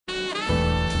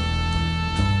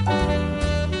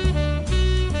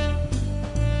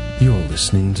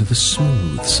listening to the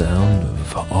smooth sound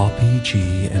of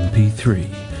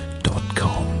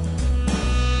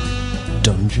RPGMP3.com.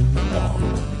 Dungeon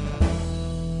On.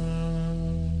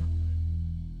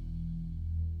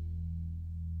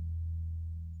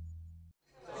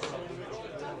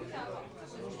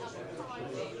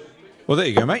 Well, there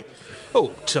you go, mate. Oh,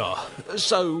 Tar.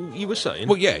 So, you were saying?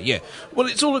 Well, yeah. Well,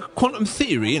 it's all a quantum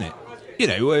theory, isn't it? You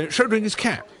know, Schrodinger's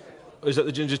cat. Is that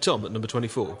the Ginger Tom at number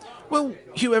 24? Well,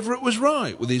 Hugh Everett was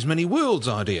right with his many worlds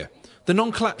idea. The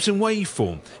non-collapsing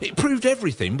waveform. It proved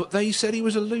everything, but they said he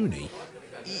was a loony.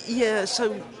 Yeah,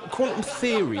 so quantum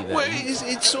theory then? Well,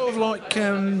 it's sort of like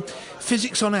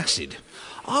physics on acid.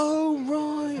 Oh,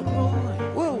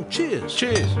 right. Well, cheers.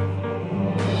 Cheers.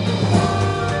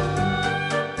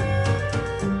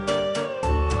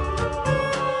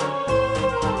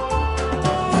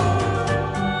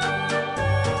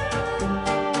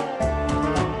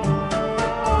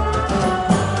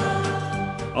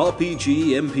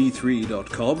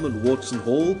 RPGMP3.com and Watson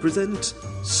Hall present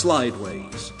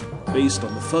SLIDEways, based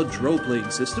on the Fudge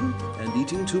role-playing system and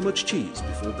eating too much cheese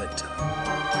before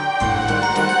bedtime.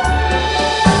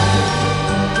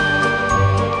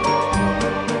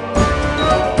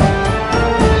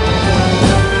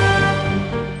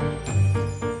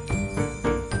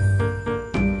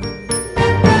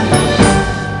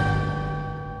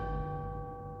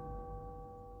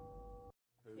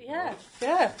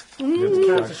 The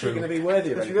character's actually going to be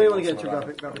worthy of it. If you really want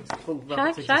to get into full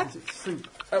Shag? it's soup,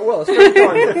 Well, it's very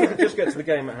fine. If we just get to the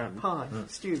game at hand. pie,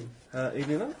 stew.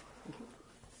 Evening then?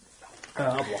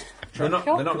 They're not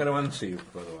going to answer you,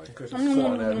 by the way.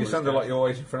 You sounded like you were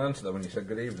waiting for an answer, though, when you said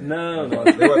good evening. No. They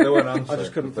won't answer. I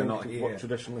just couldn't they're think not of here. what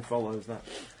traditionally follows that.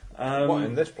 What,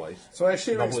 in this place? So I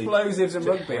assume Probably explosives and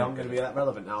rugby aren't going to be that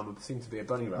relevant now. There seems to be a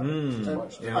bunny rabbit.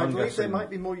 Yeah, I I'm believe guessing. they might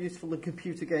be more useful than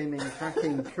computer gaming,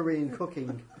 hacking, Korean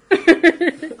cooking,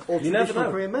 or You never traditional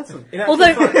know. Korean medicine.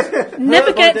 Although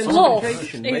never gets lost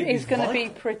identification may be is going to be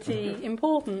vital. pretty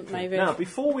important, maybe. Now,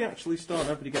 before we actually start,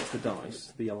 everybody gets the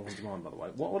dice, the yellow ones are mine, by the way.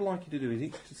 What I'd like you to do is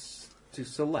each to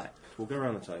select, we'll go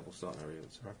around the table, starting area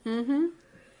with Sarah,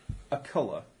 a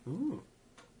colour, and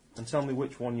tell me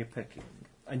which one you're picking.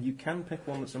 And you can pick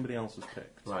one that somebody else has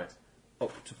picked. Right.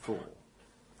 Up to 4.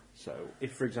 So,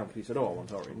 if, for example, you said, I want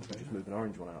orange, we just move an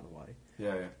orange one out of the way.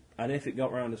 Yeah. And if it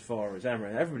got round as far as Emma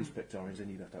and everybody's picked orange, then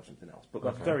you'd have to have something else. But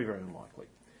that's very, very unlikely.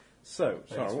 So,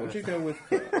 Sarah, what would you go with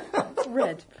first?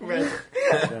 Red. Red.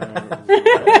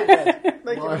 Red.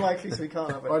 Make it unlikely so we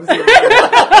can't have it.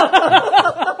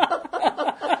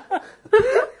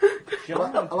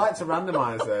 I like to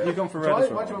randomise it. You've gone for red as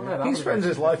well. Why do you want red? He spends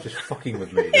his life just fucking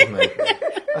with me, doesn't he?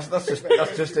 That's just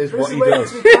what he You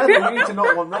does. need to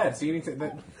not want red, so you need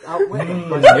to outwit them.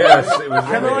 Yes, it was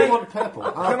Can really... I want purple?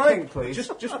 Pink, please.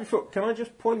 Just before, can I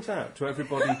just point out to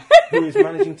everybody who is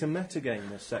managing to metagame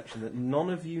this section that none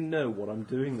of you know what I'm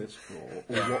doing this for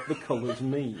or what the colours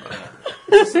mean?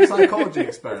 It's a psychology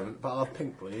experiment, but I'll have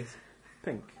pink, please.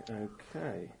 Pink,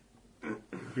 okay.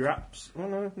 Your apps? Oh,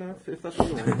 no, if that's what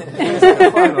you want.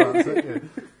 Final answer, yeah.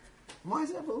 Why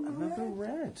is it Another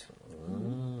red.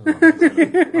 I'm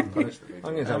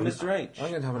going to have Mr. H. I'm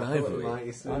going to have an ivory, like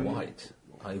you said. a white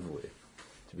ivory,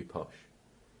 to be posh.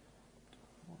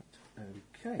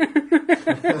 Okay.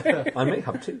 I may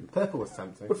have two, Purple was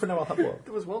tempting. but for now I'll have one.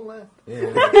 There was one left.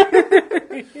 Yeah.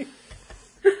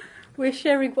 We're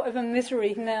sharing whatever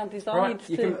misery now decides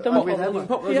you to can- dump you on can them.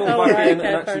 pop those Yeah, all oh, back right, in okay,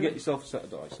 and fair actually get enough. yourself a set of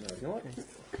dice now, if you like.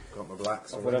 Got my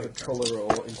blacks. Of whatever colour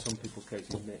or, in some people's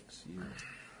cases, mix.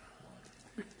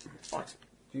 Right.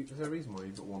 Is there a reason why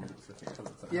you've got one specific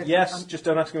colour? Yes, just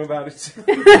don't ask him about it.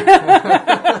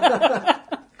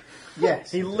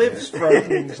 Yes. He lives for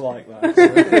things like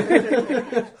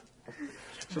that.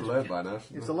 Should have learned by now.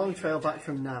 It was a long trail back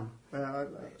from Nam.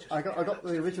 I got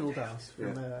the original dice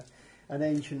from an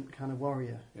ancient kind of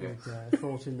warrior who'd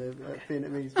fought in the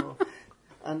Vietnamese War.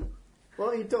 And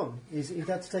what he'd done is he'd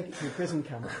had to take it to a prison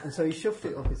camp, and so he shoved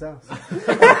it up his ass. It's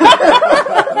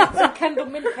a Kendall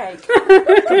mint cake.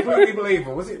 Completely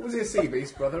believable. Was he a sea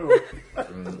beast, brother? Or?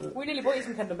 We nearly bought you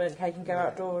some Kendall mint cake and go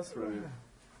outdoors. From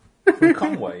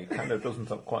Conway, kind of doesn't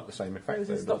have quite the same It effect, was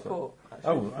though, in does it? Stockport.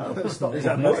 Is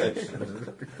that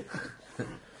what?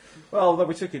 Well, then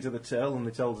we took it to the till and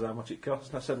they told us how much it cost,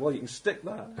 and I said, well, you can stick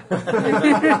that.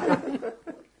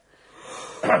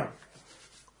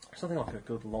 Something like a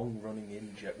good long-running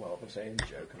in-joke. Well, I say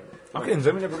in-joke. Okay,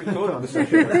 we never recorded the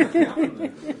session.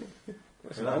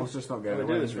 That was just not going We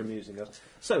away. do this for amusing us.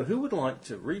 So, who would like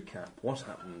to recap what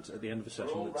happened at the end of a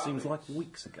session that seems like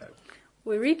weeks ago?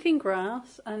 We're eating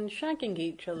grass and shagging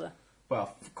each other.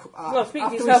 Well, Well, speak for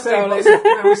after yourself,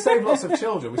 darling. we saved lots of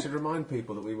children, we should remind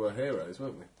people that we were heroes,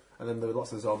 weren't we? And then there were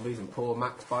lots of zombies and poor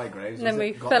Max Bygraves. And then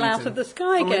we fell out of the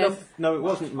sky Funnily again. enough, no, it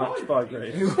wasn't Max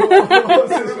Bygrave.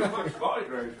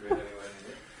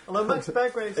 Although Max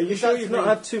Bygraves... Are you sure you've not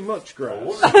had too much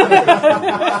grass?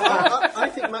 I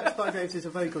think Max Bygraves is a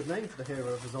very good name for the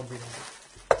hero of the zombie novel.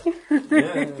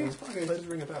 Max Bygraves does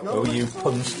ring a bell. Oh, you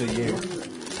punster, you.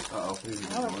 Uh-oh, this is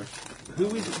even worse. Who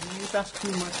is it? You just asked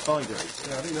who Max Bygrave?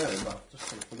 Yeah, I do know him, but I've just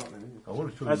kind of forgotten him. I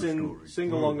want to tell As you a in story.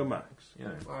 Sing-Along Max? Yeah.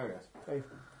 Oh, yes.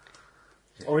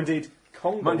 Or indeed,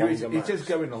 Mind Congo you, Max? it is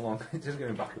going along. It is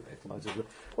going back a bit.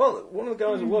 Well, one of the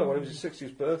guys at work, when it was his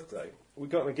 60th birthday, we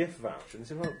got him a gift voucher, and he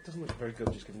said, well, it doesn't look very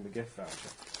good, just give him a gift voucher.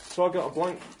 So I got a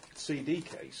blank CD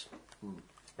case,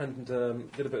 and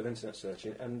did a bit of internet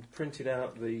searching, and printed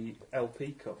out the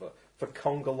LP cover for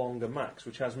Congalonga Max,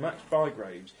 which has Max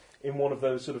Bygraves in one of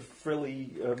those sort of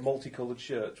frilly, multicoloured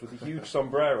shirts with a huge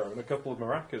sombrero and a couple of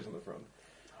maracas on the front.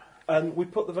 And we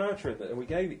put the voucher in there, and we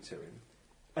gave it to him.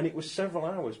 And it was several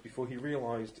hours before he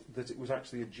realised that it was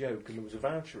actually a joke and there was a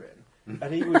voucher in.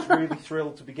 And he was really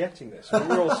thrilled to be getting this. And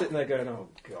we were all sitting there going, oh,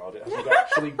 God, it hasn't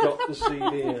actually got the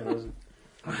CD in.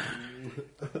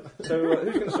 So,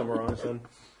 who's going to summarise then?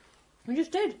 We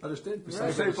just did. I just did. We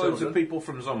saved loads of people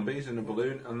from zombies in a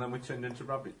balloon, and then we turned into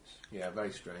rabbits. Yeah,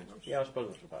 very strange. Yeah, I suppose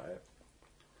that's about it.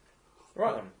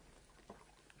 Right then.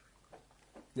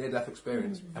 Near-death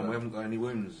experience. And we haven't got any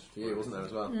wounds. Yeah, wasn't there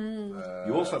as well?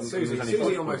 You also haven't given us any Susie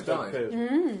foot almost points.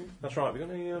 died. That's right, we got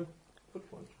any foot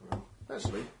points?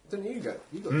 Actually, didn't you get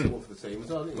 2 for the team as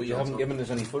well, didn't you? But you haven't given us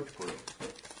any fudge points.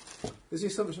 Is the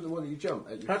assumption the one that you jump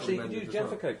at? Actually, you could use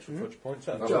Jaffa cakes for fudge points.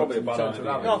 That's probably a bad Jump to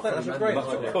idea. rabbit. No, I think that's a great That's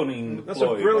a idea. cunning That's a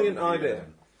ploy, brilliant rather than- idea.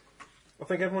 I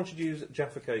think everyone should use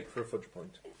Jaffa cake for a fudge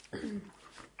point.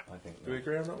 I think. Do we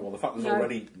agree on that one? Well, the fact there's No.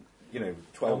 already,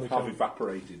 12 Only have two.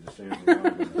 evaporated as soon as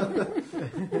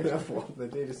They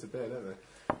do disappear, don't they?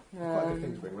 Quite a good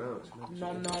thing to bring round.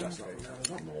 Nom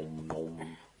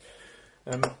nom.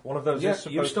 One of those is Yeah,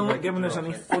 supposed you've still to not make given us the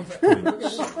any drop. fudge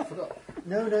points.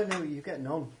 No, you get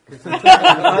none. Yes,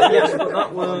 but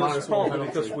that was Minus one partly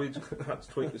penalty. because we'd had to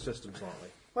tweak the system slightly.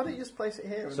 Why don't you just place it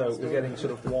here? and So just we're go- getting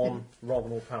sort of one rather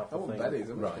more I powerful want thing. Betty's,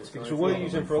 Right. Because we were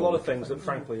using for a lot of things that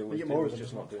frankly it get was, more it was of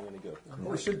just not doing any good.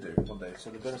 What we should do one day, so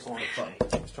there's been a slight fun.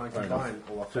 Let's try and combine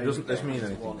all our So doesn't this favourite mean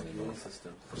games into anything? one immune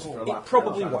system. Just for a It laugh,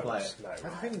 probably and I'll try won't. and play it. I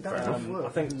think that would work. I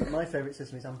think my favourite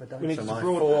system is Amber Dice. we need So to my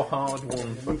broad. 4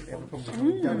 hard-won fudge That points.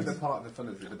 was the part of the fun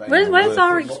of the debate. Where's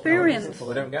our experience? Well,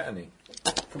 we don't get any.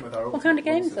 Come with our What kind of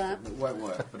ultimate game's system. that? It won't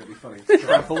work, but it'll be funny.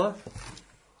 Traveller.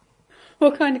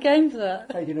 What kind of game's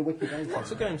that? Hey, doing a wiki game. What's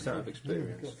a game set of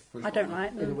experience? I don't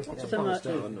like them so much.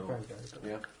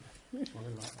 Yeah.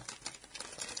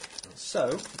 So,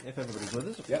 if everybody's with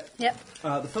us, Yep. Yep.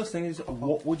 the first thing is,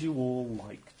 what would you all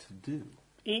like to do?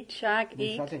 Eat, shag,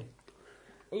 eat. Shaggy.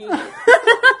 I'm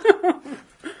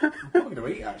going to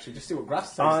eat, actually, just see what grass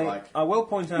tastes like. I will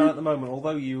point out at the moment,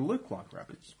 although you look like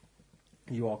rabbits,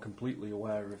 you are completely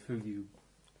aware of who you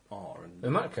are. And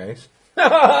In that case,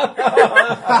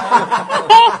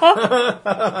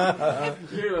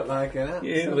 You look like an ant.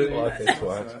 you look like a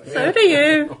twat. So do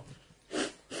you.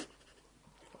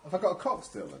 Have I got a cock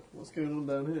still then? What's going on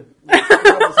down here?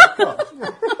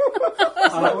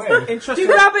 Interesting.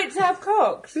 Do rabbits have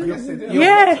cocks? Yes, they do.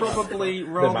 Yes. Probably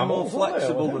rather more mammals, aren't they?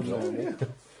 flexible than normal.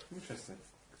 Interesting.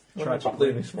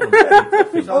 Tragically small. I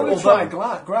want to try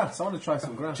grass. I want to try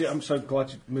some grass. Gee, I'm so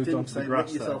glad you moved on Didn't to the say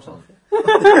grass lick there. yourself off.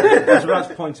 I was about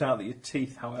to point out that your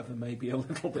teeth, however, may be a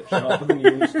little bit sharper than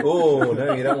yours. Oh,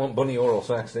 no, you don't want bunny oral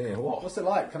sex, do you? What? What's it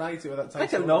like? Can I eat it without tasting I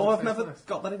don't it? know, Does I've it taste never nice?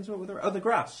 got that into it with the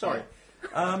grass, sorry.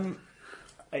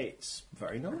 It's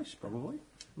very nice, probably.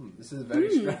 This is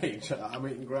very strange. I'm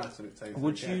eating grass and it tastes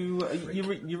Would okay. you,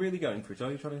 you're really going for it,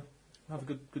 are you trying to have a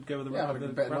good go with the Yeah, have a with good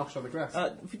the bit of grass? nosh on the grass.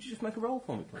 If you just make a roll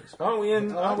for me, please. Are we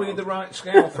the right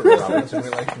scale for the rabbits in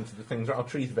relation to the things that are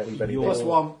trees very, very big? Plus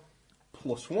one.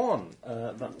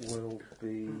 +1. That will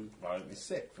be It's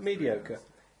sick. mediocre.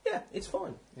 Yeah, it's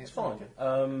fine. It's fine.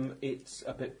 okay. It's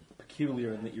a bit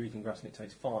peculiar in that you're eating grass and it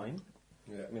tastes fine.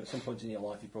 Yeah. I mean, at some point in your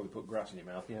life, you probably put grass in your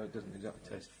mouth. You know, it doesn't exactly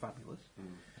taste fabulous.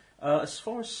 As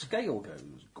far as scale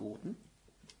goes, Gordon,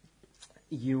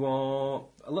 you are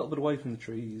a little bit away from the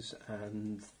trees,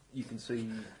 and you can see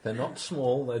They're not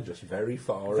small, they're just very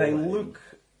far they away. look,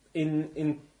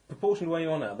 in proportion to where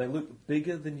you are now, they look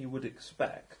bigger than you would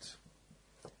expect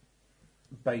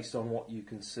based on what you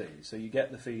can see. So you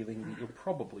get the feeling that you're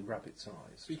probably rabbit size.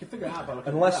 So you can figure it out by looking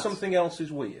at Unless grass. something else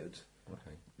is weird,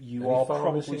 Okay. you Any are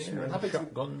farmers probably here? small. How big's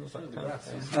Shotguns, that kind of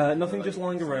thing. Nothing just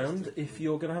lying around. If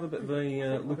you're going to have a bit of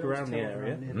a look around the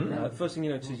area, first thing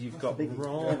you notice is you've got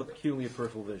rather peculiar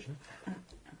peripheral vision.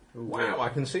 Wow, I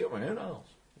can see up my own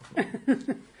arse.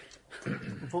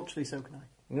 Unfortunately, so can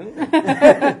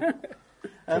I.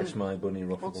 Kiss my bunny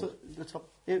What's ruffles. the top?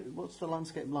 What's the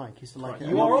landscape like? Is it like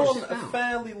You are on a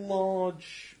fairly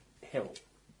large hill.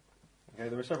 Okay,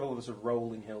 there are several other sort of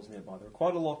rolling hills nearby. There are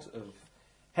quite a lot of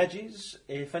hedges.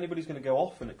 If anybody's going to go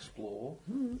off and explore,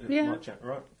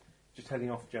 right, just heading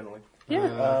off generally.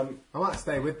 Yeah. I might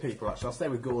stay with people, actually. I'll stay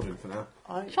with Gordon for now.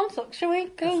 Shonsock, shall we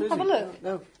go and have a look?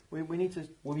 No, we need to.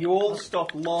 Will you all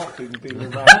stop laughing being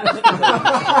around?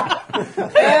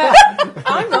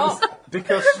 I'm not.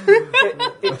 Because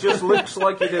it just looks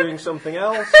like you're doing something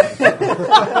else.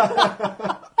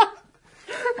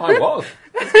 I was.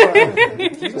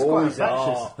 He's quite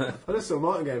infectious. I just saw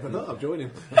Martin going, but I've joined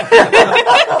him.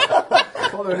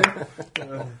 Following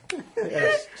him.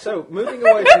 Yes. So, moving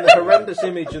away from the horrendous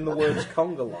image and the words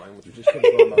conga line, which we just come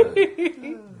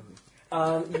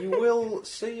from you will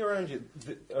see around you,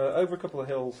 over a couple of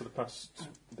hills, sort of past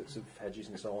bits of hedges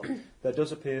and so on, there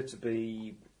does appear to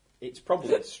be, it's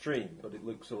probably a stream, but it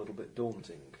looks a little bit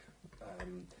daunting.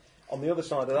 On the other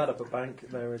side of that upper bank,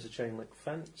 there is a chain link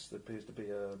fence. There appears to be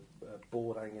a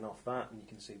board hanging off that, and you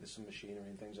can see there's some machinery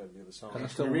and things over the other side. Can I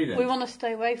still read it? We want to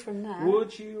stay away from that.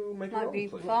 Would you make a Might roll, be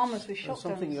please? farmers with There's shotguns.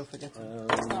 something you're forgetting.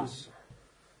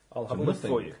 I'll have a look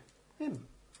for you. Him.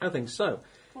 I think so.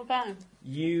 What about him?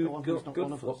 You The one who's not good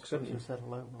one of us. flux, haven't you? You said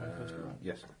hello. when we first arrived.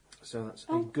 Yes. So that's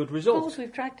Oh, a good Of result. course,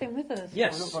 we've dragged him with us. I've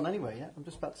Yes. not gone anywhere yet. I'm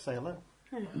just about to say hello.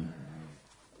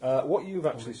 What you've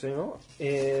actually seen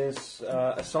is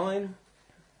a sign,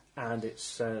 and it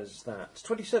says that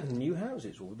 27 new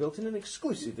houses will be built in an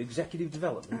exclusive executive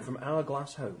development from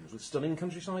Hourglass Homes with stunning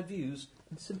countryside views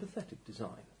and sympathetic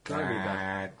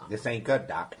design. This ain't good,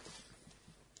 Doc.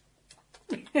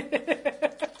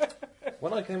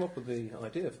 When I came up with the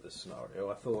idea for this scenario,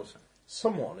 I thought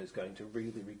someone is going to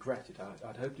really regret it.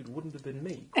 I'd hoped it wouldn't have been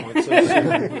me quite so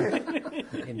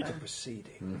soon into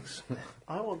proceedings.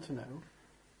 I want to know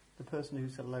the person who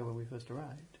said hello when we first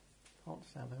arrived. I want to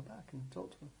say hello back and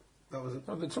talk to them. That was.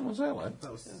 Oh, did someone say hello?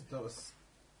 That was.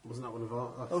 Wasn't that one of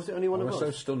our? Oh, was it only one I of was us?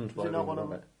 so stunned Is by it the not one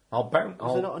rabbit. of? I'll bounce.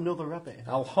 Was there not another rabbit?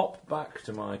 I'll hop back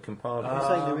to my compartment. You're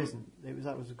saying there isn't.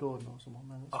 That was a Gordon or someone.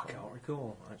 No, I that's fine. can't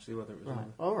recall actually whether it was. Right.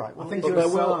 All right. Well, I think But it there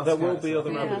was will Sal's be cat,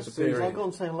 other so- rabbits I'll appearing. go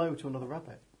and say hello to another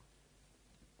rabbit.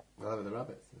 Either the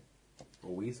rabbits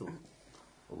or weasel.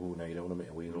 Oh, no, you don't want to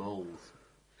meet a weasel. Moles.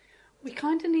 We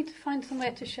kind of need to find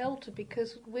somewhere to shelter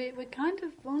because we're kind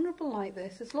of vulnerable like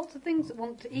this. There's lots of things that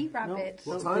want to eat rabbits.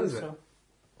 What Don't time think is it? so.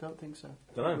 Don't think so.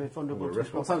 Dunno. We're vulnerable We're to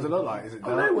risk- What time's it look like? Is it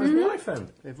Oh, dark? no, where's my iPhone?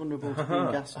 We're vulnerable to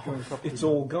being gas during property. It's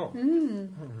all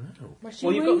gone. Well,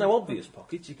 You've got no obvious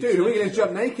pockets. You can Dude, are we see- going to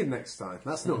jump naked next time?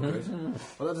 That's not good.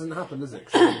 Well, that doesn't happen, does it?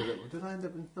 'Cause did I end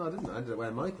up? No, I didn't. I ended up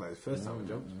wearing my clothes. First time I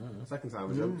jumped. Second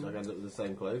time I jumped, I ended up with the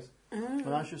same clothes.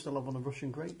 But I should still have on a Russian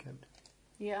greatcoat.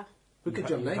 Yeah. We could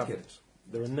jump You naked. haven't.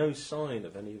 There are no sign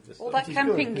of any of this. All stuff. that Which is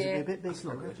camping good, 'cause it'd be gear. a bit big. That's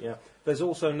not good. Yeah. There's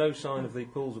also no sign of the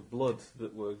pools of blood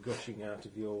that were gushing out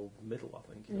of your middle,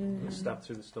 I think. You were stabbed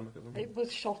through the stomach of them. It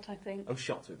was shot, I think. Oh,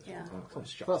 shot through the Yeah. stomach. Oh,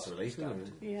 shot. That's a relief, isn't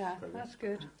it? Yeah, that's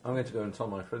good. I'm going to go and tell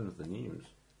my friends the news.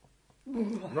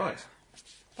 Right.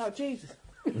 Oh, Jesus.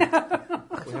 We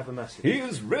have a message. He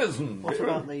is risen! What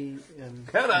about the?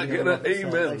 Can I the get other an rabbits,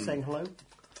 amen? Are they saying hello?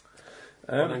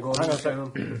 And then Gordon, Hang on a what's going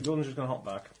second. on? Gordon's just going to hop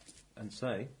back and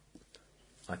say,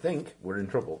 I think we're in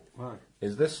trouble. Why?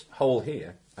 Is this hole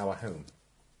here our home?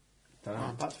 I'm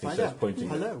about to He find says, out. pointing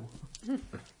at- Hello.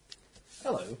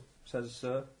 hello, says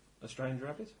a strange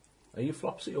rabbit. Are you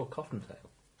Flopsy or Cottontail?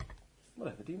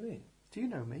 Whatever do you mean? Do you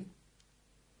know me?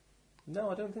 No,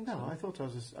 I don't think No, so. I thought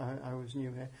I was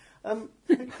new here.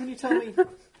 Can you tell me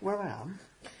where I am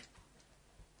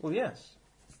Well, yes.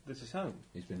 This is home.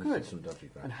 He's been Good. into some dodgy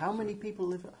ground. and how many people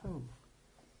live at home?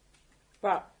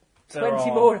 About There 20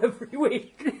 are- more every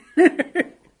week.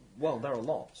 Well, there are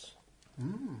lots.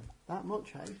 That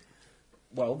much, eh?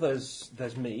 Well, there's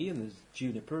me, and there's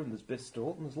Juniper, and there's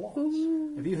Bistorp, and there's lots.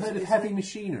 Have you heard of heavy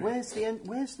machinery? Where's the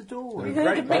Where's the doorway? We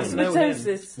heard of There's no end.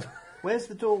 mixomatosis. Where's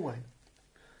the doorway?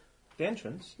 The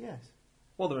entrance? Yes.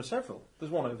 Well, there are several.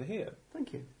 There's one over here.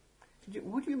 Thank you.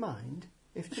 Would you mind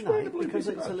if tonight, Incredibly because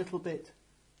busy it's a man. little bit,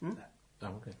 Oh,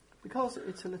 okay. because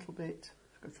it's a little bit.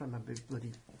 I've got to try and remember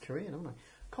bloody Korean, haven't I?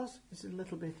 Because it's a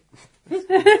little bit.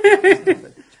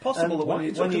 It's possible that what are when you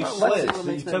you talking about? slid, Flexible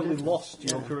you makes no totally difference. lost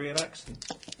your Yeah. Korean accent.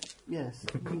 Yes,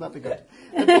 wouldn't that be good?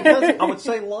 Because I would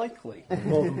say likely,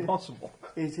 more than possible.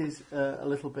 it is a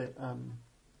little bit.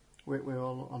 We're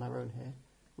all on our own here.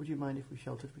 Would you mind if we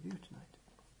sheltered with you tonight?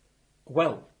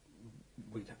 Well,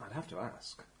 I'd have to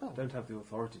ask. Oh. I don't have the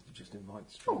authority to just invite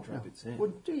strange no. rabbits in.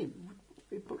 Would you?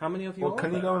 How many of you Well, are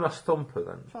can you there? go and ask Thumper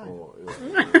then? Fine. Or,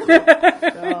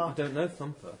 I don't know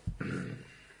Thumper.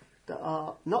 There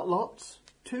are not lots,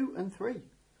 2 and 3.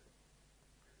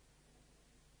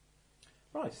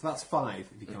 Right, so that's 5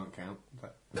 if you can't count.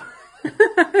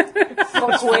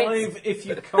 That's 5 if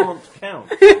you can't count.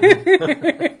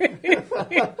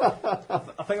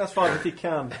 I think that's 5 if you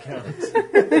can count,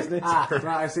 isn't it? Right,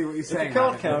 I see what you're saying. If you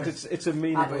can't count, it's a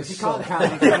meaningless. If you can't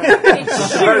count,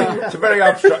 It's a very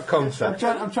abstract concept.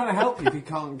 I'm trying to help you if you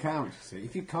can't count, you see.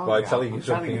 If you can't By count, telling you I'm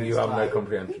standing something you against have no five.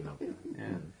 comprehension of.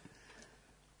 Yeah.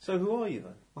 So who are you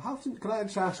then? Well, how often, can I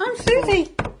just ask I'm you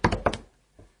Susie.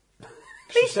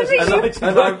 Please says- Susie.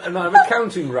 And I'm a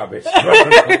counting rabbit.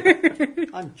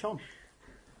 I'm John.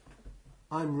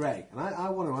 I'm Ray, and I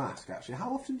want to ask, actually,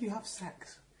 how often do you have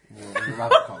sex in the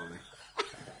rabbit colony?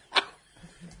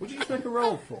 Would you just make a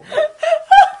roll for me?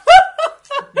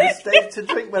 Mistake to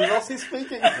drink when Ross is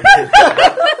speaking. I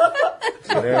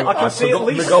can see at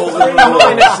least 3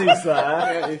 minuses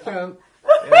there. Yeah, you can.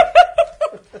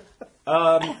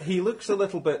 He looks a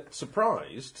little bit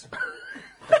surprised.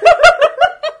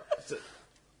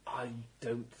 I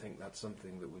don't think that's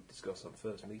something that we'd discuss on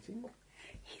first meeting.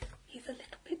 He's a little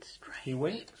bit strange. He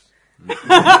winks. Uh-oh.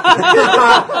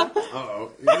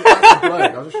 That's a bloke.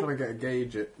 I was just trying to get a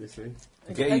gauge it, you see.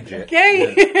 Gauge it.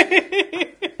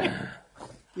 Okay.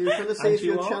 You're going to see And if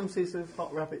you your are? chances of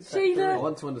hot rabbit sex. Sheila. I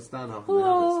want to understand how many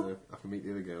habits so I can meet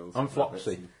the other girls. I'm rabbits,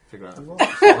 Flopsy. and figure out. I'm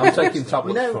taking You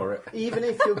tablets know, for it. even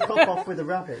if you cop off with a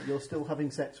rabbit, you're still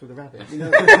having sex with a rabbit. You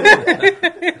know.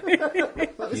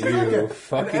 You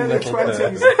fucking Early little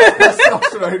 20s bird.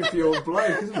 testosterone fueled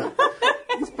bloke, isn't it?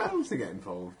 He's bound to get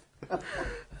involved. I've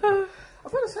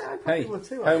got to say, I Hey, probably would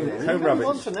too. home actually. You rabbits. really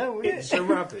want to know. wouldn't you? So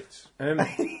rabbits. They're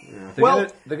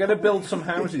going to build some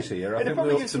houses here. I It'd think probably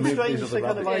they'll give to some move strange these other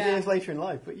kind of rabbits. ideas later in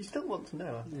life, but you still want to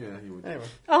know. Yeah, he would. Anyway,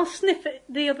 I'll sniff at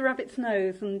the other rabbit's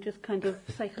nose and just kind of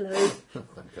say hello. Oh,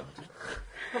 thank God.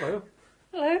 Hello,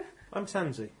 Hello. I'm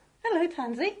Tansy. Hello,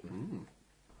 Tansy.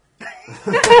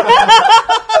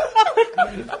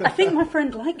 I think my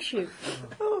friend likes you.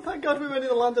 oh, thank God we went in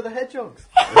the land of the hedgehogs.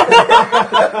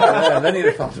 Yeah, then he'd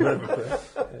have thought about it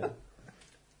first.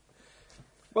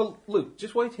 Well, Luke,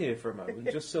 just wait here for a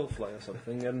moment. Just silflay or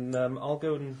something, and I'll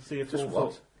go and see if Just all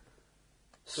what? thought-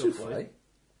 Souffle?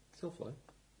 Silflay.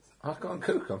 I can't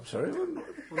cook, I'm sorry.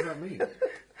 What does that mean?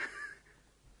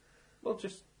 Well,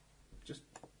 just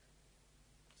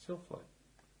silflay.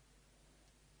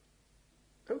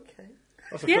 Okay.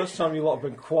 That's the Yeah. first time you lot have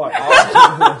been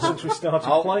quiet since we started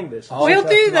playing this. We'll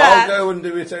do that. I'll go and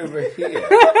do it over here.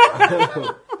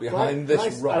 Behind this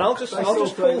Nice. rock. And I'll just pull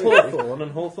silflay. Hawthorne,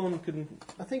 and Hawthorne can.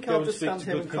 I think Go I'll and just speak stand to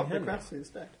here good and King cut the Henry. grass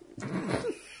instead.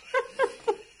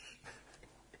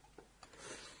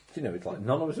 You know, it's like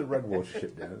none of us have read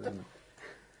Watership down, isn't it?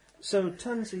 So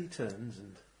Tansy turns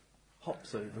and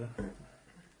hops over.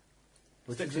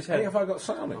 Sticks his Hey, head. have I got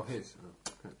silence? Oh, his.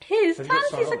 His Have you got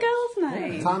Tansy's a silence? girl's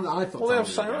name. Time that I thought. Well, they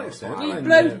have time was silence, ago, don't so they? I-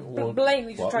 And,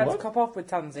 Blatantly just what- tried what? to cop off with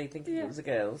Tansy, thinking Yeah. it was a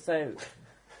girl. So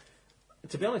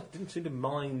To be honest, didn't seem to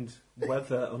mind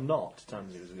whether or not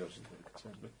Tansy was a ghost.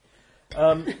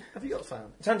 Have you got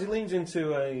sound? Tansy leans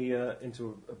into a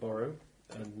burrow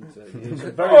and he's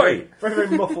Oi! very, very,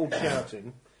 very muffled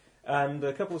shouting. And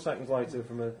a couple of seconds later,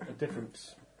 from a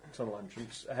different tunnel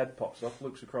entrance, a head pops up,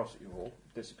 looks across at you all,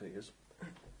 disappears,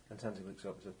 and Tansy looks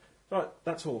up and says, "Right,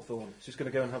 that's Hawthorne. Just going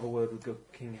to go and have a word with good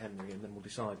King Henry, and then we'll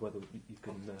decide whether you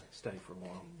can stay for a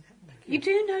while." You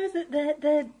do know that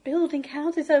they're building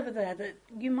houses over there, that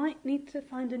you might need to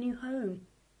find a new home.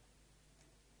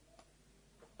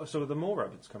 Oh, so are there more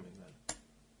rabbits coming then?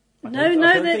 I No, don't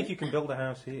they're- think you can build a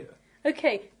house here.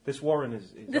 Okay, This warren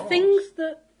is the ours. things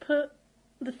that put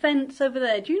the fence over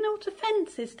there. Do you know what a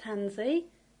fence is, Tansy?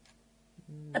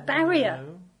 A barrier.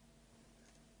 No.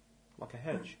 Like a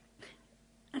hedge.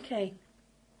 Okay.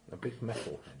 A big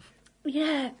metal hedge.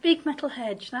 Yeah, big metal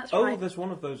hedge. That's Oh, right. there's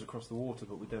one of those across the water,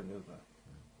 but we don't know that.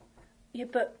 Yeah,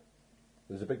 but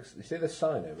There's a big... You see the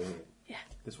sign over here?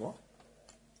 This what?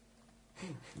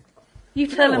 you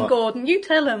tell him, what? Gordon. You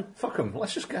tell him. Fuck 'em,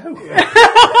 let's just go.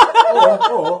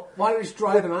 Or why don't you just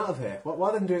drive them out of here?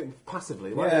 Why don't you do it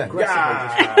passively? Why don't you aggressively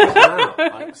just drive them out?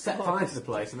 Like, set fire to the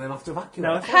place and then have to evacuate.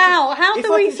 Now, How if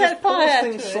do I we can set just pause fire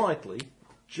things to it? slightly,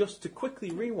 just to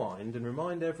quickly rewind and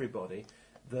remind everybody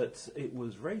that it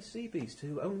was Ray Seabeast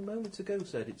who only moments ago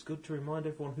said it's good to remind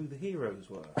everyone who the heroes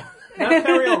were. Now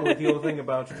carry on with your thing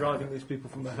about driving these people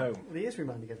from the home. Well, he is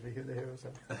reminding everybody who the heroes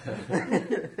are.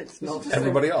 It's This not is just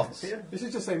Everybody else. Yeah. This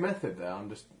is just a method there. I'm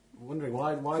just wondering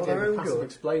why For do their you own passive good.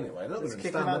 explain it? They're not Let's going to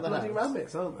kick them understand. out They're the bloody house.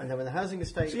 rabbits, aren't they? And then when the housing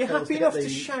estate So you're fails happy to enough get to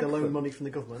the shag loan them? money from the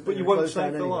government, But they're you gonna won't close down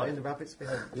save the anyway, life? and the rabbits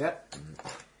behind. Yep.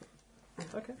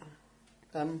 Okay.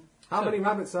 How many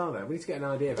rabbits are there? We need to get an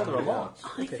idea of how many there are.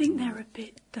 I think they're a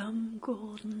bit dumb,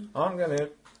 Gordon. I'm going to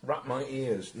wrap my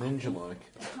ears, ninja-like,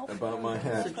 about my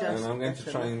head, Suggest and I'm going to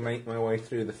better try and make my way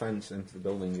through the fence into the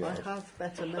building I yard. have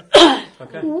better methods.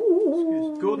 Okay.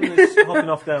 Gordon is hopping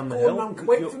off down the hill.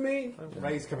 Wait for me!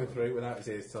 Ray's coming through without his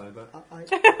ears tied up.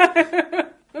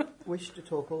 I wish to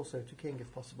talk also to King,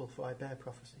 if possible, for I bear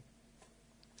prophecy.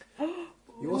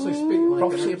 You also speak like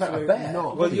Prophecy an about a absolute bear? knob.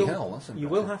 Well, Bloody hell, that's you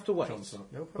will impressive. have to wait. Johnson.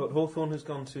 No But problem. Hawthorne has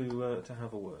gone to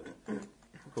have a word.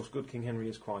 Of course, good King Henry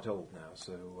is quite old now,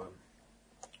 so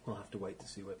we'll have to wait to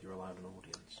see whether you're allowed an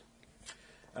audience.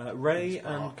 Ray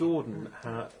and Gordon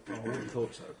have... Oh, I wouldn't have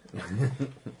thought so.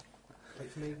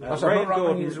 I've Ray and got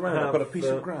Gordon I've got a piece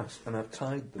have, of grass and I've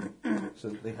tied them so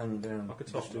that they hang down. Like a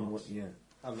just top in knot. what- Yeah.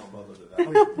 I'm not bothered with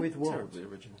that. With what? Terribly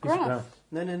original. Grass.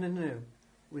 No.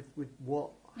 With what?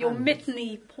 Your hands?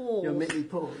 mitteny paws. Your mitteny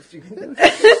paws. You can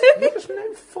It's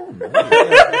no fun.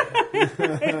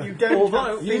 you don't.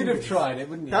 Although- You'd have tried it,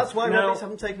 wouldn't you? That's why Now- rabbits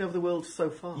haven't taken over the world so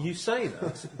far. You say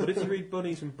that, but if you read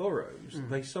Bunnies and Burrows,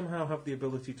 they somehow have the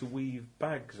ability to weave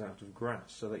bags out of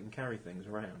grass so they can carry things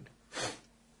around.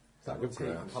 that Good would take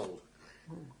grass. hold.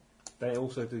 They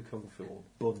also do kung fu, or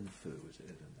bun fu as it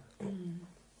is in there.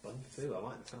 Bun fu, I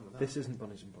like the sound of that. This isn't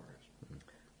Bunnies and Burrows.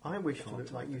 I wish to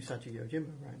look like Usagi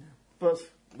Yojimbo right now, but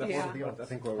That's Yeah. I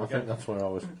think where we're I think going. that's where I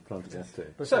was trying to get to.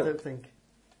 but So- I don't think.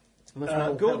 Unless we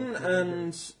all Gordon help.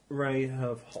 and Ray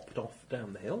have hopped off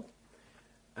down the hill,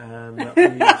 and that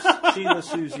leaves Sheila,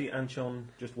 Susie, and John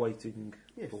just waiting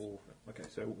Yes. for. Okay,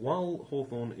 so while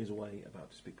Hawthorne is away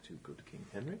about to speak to good King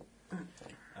Henry,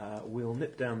 we'll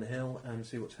nip down the hill and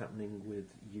see what's happening with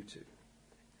you two.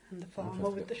 And the farmer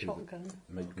with the shotgun.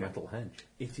 Make metal hedge.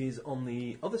 It is on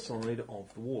the other side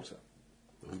of the water,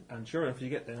 and sure enough, you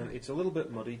get down. It's a little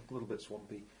bit muddy, a little bit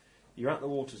swampy. You're at the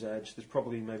water's edge. There's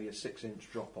probably maybe a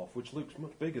 6-inch drop off, which looks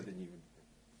much bigger than you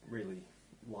would really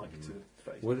like to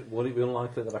face. Would it be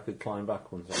unlikely that I could climb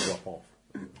back once I drop off?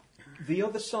 The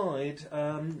other side,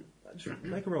 just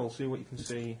make a roll, see what you can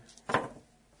see. +1.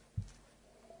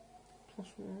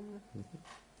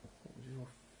 What was your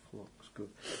flux? Good.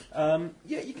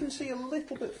 Yeah, you can see a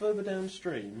little bit further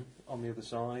downstream on the other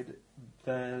side.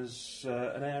 There's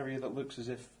an area that looks as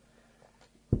if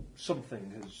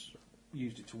something has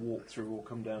used it to walk through or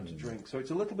come down to drink. So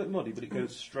it's a little bit muddy, but it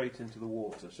goes straight into the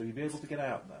water. So you'll be able to get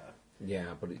out there.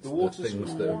 Yeah, but it's The the, water's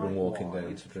things that have been quite walking down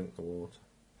wide. to drink the water.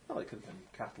 Well, it could have been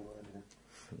cattle or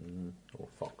anything. Or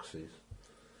foxes.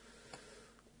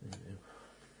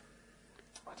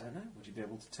 I don't know. Would you be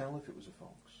able to tell if it was a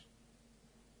fox?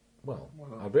 Well,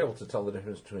 I'd be able to tell the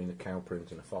difference between a cow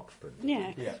print and a fox print.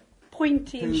 Yeah. Yeah.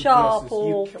 Pointy and Who sharp versus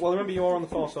or... Well, remember you are on the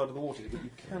far side of the water, but you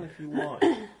can if you like.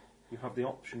 You have the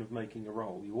option of making a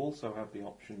roll. You also have the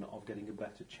option of getting a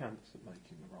better chance at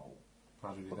making a roll. How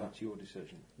do we do But that? that's your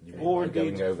decision. You mean Or by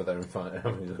indeed, going over there and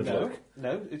having a good no, look.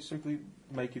 no, it's simply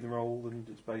making the roll, and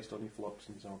it's based on your flux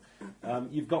and so on.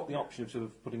 You've got the option of sort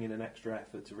of putting in an extra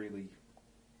effort to really,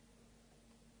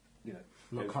 you know,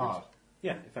 Look go for hard. it.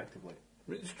 Yeah, effectively.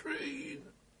 Restrain.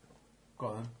 Go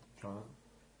on then. Try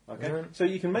that. Okay, so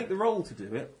you can make the roll to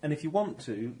do it, and if you want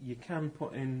to, you can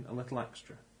put in a little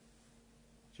extra.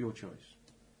 It's your choice.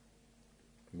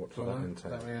 What does Go that on.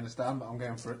 entail? Don't really understand, but I'm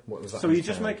going for it. What does that So are you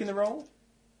just entail? making the roll?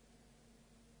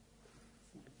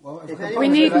 Well, If I can anyone- put We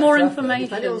in a need bit of more extra information.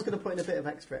 If anyone's going to put in a bit of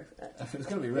extra, effort- If it's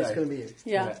going to be Ray. it's going to be you.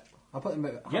 Yeah. I'll put in a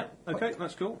bit. Yeah, okay,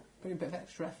 that's cool. Put in a bit of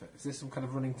extra effort. Is this some kind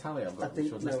of running tally I've I got?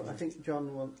 think which no. listening? I think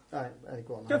John will. Go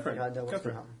on. Go I for think it. I know Go what's for going it.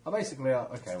 to happen. I basically.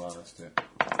 Okay, well, let's do it.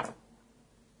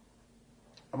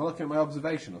 Am I looking at my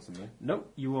observation or something?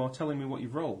 Nope, you are telling me what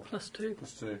you've rolled. +2.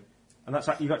 Plus 2. And that's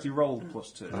you've actually rolled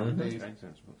 +2. Indeed. Okay, so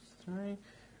it's +3. Okay.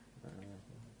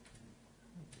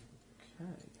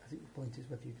 I think the point is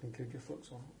whether you can include your flux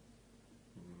or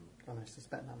not. And I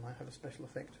suspect that might have a special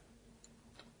effect.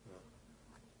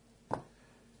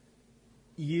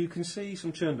 You can see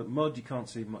some churned up mud, you can't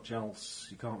see much else.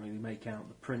 You can't really make out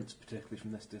the prints, particularly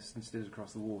from this distance. It is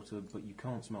across the water, but you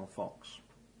can't smell fox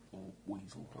or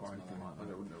weasel or anything like I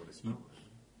that. don't know what it smells.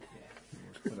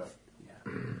 Yeah.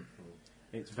 Yeah.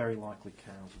 It's very likely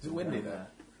cows. Is it windy down there?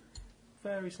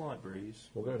 Very slight breeze.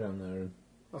 We'll go down there and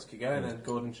Let's keep going then,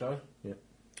 Gordon Show.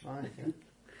 Okay,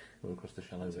 go across the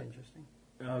shallow that's bit. interesting.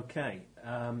 Okay,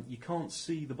 you can't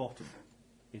see the bottom.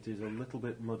 It is a little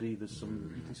bit muddy. There's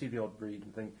some. You can see the odd breed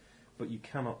and thing, but you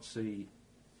cannot see.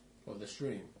 Or the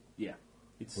stream. Yeah,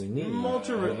 it's We need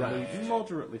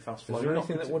moderately fast Is flowing. there not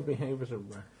anything that partic- would behave as a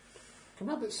raft? Can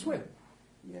rabbits swim?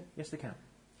 Yes, they can.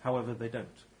 However, they don't.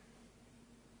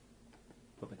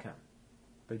 But they can.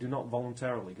 They do not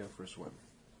voluntarily go for a swim.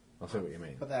 I see what you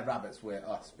mean. But they're rabbits, we're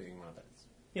us being rabbits.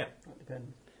 Yeah. That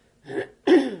depends.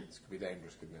 This could be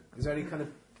dangerous, couldn't it? Is there any kind of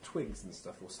twigs and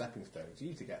stuff or stepping stones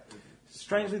you to get?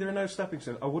 Strangely, there are no stepping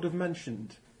stones. I would have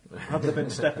mentioned had there been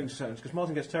stepping stones, because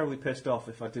Martin gets terribly pissed off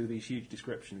if I do these huge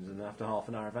descriptions and after half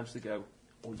an hour eventually go,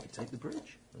 or you could take the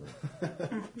bridge.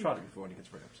 Tried it before and he gets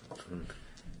very upset.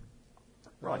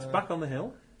 Right, back on the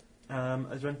hill.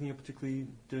 Is there anything you're particularly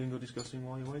doing or discussing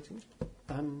while you're waiting?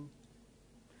 I'm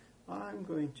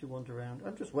going to wander around.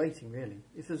 I'm just waiting, really.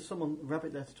 If there's someone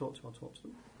rabbit there to talk to, I'll talk to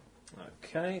them.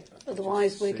 Okay.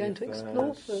 Otherwise, we're going to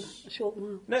explore for a short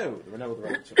while. No, there are no other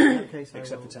rabbits In that case,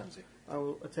 except for Tansy. I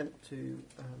will attempt to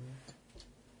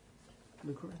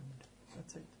look around.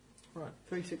 That's it. Right.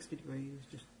 360 degrees.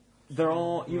 Just. There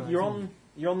are. You're on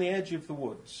the edge of the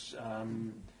woods.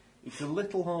 It's a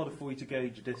little harder for you to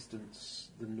gauge a distance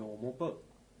than normal, but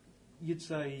you'd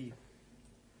say,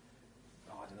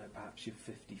 I don't know, perhaps you're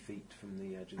 50 feet from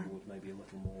the edge of the wood, maybe a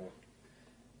little more.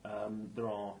 There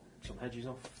are some hedges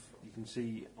off. You can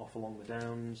see off along the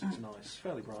downs. It's a nice,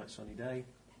 fairly bright, sunny day.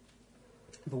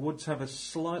 The woods have a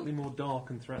slightly more dark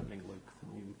and threatening look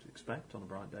than you would expect on a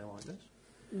bright day like this.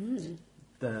 Mm.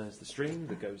 There's the stream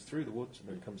that goes through the woods and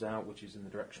then comes out, which is in the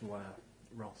direction where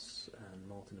Ross and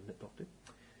Martin have nipped off to.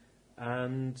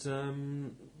 And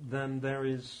then there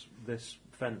is this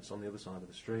fence on the other side of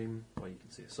the stream where you can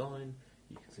see a sign,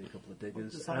 you can see a couple of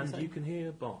diggers, and you can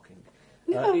hear barking.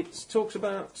 It talks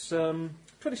about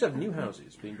 27 new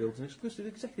houses being built in exclusive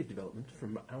executive development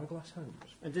from Hourglass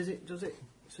Homes. And does it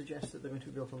suggest that they're going to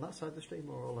be built on that side of the stream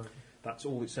or all over? That's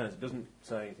all it says. It doesn't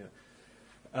say.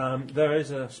 There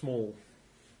is a small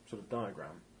sort of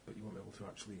diagram, but you won't be able to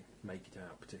actually make it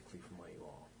out, particularly from where you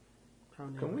are. How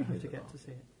near Can do we I have hear to the get bark? to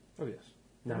see it? Oh yes.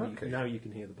 Now, Okay. now you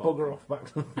can hear the barking. Bugger off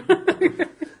back.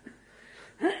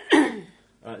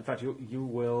 In fact, you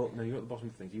will. No, you're at the bottom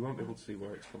of things. You won't be able to see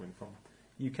where it's coming from.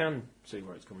 You can see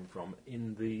where it's coming from.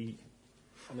 On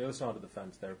the other side of the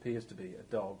fence, there appears to be a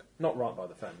dog, not right by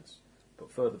the fence, but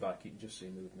further back. You can just see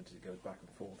movement as it goes back and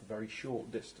forth, a very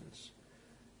short distance.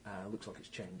 Looks like it's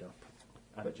chained up,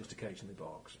 and it just occasionally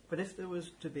barks. But if there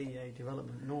was to be a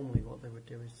development, normally what they would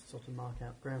do is sort of mark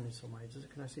out ground in some way.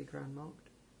 Can I see ground marked?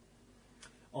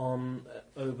 On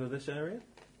over this area,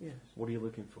 Yes. what are you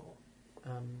looking for?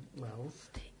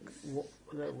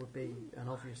 There would be an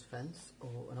obvious fence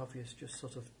or an obvious just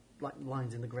sort of like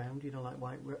lines in the ground, like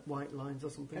white lines or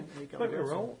something. Okay. There you go. Make me a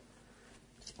roll.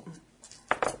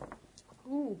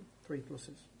 Ooh. 3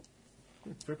 pluses.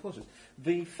 3 pluses.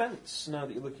 The fence, now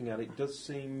that you're looking at it, does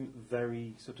seem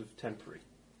very sort of temporary.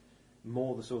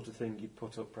 More the sort of thing you'd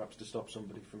put up perhaps to stop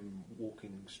somebody from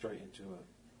walking straight into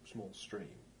a small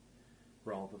stream,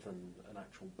 rather than an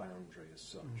actual boundary as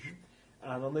such. Mm-hmm.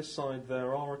 And on this side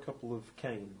there are a couple of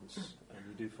canes, and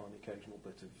you do find the occasional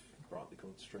bit of brightly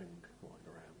coloured string lying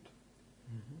around.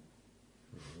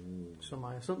 Mm-hmm. So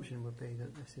my assumption would be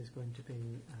that this is going to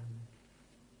be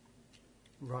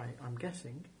right. I'm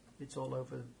guessing it's all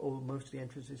over. Most of the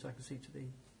entrances I can see to the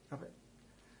rabbit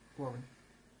warren.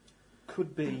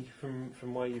 Could be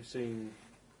from where you've seen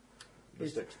the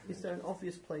sticks. Is there an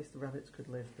obvious place the rabbits could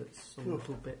live that's some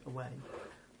little bit away?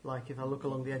 Like if I look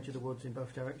along the edge of the woods in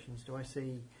both directions, do I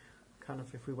see kind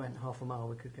of if we went half a mile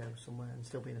we could go somewhere and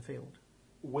still be in a field?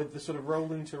 With the sort of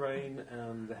rolling terrain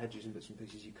and the hedges and bits and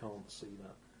pieces, you can't see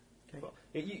that. Okay. But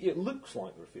it looks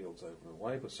like there are fields over and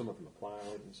away, but some of them are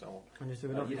ploughed and so on. And is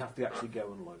there You'd have to actually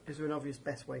go and look. Is there an obvious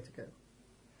best way to go?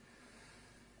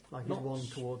 Like Not is one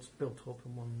towards built up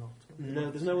and one not?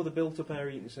 No, there's no other built-up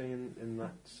area you can see in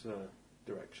that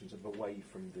direction, sort of away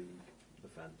from the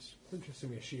fence. It's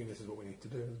interesting we assume this is what we need to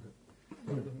do, isn't it?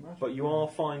 Well, it doesn't matter. But you are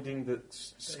finding that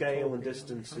scale and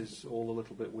distance is all a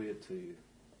little bit weird to you.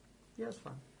 Yeah, it's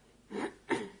fine.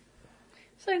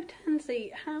 So,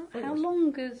 Tansy, how yes.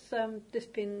 long has this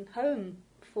been home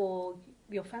for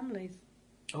your families?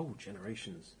 Oh,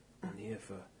 generations. And here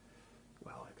for,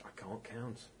 well, I can't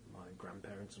count. My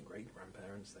grandparents and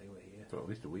great-grandparents, they were here. For at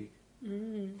least a week.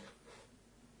 Mm.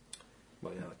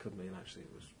 Well, yeah, that could mean actually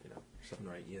it was, 7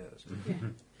 or 8 years. Yeah.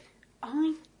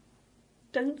 I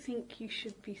don't think you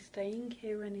should be staying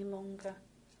here any longer.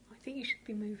 I think you should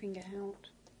be moving out.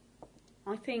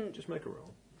 I think... Just make a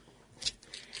roll.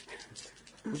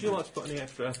 Would you like to put any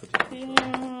extra effort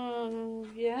in?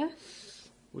 Yes.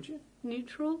 Would you?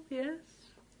 Neutral, yes.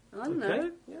 I don't Okay.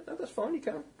 know. Yeah, no, that's fine, you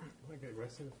can. Might get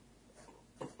aggressive.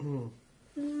 Mm.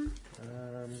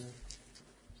 That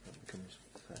becomes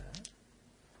fair.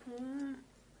 Mm.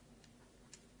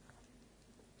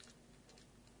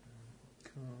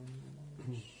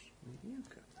 Becomes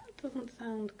mediocre. That doesn't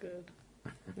sound good.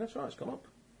 That's right, it's gone up.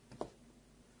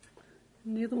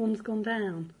 And the other one's gone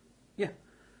down. Yeah.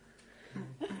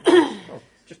 Oh,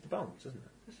 just the balance, isn't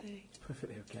it? Tansy.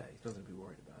 Perfectly okay. Nothing to be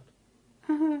worried about.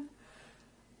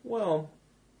 Well,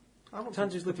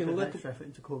 Tansy's looking a little... extra effort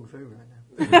into Kung Fu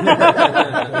right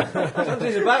now.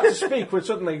 Tansy's about to speak when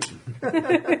suddenly...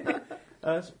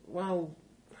 well,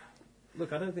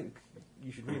 look, I don't think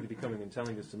you should really be coming and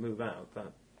telling us to move out.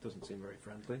 That doesn't seem very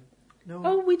friendly. No.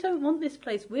 Oh, we don't want this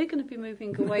place. We're going to be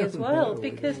moving away as well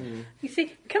because, you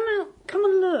see, come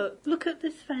and look at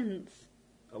this fence.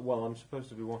 Well, I'm supposed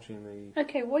to be watching the...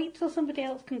 Okay, wait till somebody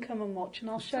else can come and watch and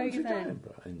I'll show you then.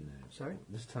 Sorry?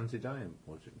 This Tansy Giant,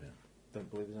 what's it been? Don't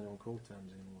believe there's anyone called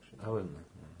Tansy in Washington. Oh,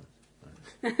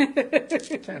 isn't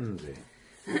there? Tansy.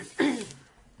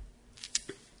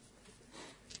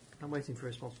 I'm waiting for a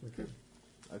response from the crew.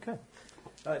 Okay.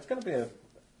 It's going to be a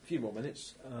few more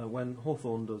minutes when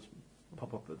Hawthorne does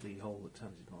pop up at the hole at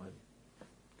Tansy's mine.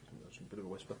 Gives him a bit of a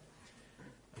whisper.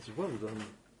 I said, well done.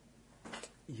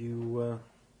 You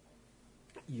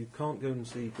can't go and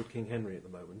see Good King Henry at the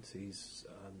moment. He's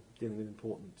dealing with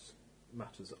important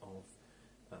matters of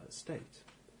state.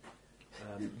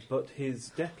 But his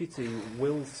deputy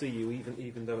will see you,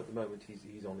 even though at the moment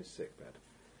he's on his sick bed.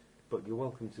 But you're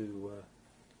welcome to...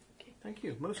 Thank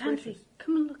you. Most Tansy, gracious.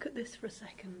 come and look at this for a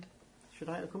second. Should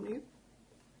I accompany you?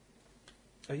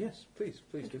 yes, please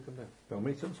do come down. Well,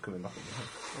 Meaton's coming back.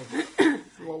 I'll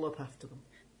roll up after them.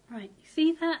 Right, you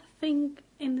see that thing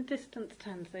in the distance,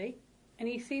 Tansy? And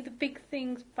you see the big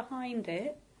things behind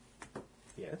it?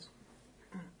 Yes.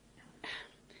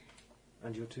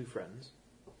 And your two friends?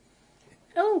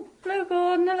 Oh, hello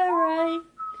Gordon, hello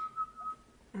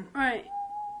Ray. Right.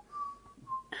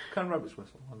 Can rabbits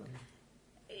whistle? I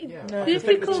don't know. It's I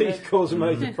think the difficult. teeth cause a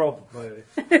major problem, maybe.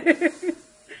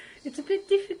 It's a bit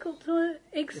difficult to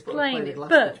They put a explain plate it, of glass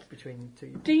but between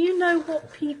two. do you know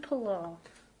what people are?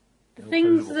 The No,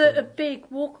 things visible that are things. big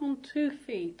walk on 2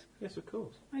 feet. Yes, of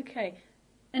course. Okay.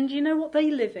 And do you know what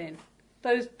they live in?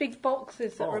 Those big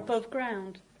boxes that are Farms. above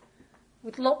ground.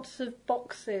 With lots of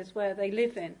boxes where they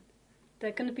live in.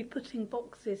 They're going to be putting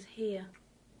boxes here.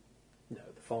 No,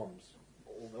 the farm's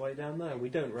all the way down there. We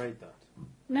don't raid that.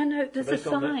 No, there's a They've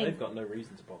got sign. they've got no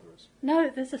reason to bother us.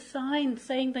 No, there's a sign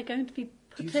saying they're going to be Do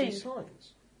putting... you see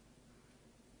signs?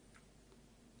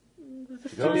 There's a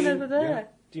You don't sign mean- over there. yeah.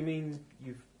 Do you mean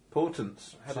you've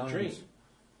Portents. had signs. a dream?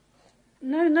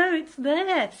 No, it's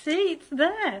there. See, it's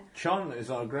there. Chon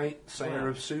is our great sayer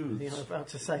of soothes. Yeah, I was about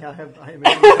to say I am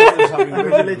Having a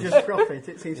religious prophet.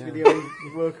 It seems to be the only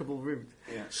workable route.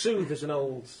 Soothe is an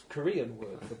old Korean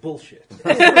word for bullshit.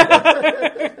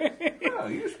 Oh,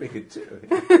 you speak it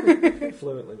too.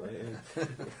 Fluently, mate. Yeah.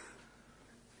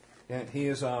 Yeah, he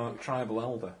is our tribal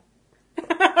elder.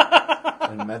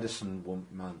 And medicine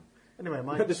man. Anyway,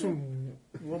 my But this one-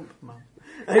 wump man.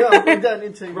 Anyway, I've been down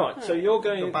into... right, so you're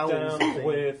going The bowels down thing.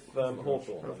 with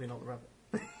Hawthorne. Hopefully not the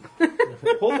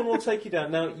rabbit. Hawthorne will take you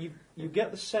down. Now, you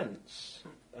get the sense...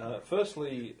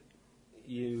 firstly,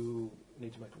 you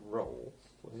need to make a roll,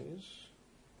 please.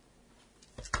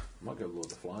 I might go Lord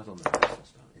of the Flies on there and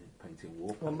start painting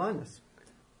war. 1 minus.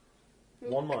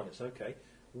 1 minus, okay.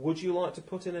 Would you like to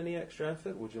put in any extra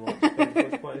effort? Would you like to spend a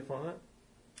push point, anything like that?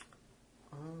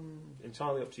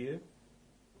 Entirely up to you.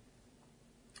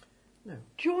 No.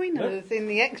 Join No? us in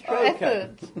the extra Okay.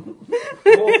 effort.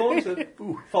 Hawthorne says,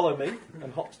 follow me,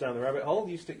 and hops down the rabbit hole.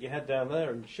 You stick your head down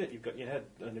there, and shit, you've got your head,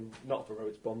 and not for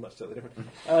rabbit's bomb, that's totally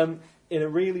different, in a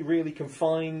really, really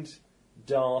confined,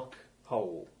 dark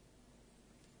hole.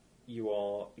 You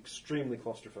are extremely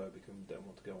claustrophobic and don't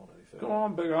want to go on any further. Go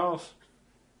on, big ass.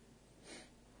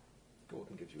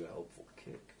 Gordon gives you a helpful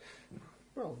kick.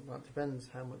 Well, that depends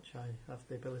how much I have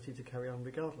the ability to carry on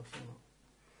regardless or not.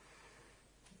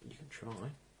 You can try.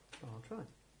 So I'll try.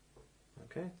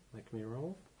 Okay, make me a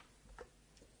roll.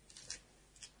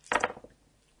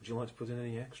 Would you like to put in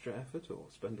any extra effort or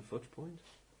spend a fudge point?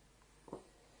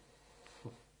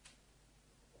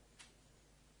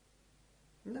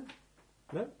 No.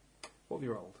 No? What have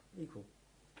you rolled? Equal.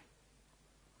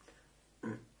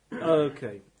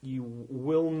 Okay, you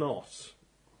will not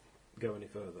go any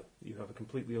further. You have a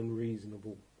completely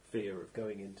unreasonable fear of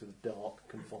going into the dark,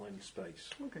 confined space.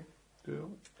 Okay.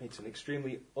 Cool. It's an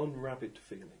extremely unrabbit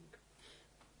feeling.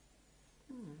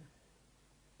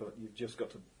 But you've just got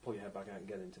to pull your head back out and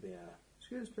get into the air.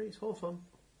 Excuse please, Hawthorne.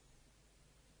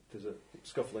 There's a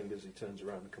scuffling as he turns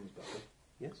around and comes back in.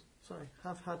 Yes? Sorry,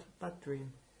 have had bad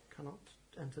dream. Cannot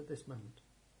enter this moment.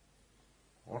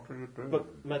 What are you doing?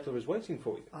 But Medler is waiting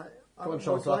for you. I Come on, would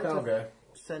Sean, like I'll to go.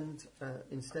 send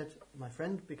instead my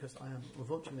friend because I am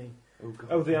unfortunately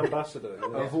Oh, the ambassador.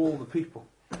 Of all the people.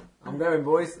 I'm going,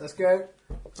 boys. Let's go.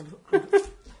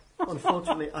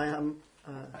 unfortunately I am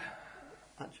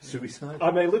actually. Suicide?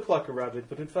 I may look like a rabbit,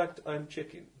 but in fact I'm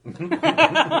chicken.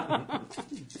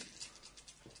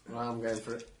 Right, I'm going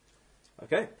for it.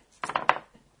 Okay.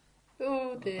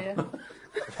 Oh dear.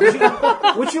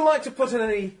 Would you like to put in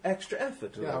any extra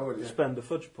effort or Yeah, I would, yeah. spend a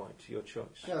fudge point? Your choice.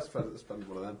 Yeah, let's spend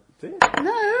one of them. Do you?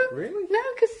 No. Really? No,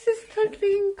 because this is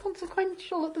totally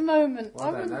inconsequential at the moment. Well,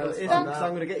 I don't know. It Let's isn't, find because out.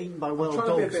 I'm going to get eaten by I'm wild trying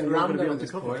to be a dogs bit and you're going to be random at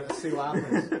this undercover. point. Let's see what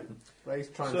happens. Ray's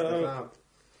trying So- stuff out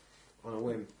on a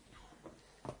whim.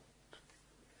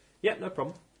 Yeah, no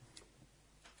problem.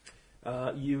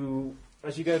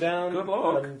 As you go down, Good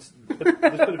luck. and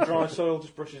there's a bit of dry soil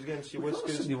just brushes against your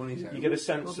whiskers. Anyone he's You get a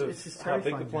sense Well, of this is how big the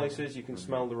terrifying, place yeah. is. You can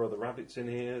smell there are other rabbits in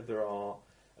here. There are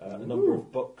a number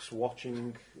of bucks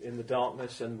watching in the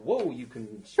darkness, and whoa, you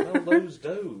can smell those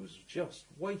does just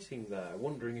waiting there,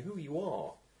 wondering who you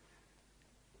are.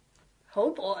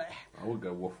 Oh boy. I would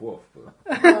go woof woof, but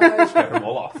scare them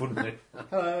all off, wouldn't it?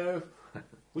 Hello.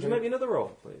 Would you make me another roll,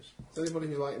 please? Is anybody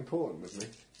who's like important with me?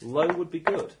 Low would be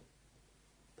good.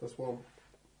 +1.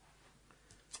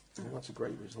 Well, that's a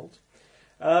great result.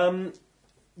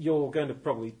 You're going to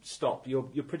probably stop. You're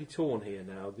pretty torn here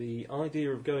now. The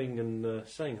idea of going and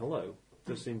saying hello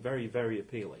does seem very, very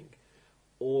appealing.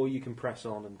 Or you can press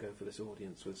on and go for this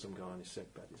audience with some guy in his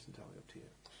sick bed. It's entirely up to you.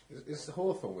 Is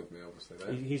Hawthorne with me, obviously,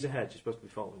 though? He's ahead. You're supposed to be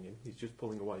following him. He's just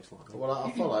pulling away slightly. Well, I'll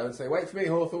follow and say, wait for me,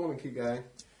 Hawthorne, and keep going.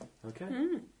 Okay.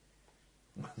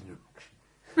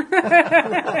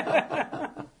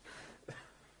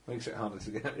 Makes it harder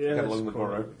to get Yeah, along the it's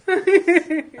burrow.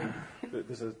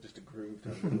 There's just a groove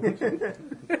down there.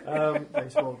 Very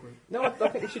small group. No, I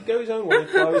think he should go his own way,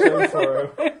 fly his own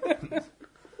furrow.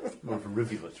 More of a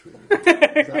rivulet, really.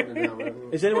 Exactly now, right?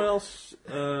 Is anyone else,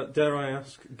 dare I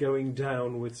ask, going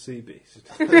down with Sea Beast?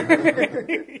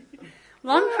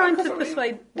 Well, I'm trying to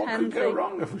persuade What could go Tansy.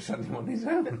 wrong if we send him on his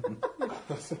own?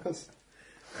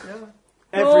 Yeah.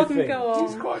 Gordon, Everything. go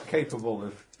He's on. quite capable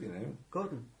of,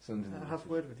 Gordon, sending I them. have a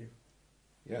word with you.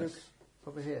 Yes,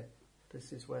 Over here.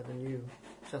 This is where the new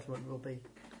settlement will be.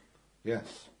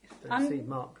 yes. The seed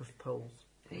mark of poles.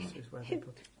 This is where they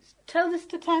put it. Tell this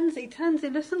to Tansy. Tansy,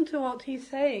 listen to what he's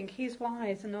saying. He's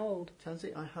wise and old.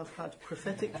 Tansy, I have had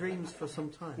prophetic dreams for some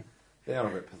time. They are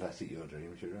a bit pathetic, your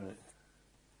dreams, you're right.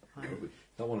 I,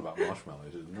 That one about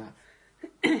marshmallows, isn't that?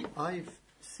 I've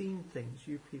seen things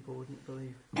you people wouldn't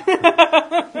believe.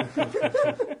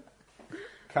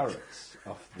 Carrots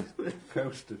off the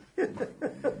coast of...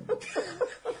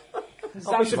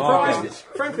 I'll be surprised.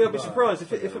 Frankly, I'll be surprised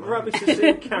if a rabbit has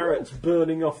seen carrots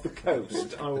burning off the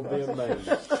coast. I will be amazed.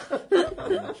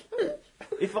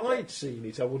 If I'd seen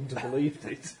it, I wouldn't have believed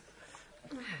it.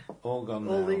 All gone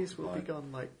All now, these will like- be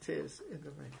gone like tears in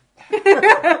the rain.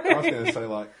 I was going to say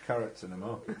like carrots in a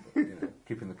market, but,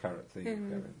 keeping the carrot theme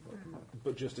going.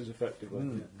 But just as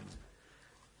effectively.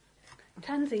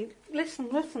 Tansy, listen.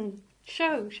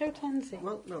 Show Tansy.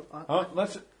 Well, no,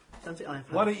 Let's. Tansy, I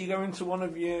have Why had, don't you go into one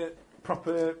of your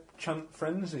proper chant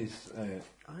frenzies, I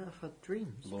have had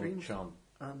dreams. Lord Dreams. Chant?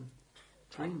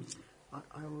 Dreams.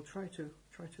 I will try to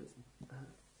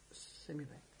simulate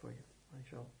for you. I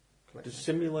shall collect. To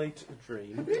simulate a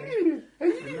dream.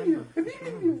 Remember, just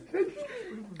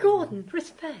remember. Gordon,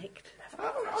 respect.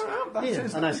 Here,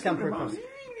 and I scamper across.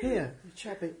 Here,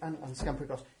 chappy, and scamper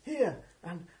across. Here,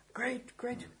 and great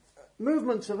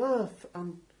movements of earth,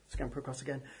 and scamper across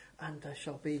again. And there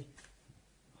shall be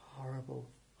horrible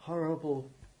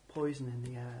poison in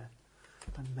the air,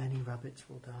 and many rabbits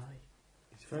will die.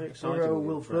 It's very The exciting. burrow with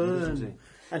your will friend, burn. isn't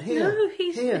And here, No,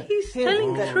 he's here,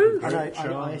 telling the truth. And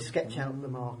I sketch out the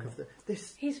mark of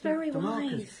this. He's very the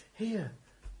markers. wise. Here,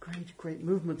 great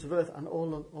movements of earth, and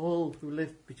all who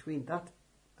live between that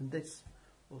and this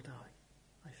will die.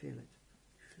 I feel it.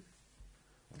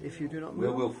 If you do not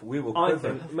move, We will. I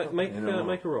quiver. think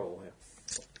make a roll here.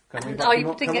 Can we And back are him you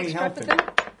up? putting Can we extra help effort him? in?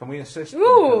 Can we assist?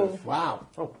 Ooh. Wow.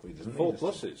 Oh, he doesn't. 4 need us.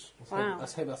 pluses. Wow.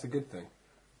 Let's hope that's a good thing.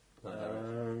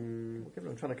 given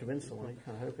I'm trying to convince someone, you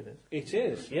kind of hope it is. It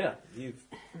is, yeah. You've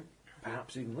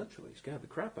perhaps even literally scared the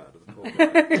crap out of the poor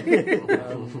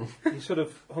guy. He sort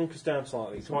of hunkers down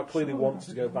slightly. He quite clearly wants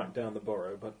to go back down the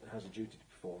burrow, but has a duty to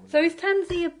perform. So is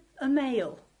Tansy a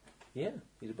male? Yeah,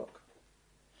 he's a buck.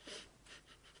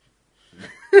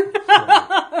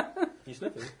 You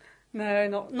sniffing?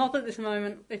 No, not at this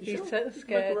moment. If You he's sure? so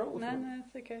scared. Make a roll if you No, want.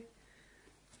 it's okay.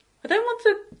 I don't want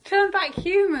to turn back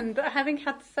human, but having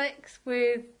had sex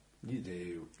with You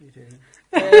do. You do.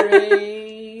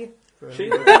 Very... She,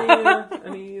 any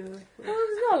Well,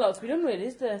 there's not a lot to be done, really,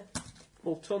 is there?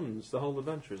 well, tons. The whole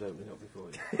adventure is opening up before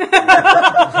you.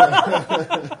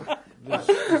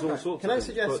 There's there's all sorts Can of I things,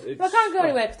 suggest- but it's- Well, I can't go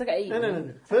anywhere because I get eaten. No. I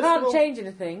First of can't all- change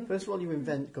anything. First of all, you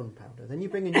invent gunpowder, then you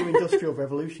bring a new industrial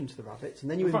revolution to the rabbits,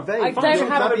 and then you invade. I don't your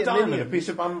have- rabbit diamond, a minions. piece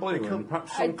of bamboo, and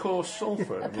perhaps some coarse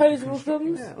sulphur. Opposable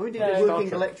thumbs. Yeah, we did No. a working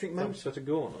Trek. electric Don't motor. set a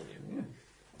go on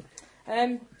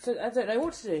you. So I don't know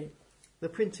what to do. The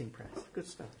printing press, good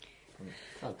stuff.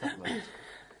 Oh, definitely.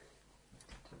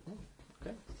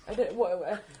 I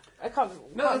don't. I can't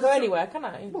No, go that's- anywhere, can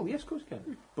I? Well, yes, of course you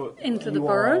can. But Into the you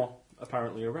burrow? are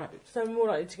apparently a rabbit. So I'm more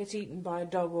likely to get eaten by a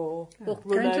dog or Well,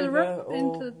 run go into the over or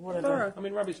into the whatever. burrow. I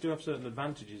mean, rabbits do have certain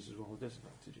advantages as well as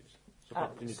disadvantages. So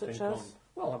perhaps you need to such think as? on.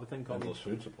 Well, have a think on. Endless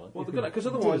food supply. Well, because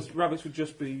otherwise rabbits would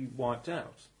just be wiped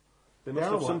out. They They must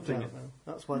are have wiped something. out, though.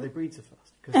 That's why they breed so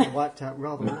fast, because they're wiped out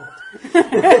rather a lot.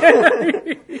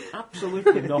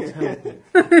 Absolutely not helping.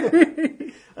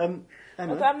 Emma,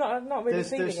 I'm not really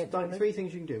feeling there's it. like Tony. 3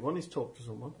 things you can do. One is talk to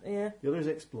someone, Yeah, the other is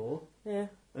explore, yeah.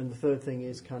 and the third thing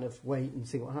is kind of wait and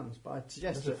see what happens. But I'd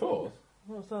suggest There's a that, fourth.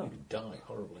 What's that? You'd die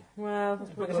horribly. Well,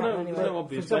 that's probably There's going to no, happen there's anyway. no for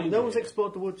obvious example, danger. no one's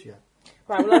explored the woods yet.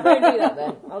 Right, well, I'll go and do that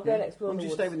then. I'll go and explore As long the as you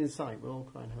woods. stay within sight, we'll all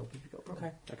try and help if you've got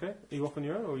problems. Okay. Okay, are you off on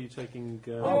your own or are you taking...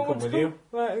 I'll come with you.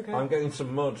 Right, okay. I'm getting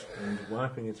some mud and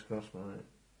wiping it across my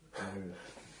nose.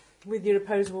 With your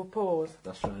opposable paws.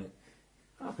 That's right.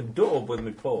 I can daub with my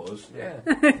paws. Yeah.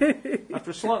 After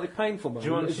a slightly painful Do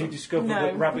you moment, want as you some? discover No.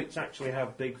 that rabbits actually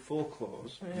have big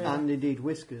foreklaws. Yeah. And indeed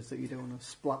whiskers that you don't want to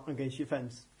splat against your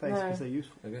face because No. they're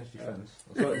useful. Against your fence.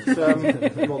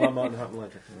 But, well, that might happen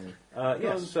later. Go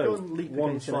Yes, and- so go and leap one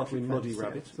against slightly electric muddy fence,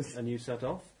 rabbit, yes. and you set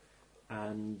off.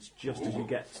 And just as you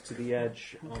get to the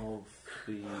edge of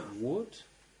the wood,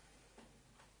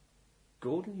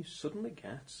 Gordon, you suddenly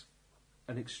get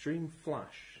an extreme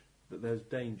flash that there's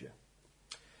danger.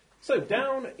 So,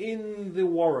 down in the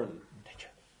warren.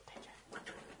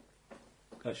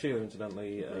 Sheila,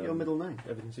 incidentally. Your middle name.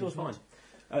 Everything seems fine.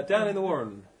 Down in the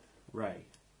warren, Ray.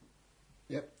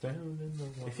 Yep.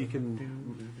 If you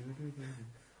can.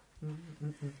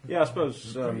 Yeah, I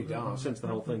suppose pretty dark. since the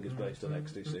whole thing is based on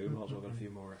XTC, we might as well get a few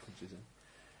more references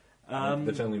in.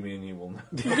 That's only me and you will know.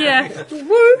 Yeah.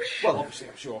 Whoosh! Well, obviously,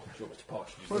 I'm sure Mr.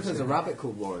 Partridge is What if there's a rabbit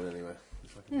called Warren anyway?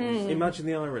 Imagine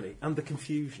the irony and the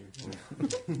confusion.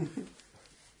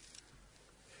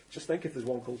 Just think if there's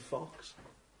one called Fox.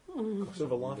 What sort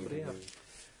of a life would he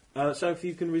have? So if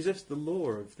you can resist the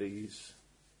lure of these...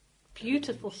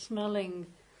 Beautiful smelling,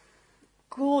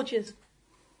 gorgeous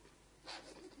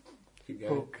Keep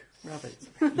going. Hook. Rabbits.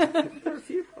 There are a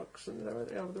few hooks, and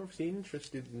they're obviously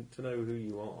interested to know who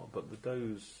you are, but the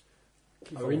does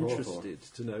are on interested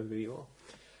to know who you are.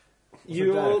 a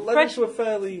You're doe? led Fresh- into a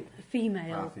fairly...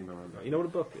 female. Female rabbit. You know what a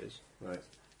buck is? Right.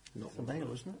 Not It's a one.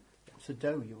 male, isn't it? It's a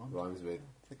doe you want. Rhymes with.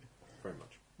 Very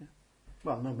much.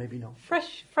 Well, no, maybe not.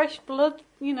 Fresh blood,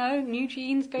 you know, new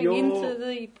genes going You're- into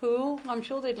the pool. I'm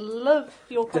sure they'd love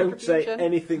your Don't say contribution.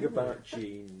 anything about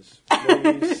genes,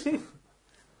 please.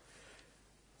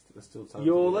 There's still time.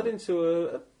 You're to led do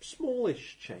into a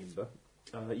smallish chamber.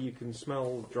 You can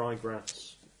smell dry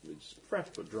grass. It's fresh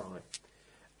but dry.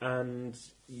 And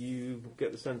you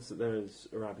get the sense that there is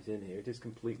a rabbit in here. It is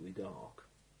completely dark.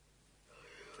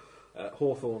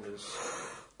 Hawthorne is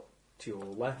to your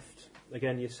left.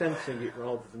 Again, you're sensing it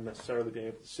rather than necessarily being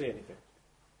able to see anything.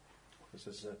 This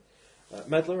is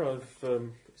Medler. I've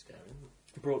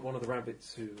brought one of the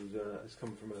rabbits who has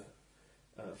come from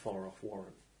a far-off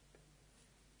warren.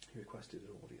 He requested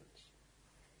an audience.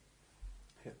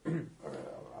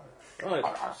 Right,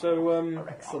 so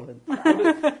Excellent.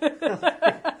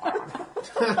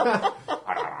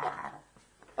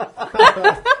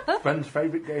 Ben's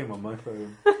favourite game on my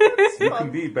phone. You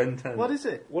can be Ben 10. What is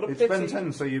it? what a It's pity! Ben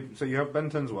 10, so you have Ben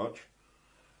 10's watch.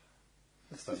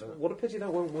 What a pity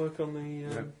that won't work on the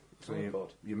Yeah. So iPod.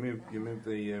 you move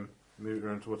it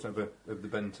around to whatever of the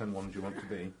Ben 10 ones you want to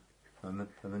be, and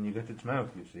then you get its mouth,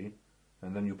 you see,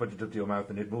 and then you put it up to your mouth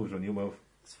and it moves when you move.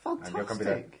 It's And you can be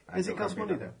fantastic. there. Does And it you cost can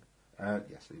be money there. though?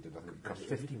 Yes, it did. I think it cost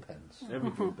 50 pence.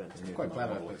 Everything bent. It's quite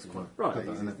clever, but it's quite Right.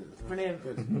 easy, isn't it? Brilliant.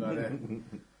 Good idea.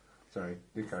 Sorry,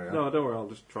 do carry on. No, don't worry. I'll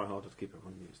just try harder to keep it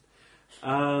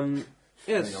unused.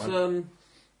 Yes.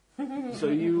 So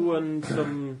you and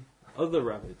some other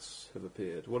rabbits have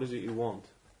appeared. What is it you want?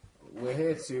 We're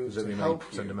here to Does that mean help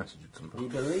I send a you. message at some We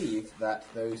point? believe that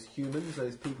those humans,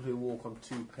 those people who walk on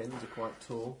 2 pins, are quite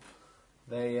tall.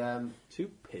 They 2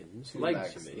 pins, 2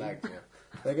 legs, you mean? legs, yeah.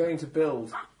 They're going to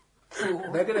build.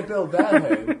 They're going to build their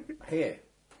home here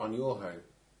on your home,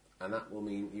 and that will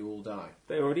mean you all die.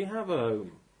 They already have a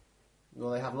home.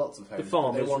 Well, they have lots of homes. The but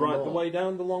farm they is want right more. the way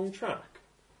down the long track.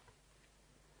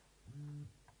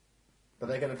 But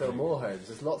they're going to build more homes.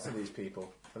 There's lots of these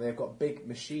people, and they've got big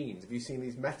machines. Have you seen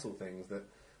these metal things that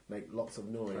make lots of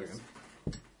noise.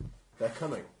 They're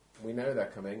coming. We know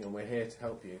they're coming, and we're here to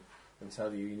help you and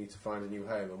tell you need to find a new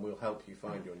home, and we'll help you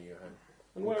find your new home.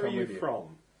 And We'll where are come you with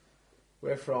from?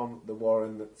 We're from the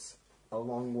Warren that's a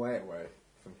long way away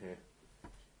from here.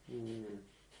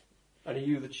 And are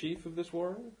you the chief of this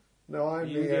warren? No, Are I'm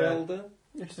you the elder?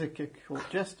 It's a court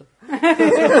jester.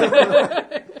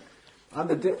 I'm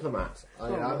the diplomat.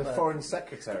 I'm the foreign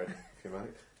secretary, if you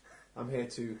like. I'm here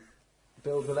to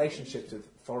build relationships with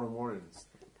foreign warrens.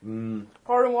 Foreign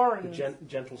The Warren.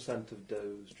 gentle scent of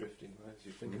does drifting as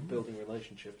you think of building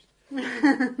relationships.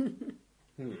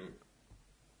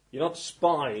 You're not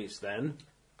spies, then?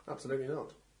 Absolutely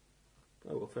not.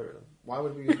 Oh, well, fair enough. Why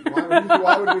would we?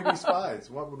 Why would we be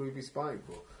spies? What would we be spying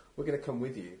for? We're going to come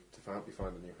with you to help you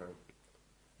find a new home.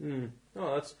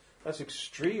 Oh, that's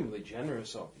extremely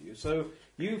generous of you. So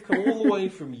you've come all the way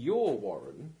from your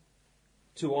warren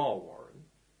to our warren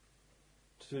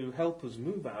to help us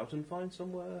move out and find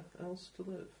somewhere else to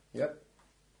live. Yep.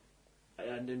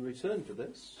 And in return for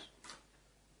this,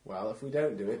 Well, if we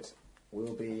don't do it,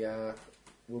 we'll be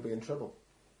in trouble.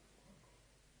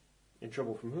 in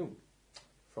trouble from whom?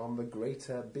 From the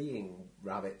greater being,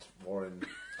 Rabbit Warren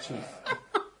Chief.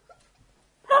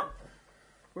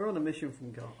 We're on a mission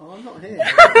from God. Oh, I'm not here.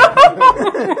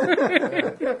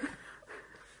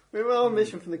 We were on a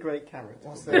mission from the Great Carrot.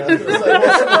 What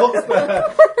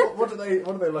do they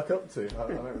look up to? I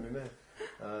don't really know.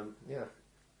 Yeah.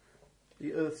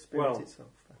 The Earth Spirit Well- itself.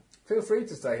 Feel free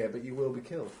to stay here, but you will be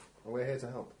killed, and we're here to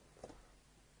help.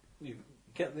 You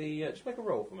get the just make a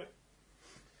roll for me.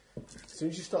 As soon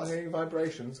as you start hearing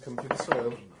vibrations come through the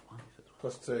soil,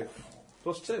 +2.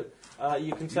 +2.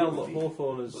 You can tell that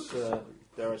Hawthorne has,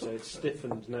 dare I say,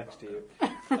 stiffened next to you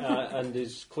and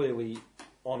is clearly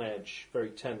on edge, very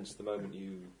tense the moment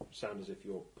you sound as if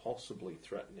you're possibly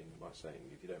threatening by saying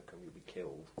if you don't come you'll be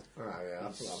killed. Oh yeah,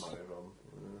 I thought that might be wrong.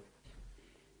 Yeah.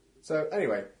 So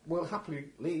anyway, we'll happily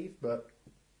leave, but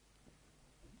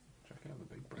Check out the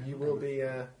big brain. you will be,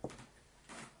 yeah.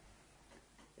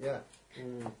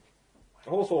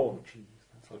 Hawthorne.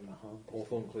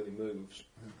 Hawthorne clearly moves.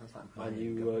 And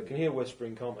you can hear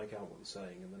whispering, can't make out what they're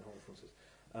saying, and then Hawthorne says,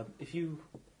 if you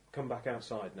come back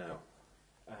outside now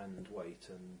and wait,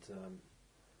 and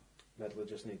Medler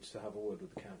just needs to have a word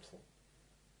with the council.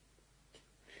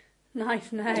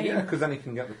 Nice name. Yeah, because then he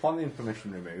can get the planning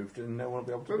permission removed and no one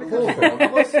will be able to Well, build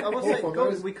because it. I was saying, Awful,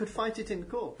 God, those- we could fight it in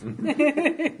court.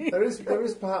 There is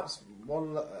perhaps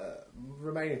one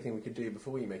remaining thing we could do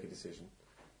before you make a decision.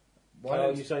 Why Are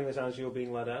don't you saying this as you're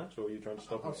being led out, or are you trying to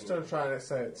stop I'm us just from going to try and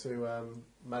say it to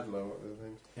Medlow, what the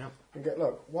thing. Yeah. And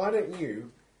look, why don't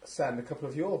you send a couple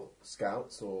of your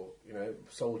scouts or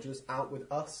soldiers out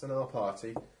with us and our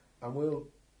party, and we'll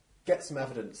get some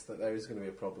evidence that there is going to be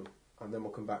a problem, and then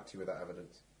we'll come back to you with that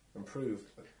evidence and prove.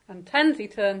 And Tansy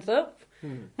turns up.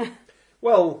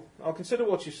 Well, I'll consider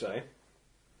what you say.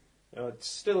 It's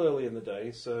still early in the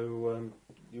day, so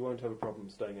you won't have a problem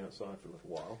staying outside for a little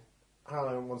while. How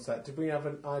long was that? Did we have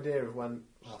an idea of when?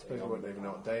 I suppose we wouldn't even know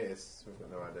what day it is. So we've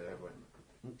got no idea, have we?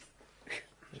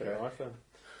 Check your iPhone.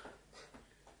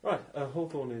 Right,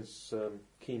 Hawthorne is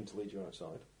keen to lead you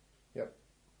outside. Yep.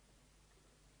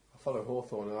 I'll follow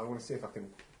Hawthorne, and I want to see if I can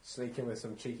sneak in with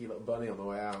some cheeky little bunny on the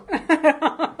way out.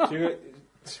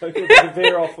 So you're going to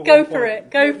veer off. Go for it.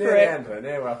 Go Near for the it. end, though,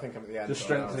 near where I think I'm at the end. Just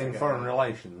so I was strengthening gonna foreign get-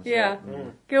 relations. Yeah.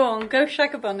 Go on. Go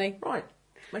shag a bunny. Right,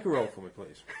 make a roll for me,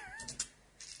 please.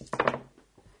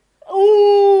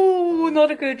 Ooh,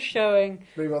 not a good showing.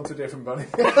 Move on to a different bunny.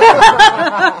 A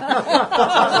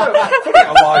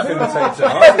life imitator.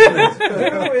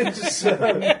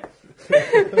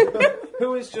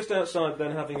 Who is just outside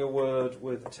then having a word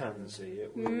with Tansy?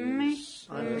 It Me.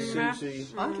 was Susie.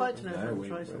 I'd like to know if I No, can we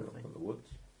try were something. up in the woods.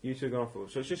 You two gone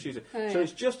forward. So it's just you two. Oh, So yeah.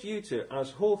 it's just you two.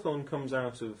 As Hawthorne comes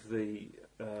out of the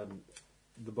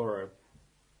burrow,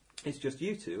 it's just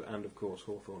you two, and of course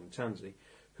Hawthorne and Tansy,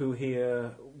 who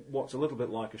hear what's a little bit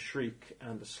like a shriek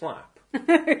and a slap.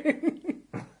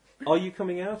 Are you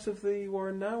coming out of the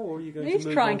warren now, or are you going He's to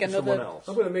move trying on to another- someone else?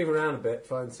 I'm going to move around a bit,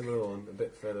 find some other one a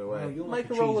bit further away. Make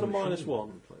a roll at a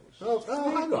 -1, please. Oh,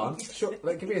 hang on. Sure,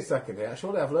 give me a second here.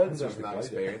 Surely I've learned something from that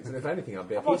experience, and if anything, I'll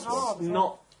be a was peaceful. hard.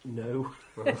 Not. No.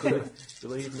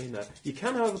 Believe me, no. You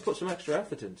can, however, put some extra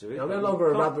effort into it. I'm no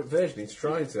longer a rabbit virgin. He's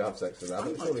trying to have sex with a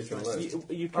rabbit. Surely he can learn.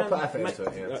 You I'll can put effort into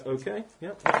it, yeah. Okay,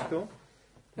 yeah, that's cool.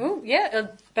 Oh, yeah,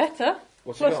 better.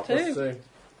 What's he got? +2. So,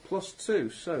 +2.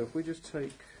 So if we just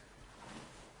take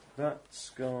That's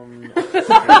gone. That's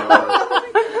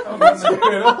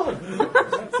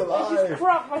alive.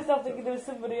 Crap myself thinking there was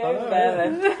somebody over there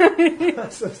then.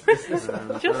 Just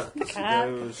the cat.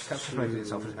 Cat's making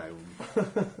itself at home.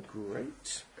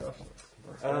 Great.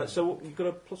 So you've got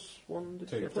a +1,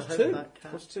 did you get? Plus +2? two. That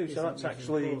cat +2, so isn't that's using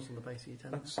actually... claws on the base of your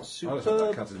tail. That's I was superb.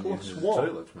 that cat isn't using the +1.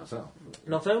 toilet myself.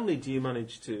 Not only do you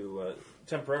manage to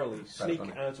temporarily sneak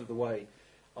funny. out of the way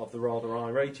of the rather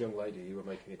irate young lady you were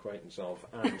making acquaintance of,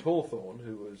 and Hawthorne,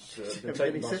 who was been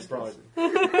taken by surprise,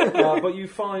 but you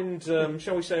find,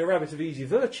 shall we say, a rabbit of easy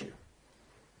virtue,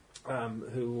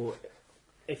 who,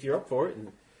 if you're up for it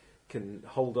and can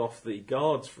hold off the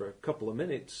guards for a couple of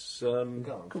minutes, A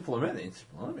couple of minutes,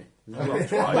 blimey.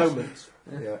 moments,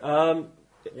 Yeah.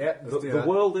 Yeah, let's do the that.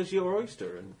 world is your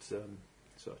oyster and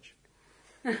such.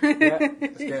 Yeah,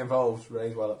 let's get involved.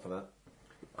 Ray's well up for that.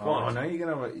 Oh, no, you're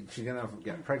going to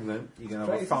get pregnant, you're going to have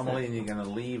a Crazy, family, isn't and you're going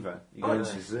to leave her. You're going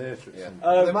to desert her. Yeah.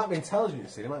 Um, They might be intelligent, you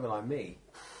see. They might be like me.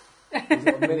 He's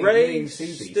got a mini Ray sea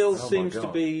beast. still Oh my seems to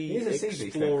God. be He is a sea beast,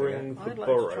 exploring the I'd like to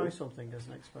burrow. try something as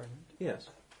an experiment. Yes.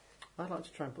 I'd like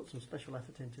to try and put some special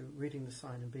effort into reading the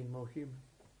sign and being more human.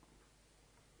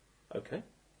 Okay.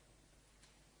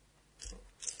 So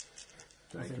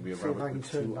As it in, could be a see if I rabbit can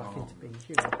with turn two back arms. into being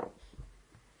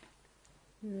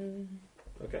human.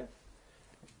 Okay.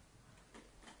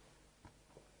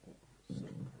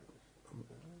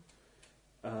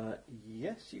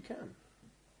 Yes, you can.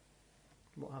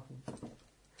 What happens?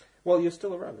 Well, you're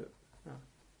still a rabbit. Oh.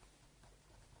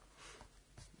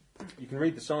 You can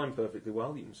read the sign perfectly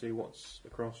well. You can see what's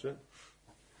across it.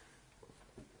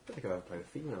 I think I've ever played a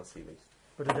female sea beast.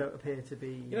 But I don't appear to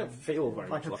be... You don't feel very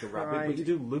like much a like a rabbit, fried- but you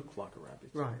do look like a rabbit.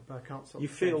 Right, but I can't sort You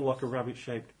of feel change like a this.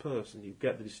 rabbit-shaped person. You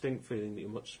get the distinct feeling that you're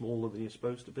much smaller than you're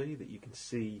supposed to be, that you can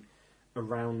see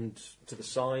around to the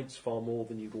sides far more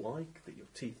than you'd like, that your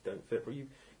teeth don't fit. But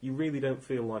you really don't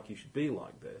feel like you should be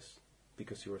like this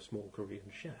because you're a small Korean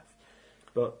chef.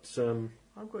 But I'm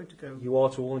going to go... you are,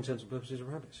 to all intents and purposes, a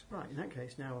rabbit. Right, in that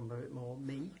case, now I'm a bit more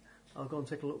me. I'll go and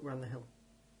take a look around the hill.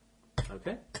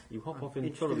 Okay? You hop I'm off in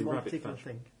interested thoroughly one rabbit particular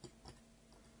fashion.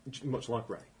 thing. Much like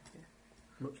Ray.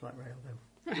 Much like Ray,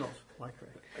 although not like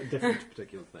Ray. A different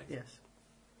particular thing. Yes.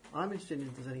 I'm interested in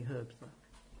if there's any herbs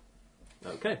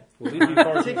there. Okay. We'll leave you foraging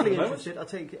for the Particularly moment. interested, I'll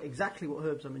take exactly what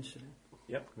herbs I'm interested in.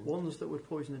 Yep. Ones that would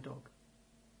poison a dog.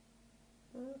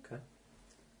 Okay.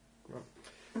 Right.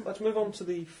 Let's move on to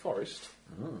the forest.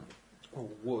 Or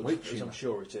wood, Which, as I'm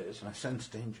sure it is. I sense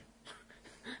danger.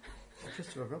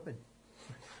 Just for a robin.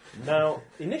 Now,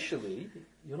 initially,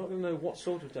 you're not going to know what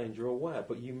sort of danger or where,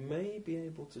 but you may be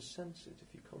able to sense it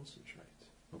if you concentrate.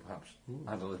 Or perhaps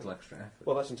add a little extra effort.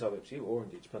 Well, that's entirely up to you, or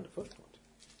indeed spend a foot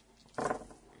point.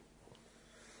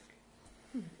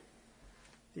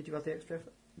 Did you add the extra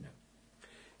effort?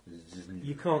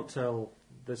 You can't tell.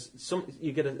 There's some.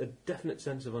 You get a definite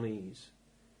sense of unease.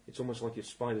 It's almost like your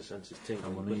spider sense is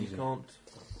tingling, I'm but you uneasy. can't.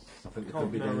 I think there Can't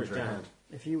could be narrow it danger down. ahead.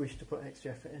 If you wish to put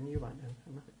extra effort in, you might know.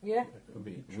 Emma. Yeah. It could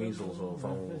be weasels or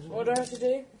voles. What do I have to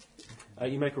do?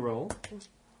 You make a roll.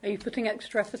 Are you putting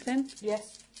extra effort in?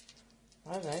 Yes.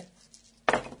 I don't know.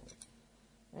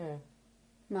 Yeah.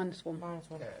 -1.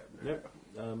 -1. Yep.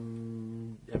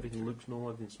 Everything looks normal.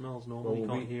 Everything smells normal. Well, you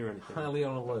we'll can't be hear anything. highly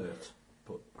on alert.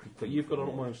 But you've got an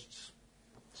almost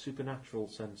supernatural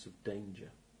sense of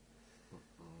danger.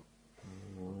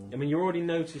 I mean, you're already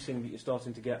noticing that you're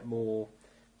starting to get more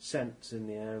scents in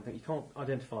the air. I think you can't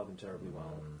identify them terribly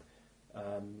well.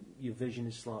 Your vision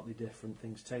is slightly different.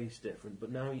 Things taste different.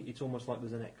 But now it's almost like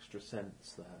there's an extra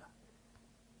sense there.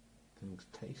 Things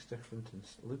taste different and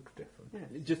look different.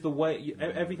 Yeah. Just the way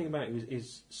everything about you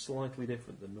is slightly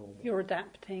different than normal. You're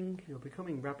adapting. You're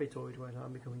becoming rabbitoid when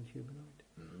I'm becoming humanoid.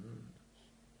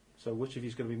 So which of you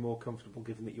is going to be more comfortable,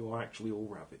 given that you are actually all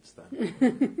rabbits?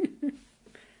 Then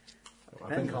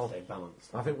I think I'll stay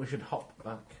balanced. I think we should hop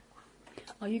back.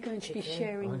 Are you going to be Chicken.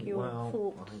 sharing your I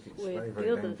thought think it's with very, the very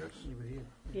others? dangerous. You with you.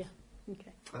 Yeah.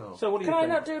 Okay. Oh. So what do Can you I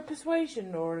think? not do a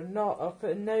persuasion or a not, or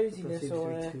put a Doesn't nosiness seem to or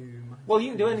be a... too much. Well, you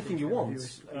can do anything you Too want.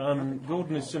 viewers.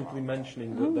 Gordon is simply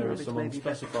mentioning that there is Rabbits some may be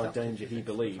unspecified better danger he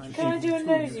believes. Can I do a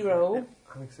nosy roll?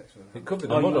 I think sexual. It could be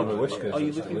the Are mud you- on the whiskers. are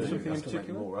you that's looking for losing something us. in To make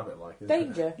you particular? more rabbit-like. isn't it?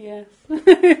 Danger? Yes.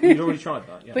 You've already tried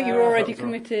that, yeah. But you're Uh, already that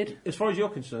was right. committed. As far as you're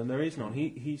concerned, there is none.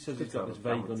 He says he's It's got a this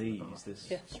vague balance, unease, balance. this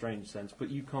Yeah. strange sense, but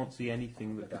you can't see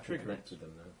anything that could Definitely trigger it. connected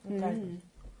them now. Okay.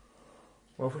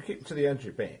 Well, if we keep to the edge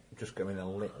a bit, just go in a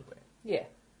little bit, Yeah.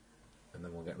 and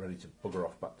then we'll get ready to bugger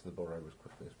off back to the burrow as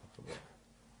quickly as possible.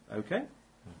 Okay.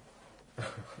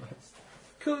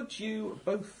 Could you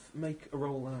both make a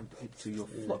roll add it to your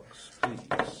flux,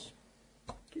 please?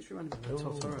 Keeps reminding me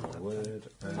of the Totoro. Word.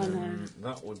 I know.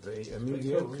 That would be a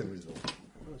mediocre result.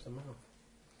 Where's the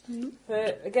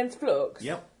mouth? Against Flux?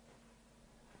 Yep.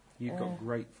 You've got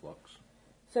great flux.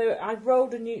 So I've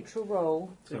rolled a neutral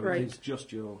roll. So Great. it's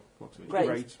just your flux.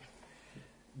 Great.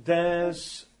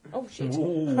 There's... Oh, shit.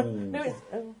 Ooh. No, it's...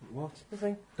 Oh, What?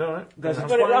 nothing. Alright. There's a I've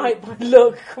got it twang. right by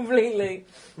look completely.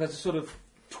 There's a sort of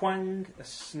twang, a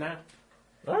snap.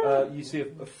 You see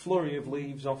a flurry of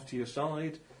leaves off to your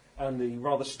side, and the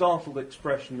rather startled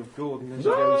expression of Gordon as he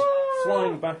goes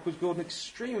flying backwards. Gordon,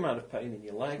 extreme amount of pain in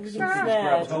your legs. Something has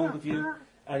grabbed hold of you,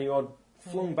 and you are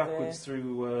flung backwards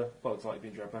through. Well, it's like you've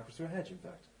been dragged backwards through a hedge. In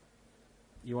fact,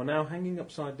 you are now hanging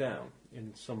upside down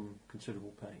in some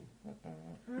considerable pain.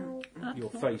 Your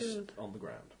face on the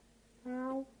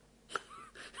ground.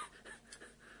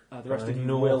 The rest of you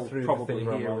gnaw will through the probably thing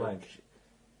around hear. my leg.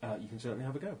 You can certainly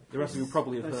have a go. The rest of you will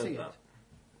probably have I heard see that.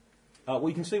 Well,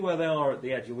 you can see where they are at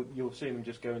the edge. You'll see them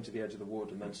just go into the edge of the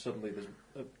wood, and then suddenly there's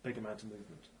a big amount of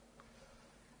movement.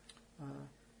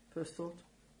 First thought,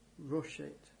 rush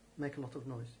it, make a lot of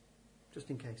noise, just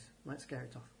in case. Might scare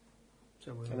it off.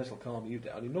 So And this will calm you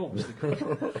down enormously.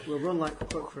 we'll run like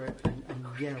clockwork for it and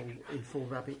yell in full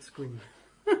rabbit scream.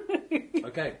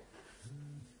 Okay.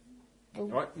 All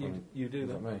right, you do Is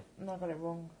that. that me? No, I got it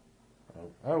wrong.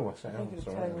 Oh, I say, I think oh, it was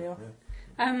sorry. telling me off.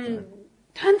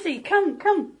 Tansy,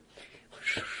 come.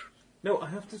 No, I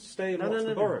have to stay and No, watch no, the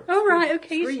no. burrow. All right,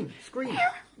 okay. Scream.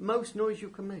 Most noise you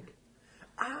can make.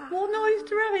 What noise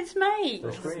do rabbits make?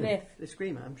 They scream. Sniff. They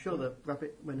scream. I'm sure the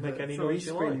rabbit, when Make hurt, any so noise he's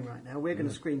you screaming like. right now. We're going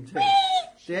to scream too.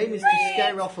 The aim is to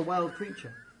scare off a wild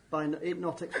creature by it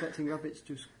not expecting rabbits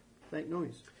to make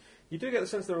noise. You do get the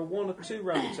sense there are one or two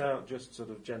rabbits out just sort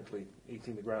of gently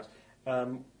eating the grass.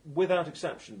 Without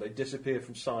exception, they disappear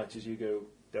from sight as you go,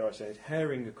 dare I say it,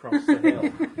 herring across the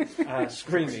hill,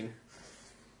 screaming.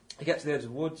 You get to the edge of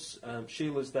the woods.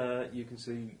 Sheila's there. You can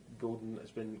see Gordon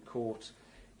has been caught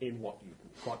in what you can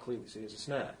quite clearly see as a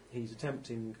snare. He's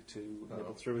attempting to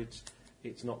nibble through it.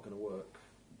 It's not going to work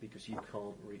because you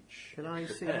can't reach. Can I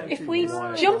the see peg. how If we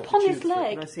Wire jump on his altitude.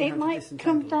 leg, Can I see it how to might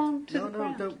disentangle come it? down to No, the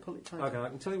ground. don't pull it tight. Okay, I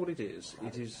can tell you what it is.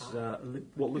 It is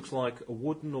what looks like a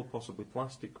wooden or possibly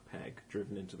plastic peg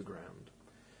driven into the ground.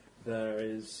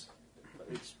 It's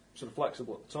sort of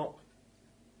flexible at the top,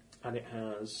 and it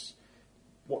has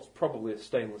what's probably a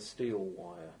stainless steel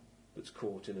wire that's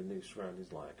caught in a noose around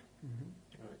his leg.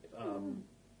 Right.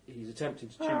 He's attempting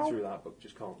to chew through that, but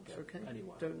just can't It's get okay.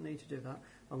 anywhere. Don't need to do that.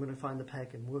 I'm going to find the peg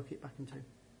and work it back into.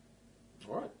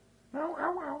 All right.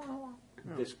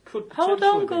 This could Hold potentially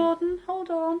on, be- Gordon. Hold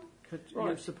on. Could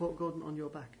Right. you support Gordon on your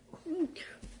back?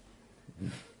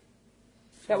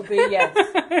 That would be a yes.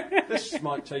 This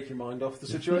might take your mind off the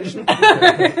situation.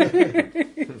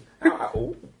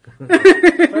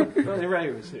 Only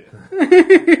Ray was here.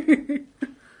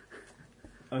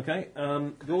 Okay,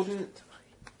 Gordon,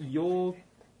 you're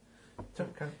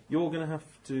going to have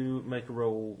to make a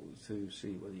roll to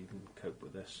see whether you can cope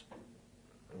with this.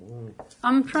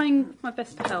 I'm trying my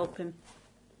best to help him.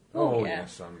 Oh, Yeah.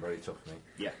 yes, I'm very tough, me.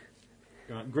 Yeah.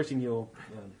 Right, gritting your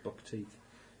buck teeth,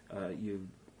 you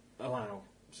allow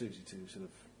Susie to sort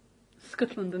of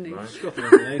Scuttle underneath. Right. scuttle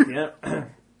underneath, yeah.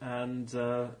 And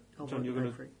I'll John, you're work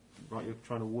going for to it. right. You're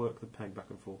trying to work the peg back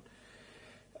and forth.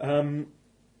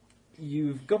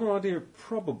 You've got an idea.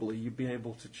 Probably you'd be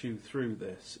able to chew through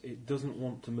this. It doesn't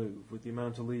want to move with the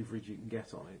amount of leverage you can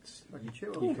get on it. I can chew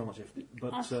You on it. can't shift it,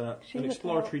 but Ask an Sheila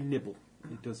exploratory nibble.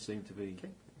 It does seem to be Okay.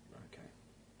 okay.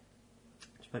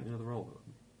 Just make another roll.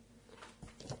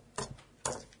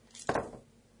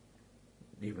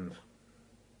 Even.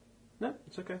 No,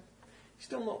 it's okay. It's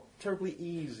still not terribly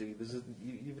easy.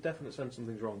 You've a definite sense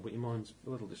something's wrong, but your mind's a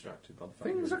little distracted by the fact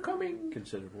Things you're are coming. in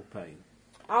considerable pain.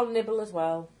 I'll nibble as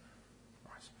well.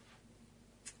 Right.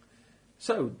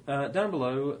 So down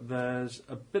below, there's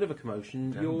a bit of a commotion.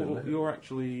 Down below. You're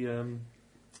actually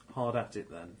hard at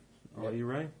it then, are you,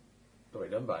 Ray? Probably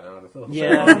done by now, I'd have thought.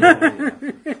 Yeah.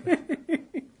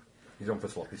 He's on for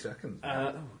sloppy seconds.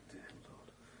 Oh dear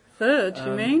Third,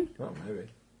 you mean? Well, maybe.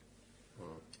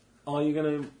 Lord. Are you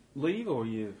going to leave, or are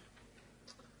you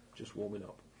just warming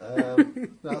up?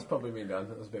 That's probably been done.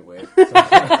 That was a bit weird.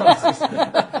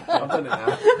 I've done it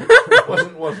now.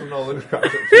 wasn't all that cracked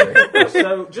up today.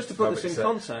 So, just to put Rabbit this in set.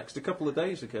 context, a couple of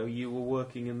days ago you were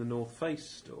working in the North Face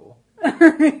store,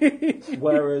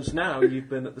 whereas now you've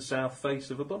been at the South Face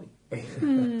of a bunny.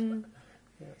 Yeah,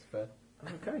 that's fair.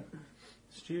 Okay.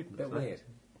 Student. A bit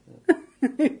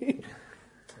weird.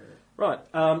 Right,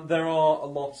 there are a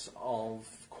lot of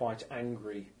quite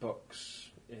angry bucks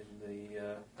in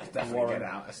the Definitely warren. get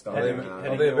out. I Are started they, out.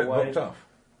 Heading are they a bit your way. bucked off?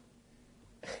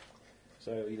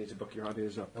 So you need to book your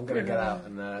ideas up. I'm going to get out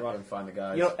and go and find the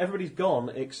guys. You know, everybody's gone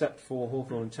except for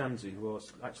Hawthorne and Tansy, who are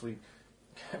actually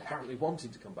apparently wanting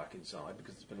to come back inside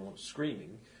because there's been a lot of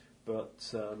screaming, but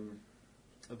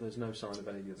there's no sign of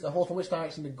any of the others. So Hawthorne, which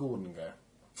direction did Gordon go?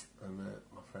 And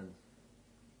my friend,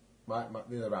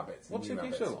 the other rabbits. What's it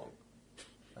been so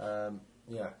long?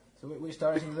 Yeah. So which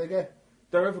direction did they go?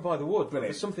 They're over by the wood, but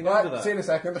there's something right, under there. See you in a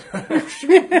second. Let's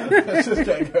just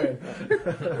get going.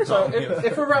 So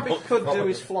if a rabbit could do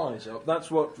his flies up,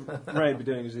 that's what Ray would be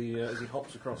doing as he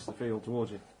hops across the field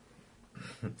towards you.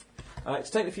 It's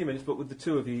taken a few minutes, but with the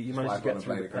two of you, you managed to get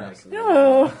through the pack.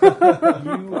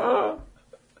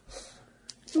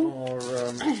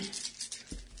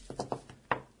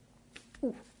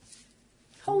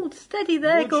 Hold steady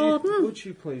there, Gordon. Would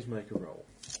you please make a roll?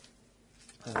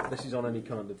 This is on any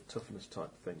kind of toughness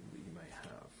type thing that you may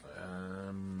have.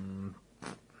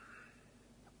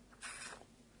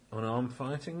 Unarmed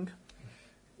fighting?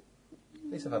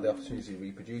 At least I've had the opportunity to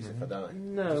reproduce if I die.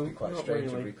 No, it'd just be quite not strange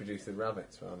really. to reproduce the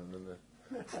rabbits rather than the...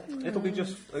 It'll be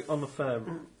just on the fair.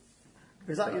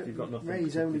 Is that You've got nothing.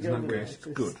 Ray's only In that going case,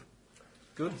 good.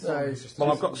 Good. No, it's just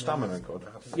Well, I've got stamina good.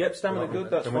 Yep, stamina good.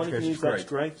 That's In which fine. You can case use it's that's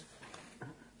great.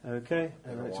 great. Okay,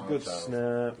 and Yeah, it's a wild good child.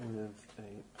 snare with 8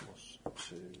 +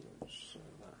 2, so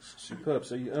that's superb.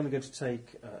 So you're only going to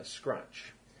take a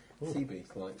scratch. Sea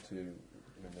beasts like to...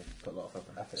 they put a lot of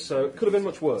effort So it could have been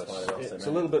much worse. That's why they're also It's a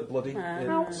made. little bit bloody.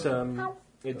 Ow.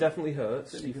 It definitely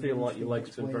hurts. You feel like your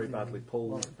leg's been very badly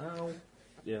pulled. Ow.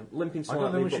 Yeah, limping I don't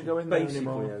slightly, think we but should go in there basically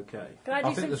anymore. okay. Can I I do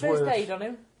think some there's first worse. aid on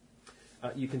him?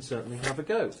 You can certainly have a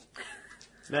go.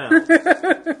 Now,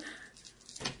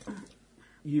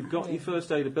 you've got your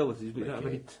first aid abilities, but you don't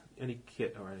have any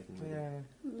kit or anything. do you? Yeah.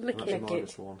 Lick That's it. a Lick it.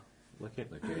 -1. Lick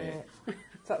it. Yeah.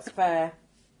 That's fair.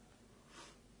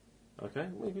 Okay,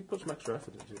 well, you could put some extra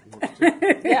effort into it if you want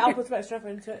to. Yeah, I'll put some extra effort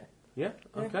into it. Yeah,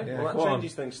 okay. Yeah, Well, that go on.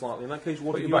 changes things slightly. In that case,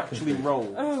 what Put have your you back into actually it.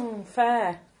 rolled? Oh,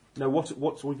 fair. No, what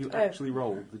have you actually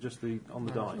rolled? Just the on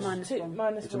the dice. Minus Two, one.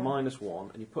 minus It's a one. -1,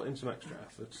 and you put in some extra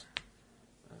effort.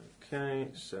 Okay,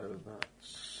 so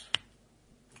that's...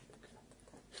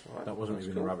 Right, That wasn't that's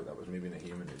me being cool. a rabbit, that was me being a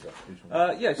human. Exactly.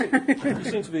 Yes, you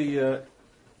seem to be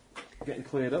getting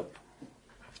cleared up.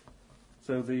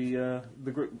 So the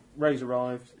group, Ray's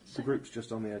arrived, the group's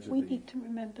just on the edge of We the... need to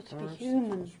remember to be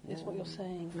human, is what you're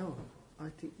saying. No, I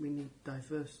think we need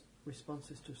diverse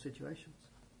responses to situations.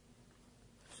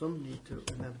 Some need to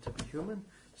remember to be human,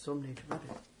 some need to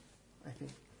rabbit, I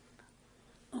think.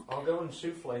 I'll go and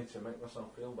souffle to make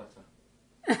myself feel better.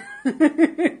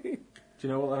 Do you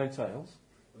know what that entails?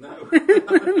 No.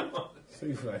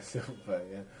 Silver,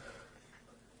 yeah.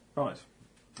 Right.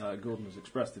 Gordon has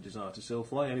expressed the desire to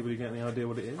silflay. Anybody get any idea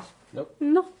what it is?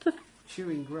 Not the...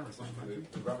 Chewing grass, I imagine.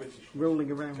 The rabbit is Rolling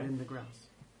around in the grass.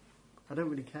 I don't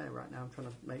really care right now, I'm trying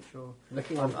to make sure.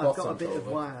 Licking I've on got a bit of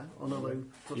probably. wire on a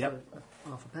loop, plus Yep. a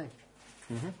half a peg.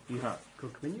 You have.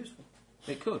 Could come in useful.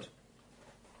 It could.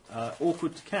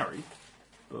 Awkward to carry,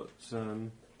 but... I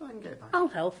can get it back. I'll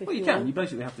help if well, you you can. want. You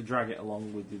basically have to drag it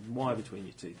along with the wire between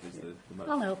your teeth is the most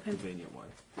I'll help him. convenient way.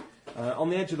 On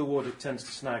the edge of the wood, it tends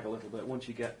to snag a little bit. Once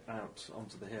you get out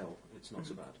onto the hill, it's not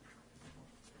so bad.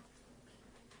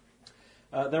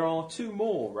 There are two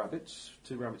more rabbits,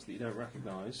 two rabbits that you don't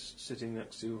recognise, sitting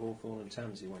next to Hawthorne and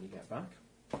Tansy when you get back.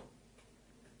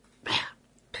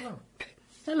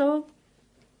 Hello.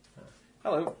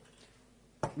 Hello.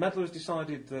 Medler has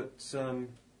decided that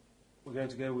we're going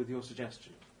to go with your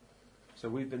suggestion. So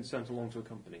we've been sent along to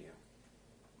accompany you.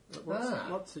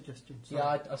 What suggestions?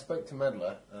 Yeah, I spoke to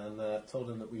Medler and told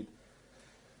him that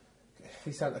if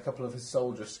he sent a couple of his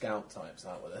soldier scout types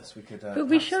out with us, we could... But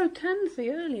we showed Tansy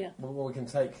earlier. Well, we can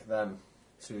take them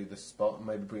to the spot and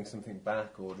maybe bring something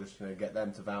back, or just get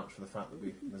them to vouch for the fact that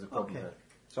there's a problem Okay. here.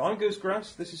 So I'm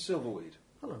Goosegrass, this is Silverweed.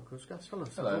 Hello, Goosegrass. Hello,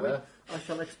 Hello Silverweed. there. I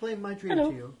shall explain my dream Hello.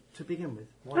 to you to begin with.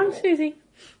 I'm Susie.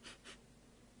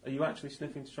 Are you actually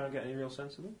sniffing to try and get any real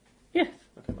sense of them? Yes.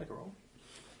 Okay, make a roll.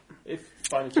 If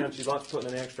by any chance you'd like to put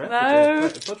in any extra No.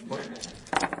 effort, a touch point.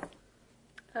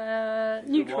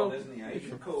 Neutral. isn't he? Age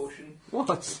of caution.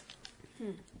 What?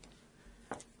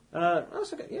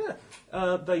 That's okay, yeah.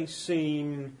 They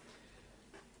seem...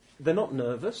 They're not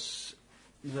nervous.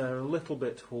 They're a little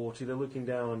bit haughty. They're looking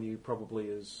down on you probably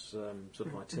as sort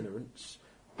of itinerants.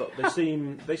 But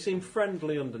they seem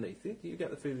friendly underneath. You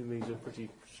get the feeling these are pretty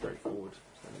straightforward.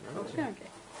 Okay. As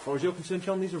far as you're concerned,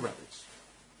 John, these are rabbits.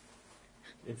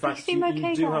 In fact, seem you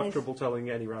okay, do have guys. trouble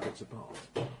telling any rabbits apart.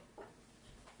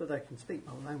 But they can speak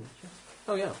my language, yes?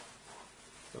 Oh, yeah.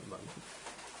 At the moment.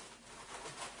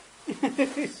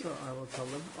 So I will tell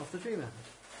them of the dream I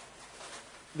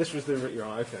This was the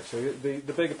right. Okay, so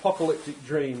the big apocalyptic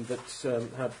dream that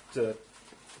had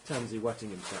Tansy wetting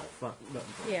himself. That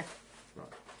Yeah. Right.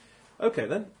 Okay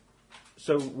then.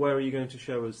 So where are you going to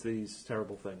show us these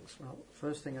terrible things? Well,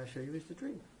 first thing I show you is the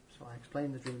dream. So I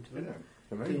explain the dream to them. Yeah.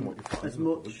 Amazing what you find. As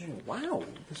much. Wow,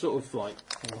 sort of like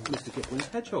Mr. Kipling's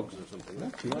hedgehogs or something.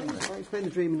 I explain the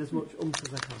dream in as much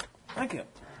as I can. Thank you.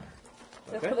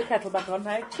 Let's Okay. put the kettle back on,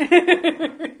 hey?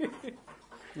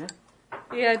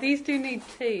 Yeah, these do need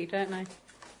tea, don't they?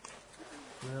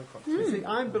 You see,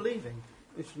 I'm believing,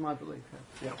 this is my belief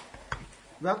here. Yeah.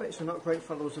 Rabbits are not great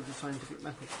followers of the scientific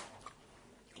method.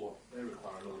 Well, they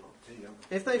require another cup of tea,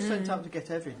 If they sent out to get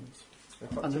evidence, and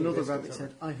tea another biscuits, rabbit haven't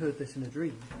said, I heard this in a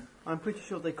dream, I'm pretty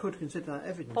sure they could consider that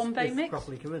evidence Bombay if mix?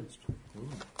 properly convinced.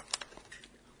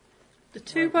 The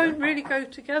two won't really go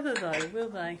together, though, will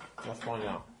they? Let's find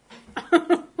out.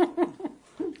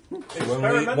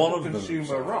 Experimental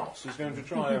consumer Ross is going to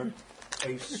try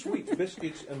a sweet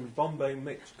biscuit and Bombay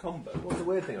mix combo. What's the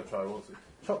weird thing I tried once?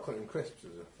 Chocolate and crisps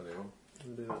is a funny one.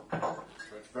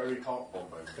 It's very hot,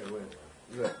 Bombay. Okay, weird.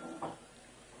 Is it?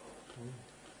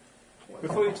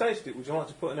 Before you taste it, would you like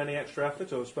to put in any extra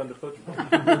effort or spend a fudge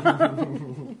point?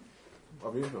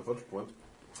 I've used my fudge point.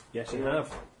 Yes, you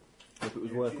have. If it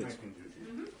was worth it.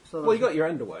 So Well, you got your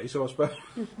end away, so I suppose.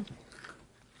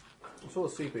 I saw the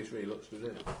C-piece really looks good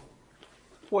in.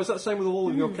 Well, is that the same with all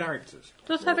of your characters?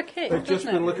 Does have a kick, They've just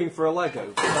doesn't been it? looking for a Lego.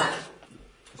 But that's-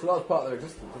 So that was part of their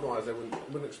existence, otherwise they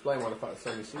wouldn't explain why the fact there's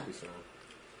so many C-piece around.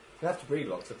 They have to breed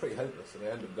lots, they're pretty hopeless, and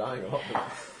they end up dying a lot.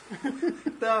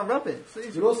 they are rabbits.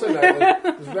 These You'll also know that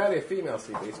there's rarely a female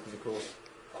C-piece, because of course,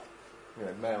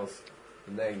 males,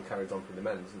 the name carries on from the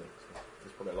men, doesn't it? So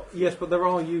there's probably a lot. yes, but there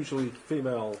are usually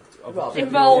female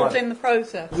Involved in the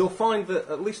process. You'll find that,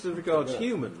 at least as regards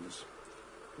humans,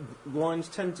 lines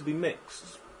tend to be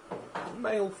mixed.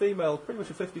 Male, female, pretty much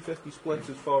a 50-50 split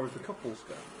as far as the couples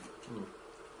go.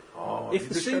 If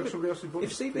the C-piece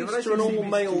to a normal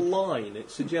male line,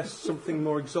 it suggests something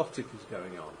more exotic is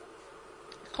going on.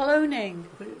 Cloning.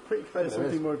 I think it's pretty clear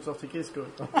something more exotic is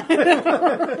good.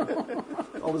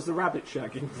 Oh, there's the rabbit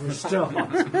shagging for a start.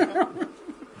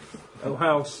 Oh,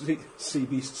 how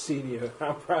Sea-Beast Senior,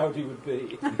 how proud he would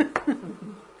be.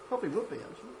 Probably would be,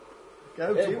 actually.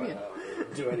 Go, Yeah, Junior. well,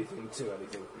 do anything to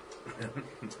anything.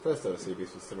 First ever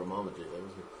C-piece was still a Marmaduke, though,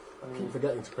 wasn't it? I keep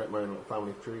forgetting to create my own little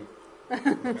family tree.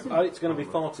 It's going to be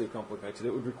far too complicated.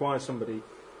 It would require somebody,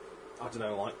 I don't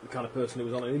know, like the kind of person who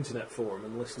was on an internet forum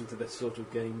and listened to this sort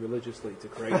of game religiously to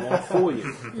create one for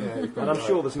you. Yeah, And I'm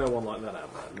sure there's no one like that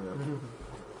out there. Yeah.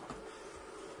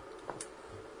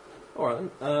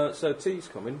 Alright then, so tea's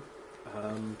coming.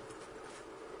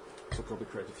 It'll probably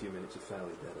create a few minutes of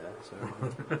fairly dead air,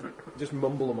 so just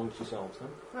mumble amongst yourselves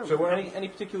then. So any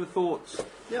particular thoughts?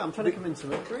 Yeah, I'm trying to convince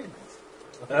them of the dream.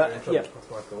 Yeah. That's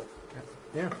what I thought.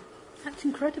 Yeah. That's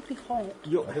incredibly hot.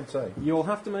 I did say. You'll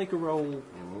have to make a roll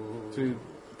to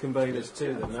convey this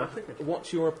to them. Now,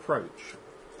 what's your approach?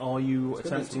 Are you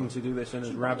attempting to do this in as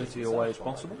rabbity a way as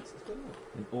possible?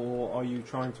 Or are you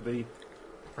trying to be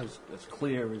as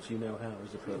clear as you know how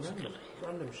as a person?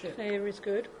 Random shit. Clear is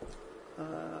good.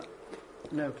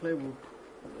 No, Claire will.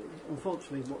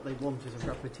 Unfortunately, what they want is a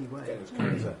rabbity way. Getting as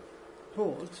clear as that.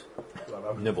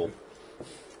 But Nibble.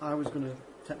 I was going to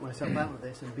take myself out of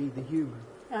this and be the human.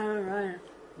 Oh, right.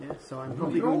 Yeah, so I'm Well,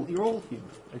 probably you're all human,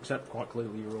 except quite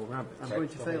clearly you're all rabbits. I'm going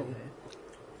to fail here.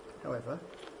 However,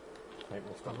 I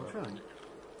will try.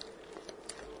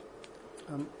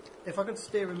 If I could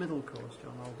steer a middle course,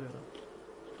 John, I'll do that.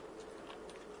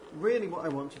 Really, what I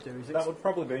want to do is That would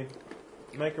probably be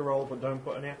make a roll, but don't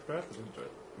put any extra effort into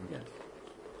it.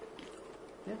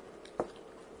 yes.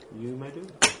 You may do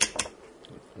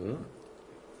that.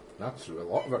 That's a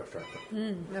lot of extra effort.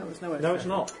 No, it's no. No, it's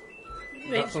not.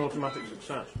 That's an automatic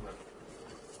success.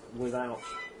 Without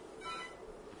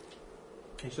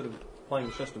instead of playing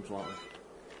the system slightly.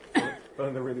 But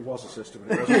then there really was a system.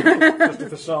 And it wasn't just a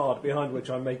facade behind which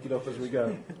I make it up as we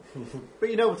go. But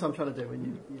you know what I'm trying to do, and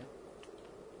you.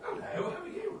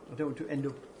 I don't want to end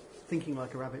up thinking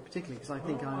like a rabbit, particularly because I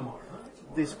think I'm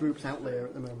this group's outlier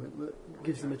at the moment that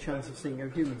gives them a chance of seeing how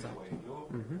humans act.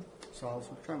 So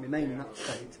I'll try and remain in that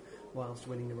state whilst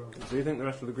winning the roll. Do you think the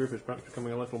rest of the group is perhaps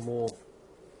becoming a little more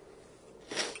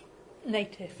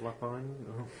Native. lapine?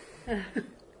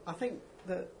 I think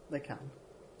that they can,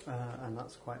 and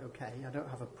that's quite okay. I don't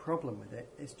have a problem with it.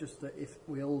 It's just that if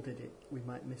we all did it, we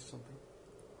might miss something.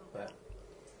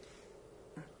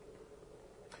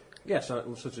 Yes,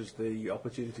 such as the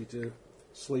opportunity to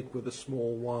sleep with a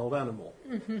small wild animal.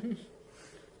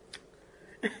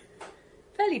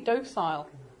 Fairly docile,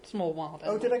 small wild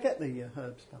Oh, animal. did I get the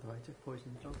herbs, by the way, to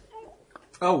poison John?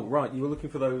 Oh, right, you were looking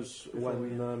for those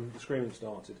when the screaming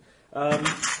started. Sorry,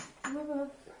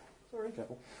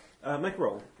 careful. Make a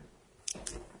roll.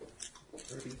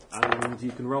 And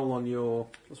you can roll on your...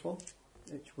 +1,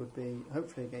 which would be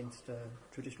hopefully against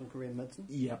traditional Korean medicine.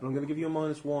 Yeah, but I'm going to give you a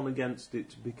 -1 against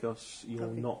it because you're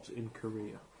Okay. not in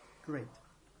Korea. Great.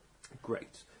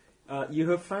 Great.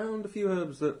 You have found a few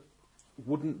herbs that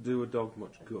wouldn't do a dog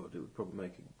much good. It would probably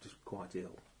make it just quite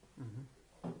ill.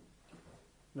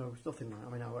 No, it's nothing like. I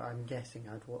mean, I'm guessing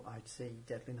I'd see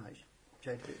deadly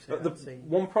nightshade. But the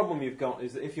one problem you've got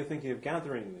is that if you're thinking of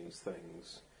gathering these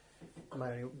things,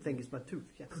 My only thing is my tooth.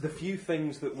 Yes. the few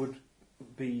things that would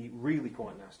be really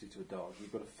quite nasty to a dog,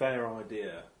 you've got a fair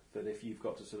idea that if you've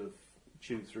got to sort of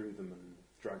chew through them and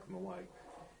drag them away,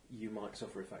 you might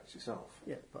suffer effects yourself.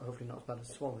 Yeah, but hopefully not as bad as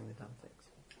swallowing the damn things.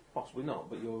 Possibly not,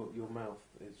 but your mouth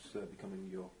is becoming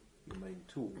your main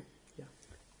tool.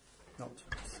 Not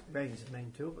Ray's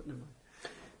main tool, but never mind.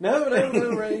 No,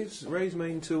 Ray's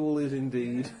main tool is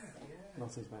indeed...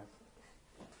 Not his mouth.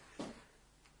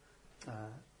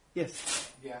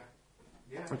 Yes.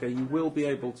 Okay, you will be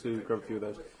able to grab a few of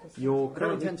those. You're I don't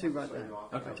currently... intend to right now.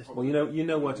 Okay, Just well, you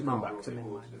know where to come back mark to. them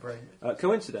in my brain.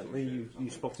 Coincidentally, you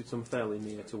spotted some fairly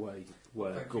near to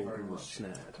where Gordon was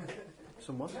snared.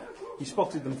 Somewhat. You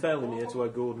spotted them fairly near to where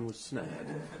Gordon was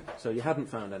snared, so you hadn't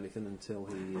found anything until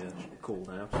he called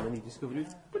out, and then you discovered he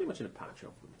was pretty much in a patch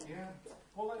of them.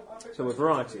 So a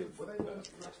variety of...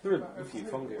 there are a few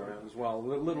fungi around as well,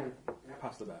 a little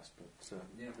past the best, but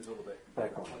they're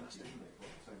quite nasty.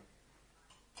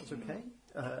 That's okay.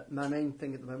 My main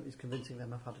thing at the moment is convincing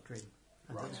them I've had a dream.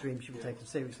 And that dream should be taken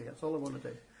seriously. That's all I want to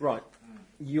do. Right.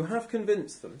 You have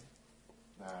convinced them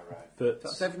that...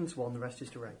 That's evidence one, the rest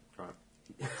is to Ray. Right.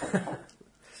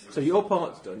 So your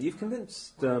part's done. You've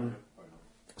convinced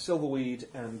Silverweed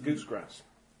and Goosegrass.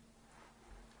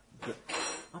 that-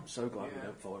 I'm so glad we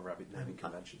don't follow rabbit naming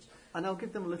conventions. And I'll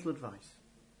give them a little advice.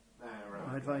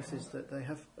 My advice is that they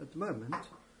have, at the moment,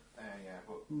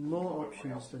 more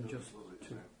options than just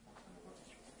two.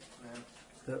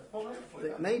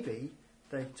 That maybe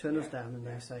they turn us down and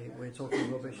they say we're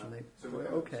talking rubbish, and they well,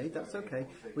 okay, that's okay.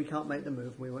 We can't make the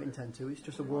move. We won't intend to. It's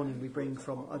just a warning we bring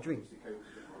from our dream.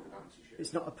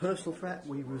 It's not a personal threat.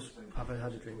 We have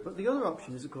had a dream. But the other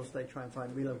option is, of course, they try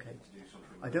and relocate.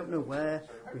 I don't know where.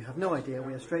 We have no idea.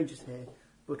 We are strangers here,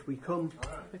 but we come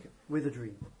with a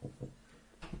dream.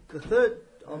 The third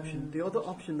option, the other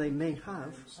option they may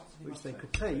have, which they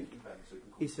could take,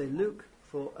 is they look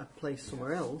for a place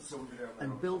somewhere else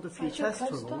and build a few test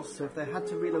tunnels, so if they had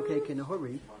to relocate in a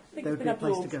hurry, there would be a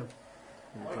place to go.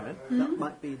 Okay. That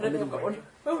might be the middle way.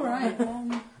 All right.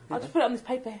 I'll just put it on this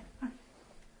paper.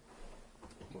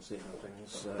 We'll see how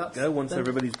things That's- go once then-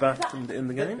 everybody's back in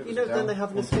the game. You know, then they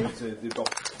have an escape. They've got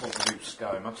to do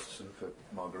Sky Masterson for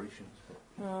Margaritians.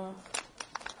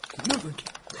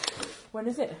 When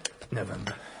is it?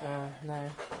 November. No.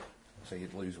 So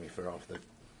you'd lose me for half the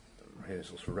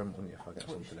rehearsals for Rem, wouldn't you, if I get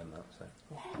something in that? So.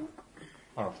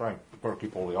 I'll try. You've got to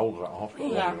keep all the olds out of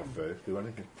hospital Yeah. first, do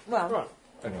anything. Well, Right.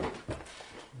 Anyway,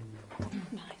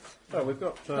 So we've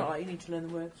got it's not like you need to learn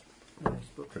the words. Nice,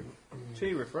 but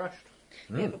tea refreshed.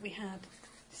 Yeah, but we had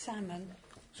salmon,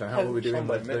 so how are we doing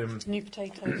with new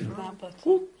potatoes without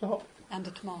butter, and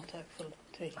a tomato full of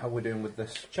tea. how are we doing with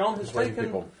this? Charles has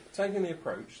Persuading taken the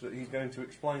approach that he's going to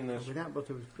explain this without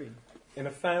butter with cream. in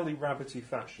a fairly rabbity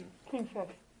fashion. Cream fresh.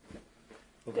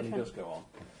 But then he does go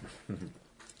on.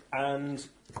 And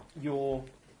your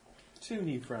two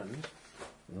new friends,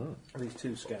 these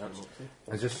two scouts,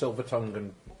 Is this Silver Tongue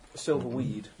and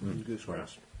Silverweed and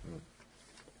Goosegrass,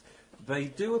 they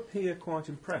do appear quite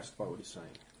impressed by what he's saying.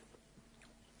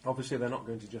 Obviously, they're not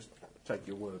going to just take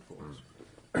your word for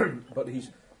it. But he's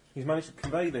managed to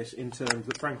convey this in terms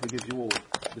that frankly gives you all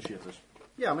the shivers.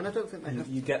 Yeah, I mean, I don't think they have.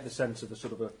 You get the sense of a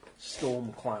sort of a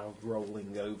storm cloud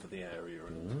rolling over the area,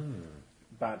 and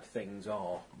bad things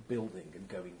are building and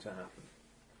going to happen.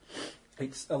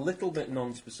 It's a little bit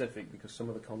non-specific because some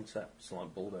of the concepts,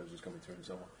 like bulldozers coming through and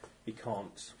so on, he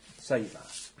can't say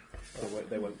that.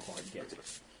 They won't quite get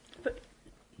it. But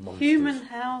monsters? human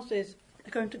houses are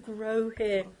going to grow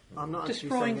here, I'm not actually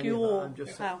destroying saying any of your that. I'm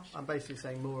just house. I'm basically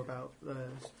saying more about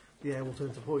the air will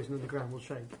turn to poison and the ground will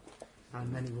shake,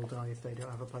 and many will die if they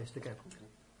don't have a place to go.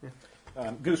 Yeah.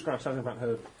 Goosegrass has in fact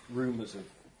heard rumours of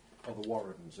other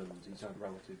Warrens, and he's had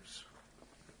relatives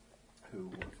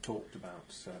who have talked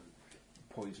about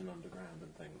poison underground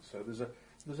and things. So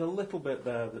there's a little bit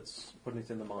there that's putting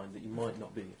it in the mind that you might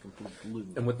not be a complete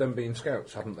loon. And with them being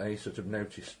scouts, haven't they sort of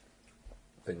noticed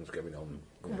things going on?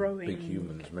 You know, Growing. big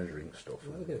humans measuring stuff.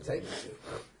 Where are we going to take this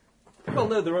to? Well,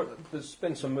 no, there's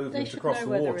been some They movement should across know the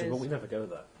where there water, but is. we never go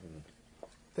there.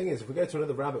 Thing is, if we go to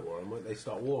another rabbit warren, won't they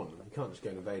start warning them? You can't just go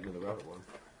and invade another rabbit warren.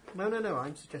 No.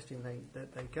 I'm suggesting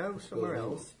that they go somewhere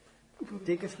else,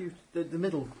 dig a few. The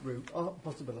middle route,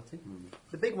 possibility.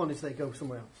 The big one is they go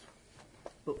somewhere else.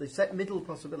 But the set middle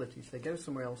possibilities, they go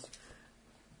somewhere else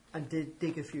and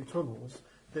dig a few tunnels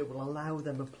that will allow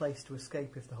them a place to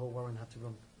escape if the whole warren had to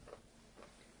run.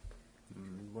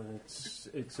 Well,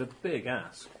 it's a big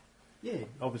ask. Yeah.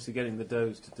 Obviously, getting the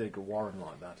does to dig a warren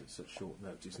like that at such short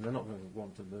notice, and they're not going to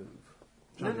want to move.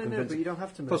 No, but you don't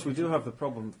have to move. Plus, we do have the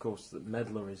problem, of course, that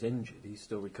Medler is injured. He's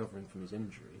still recovering from his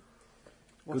injury.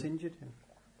 What injured him?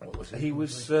 What was He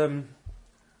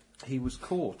was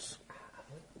caught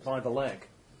by the leg.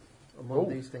 And one of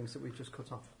these things that we just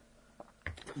cut off.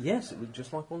 Yes, it was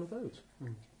just like one of those.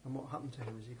 And what happened to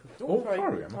him as he cut Oh,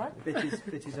 sorry, Emma. Right.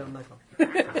 bit his own leg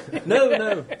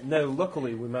off? No.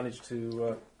 Luckily, we managed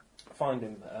to find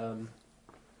him,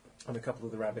 and a couple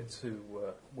of the rabbits who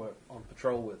were on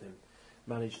patrol with him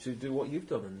managed to do what you've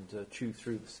done and chew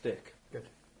through the stick. Good.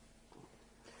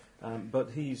 But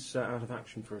he's out of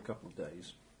action for a couple of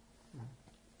days.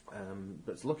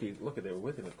 But it's lucky they were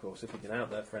with him, of course. If he'd been out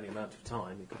there for any amount of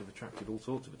time, he could have attracted all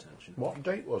sorts of attention. What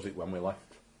date was it when we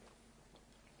left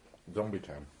Zombie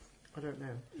Town? I don't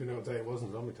know. Do you know what day it was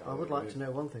in Zombie Town? I would like to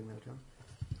know one thing though, John,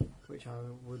 which I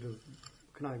would have.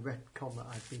 Can I retcon that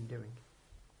I've been doing?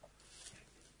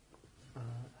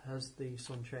 Has the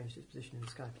sun changed its position in the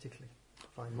sky particularly?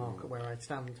 If I mark at where I'd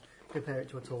stand, compare it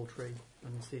to a tall tree,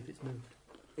 and see if it's moved.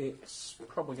 It's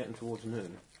probably getting towards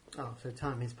noon. Oh, so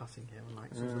time is passing here,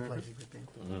 unlike some of the places we've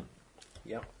been.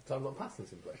 Yep. Time not passing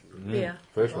some places. Yeah.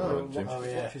 First one,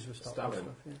 Watches were stopped and Stalin.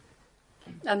 stuff,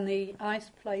 And the ice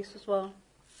place as well.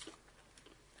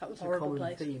 That was It's a a horrible common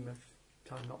place. theme of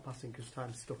time not passing because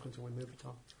time's stuck until we move it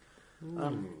on.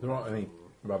 There aren't any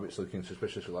rabbits looking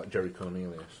suspiciously like Jerry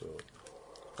Cornelius or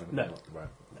anything No. like that. Right.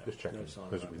 Just checking. No sign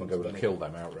of Because that. we can go and kill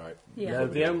them outright. Yeah. No,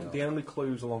 the only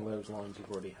clues along those lines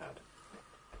you've already had.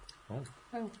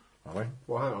 Oh. Are we?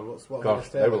 Well, hang on. What Gosh,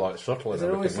 they were like subtle Is and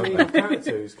there always everything, some weren't evil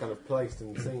character who's kind of placed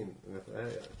and seen in the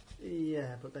area?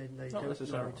 Yeah, but they don't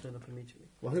necessarily. turn up immediately.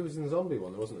 Well, who was in the zombie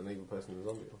one? There wasn't an evil person in the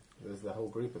zombie one. There's the whole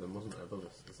group of them, wasn't there, above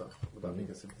us? Would that be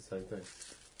considered the same thing?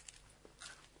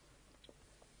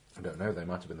 I don't know. They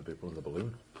might have been the people in the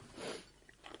balloon.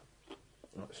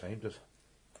 That saved us.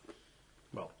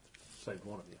 Well, saved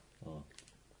one of you.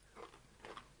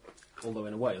 Although,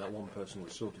 in a way, that one person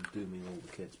was sort of dooming all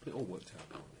the kids, but it all worked out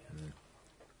well in the end.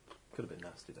 Could have been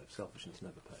nasty, though. Selfishness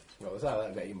never pays. Well, it's how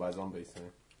that get eaten by zombies. So,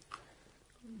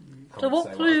 So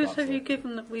what clues have you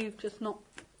given that we've just not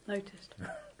noticed?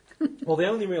 Well, the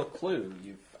only real clue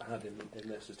you've had in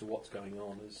this as to what's going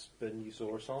on has been you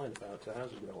saw a sign about a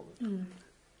housing development.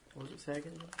 What does it say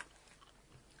again? Do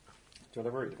you want to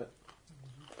have a read of it?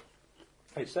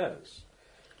 It says,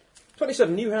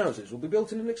 27 new houses will be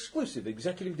built in an exclusive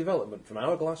executive development from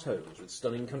Hourglass Homes with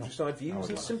stunning countryside views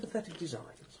and sympathetic designs.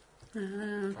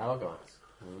 Hourglass.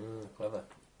 Clever.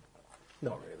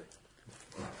 Not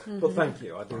really. But thank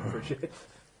you, I do appreciate it.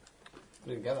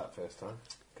 Didn't get that first time.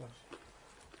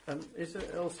 Is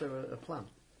there also a plan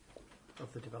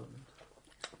of the development?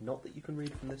 Not that you can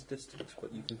read from this distance,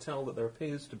 but you can tell that there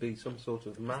appears to be some sort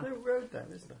of map. There's no road there,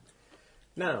 is there?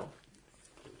 Now,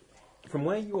 from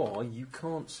where you are, you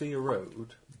can't see a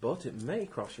road, but it may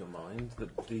cross your mind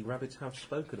that the rabbits have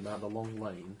spoken about the long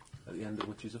lane at the end of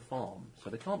which is a farm. So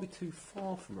they can't be too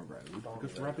far from a road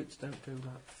because rabbits don't go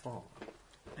that far.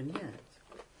 And yet,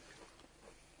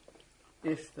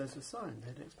 if there's a sign,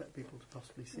 they'd expect people to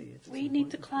possibly see it. at We some need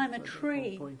point, to isn't it? climb a So the tree.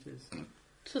 whole point is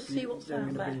To see what's they're out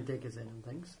going to there. bring diggers in and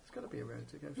things. There's got to be a road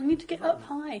to go. We need to get up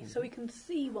high so we can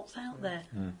see what's out there.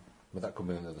 But that could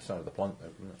be on the other side of the plant, though,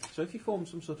 wouldn't it? So if you form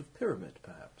some sort of pyramid,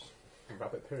 perhaps. A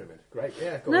rabbit pyramid. Great,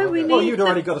 yeah. Go No, on, we go. need- Well, you'd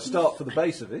already got to start for the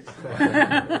base of it.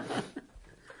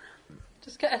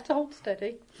 Just get her to hold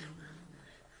steady.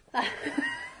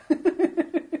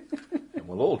 And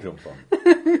we'll all jump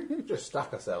on. Just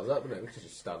stack ourselves up, wouldn't it? We could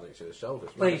just stand on each other's shoulders.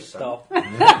 Please Rabbit stop.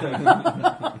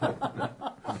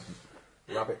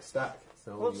 Rabbit stack.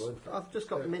 So all you would. I've just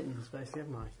got mittens, basically,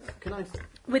 haven't I? Can I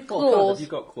With Well, kind of, claws. you've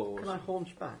got claws. can I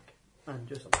haunch back and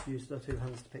just use the two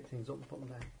hands to pick things up and put them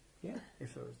down? Yeah.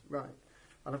 If there was right,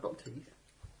 and I've got teeth.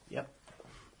 Yep.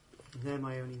 And they're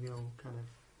my only real kind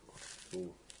of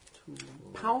tool.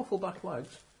 Powerful back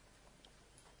legs.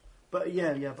 But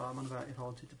but I'm on about if I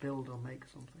wanted to build or make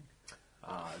something.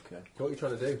 Ah, okay. What are you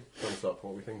trying to do? Thumbs up.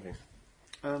 What are we thinking?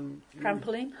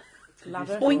 Trampoline.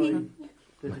 Ladder. Boing.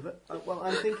 Well,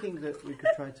 I'm thinking that we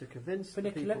could try to convince the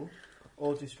people,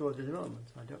 or destroy the development.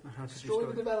 I don't know how to Destroy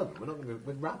the development. We're not going to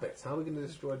with rabbits. How are we going to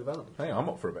destroy development? Hey, I'm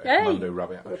up for a bit Hey. of Commando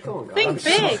Rabbit Well, action. come on, guys. Think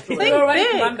big. Think You're already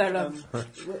big. Commando, love.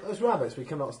 As rabbits, we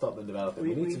cannot stop them developing.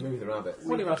 We need to move the rabbits.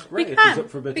 What do you ask We Ray if he's can, up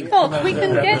for a bit of because we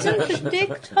can commando? get them to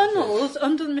dig tunnels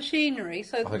under the machinery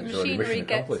so I the think it's already machinery mission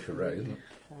gets accomplished for Ray, isn't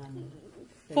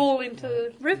it? fall into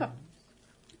the river.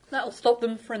 That'll stop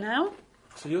them for now.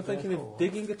 So you're thinking of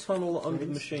digging a tunnel under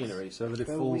the machinery so that it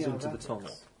When falls we are into the rabbits, tunnel?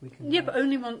 we can Yeah, but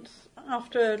only once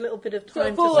after a little bit of So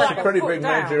time fall to like settle. a Pretty foot big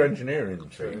down. major engineering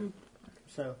team.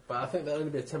 So, But I think that'll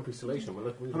only be a temporary solution. We're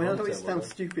looking. I mean, I know it sounds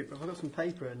stupid, but if I've got some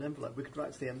paper and an envelope, we could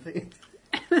write to the MP.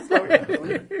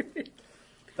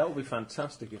 That would be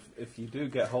fantastic if you do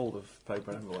get hold of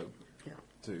paper and envelope Yeah.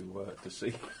 to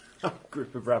see a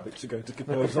group of rabbits are going to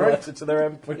compose a Right. letter to their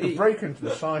We could MP. break into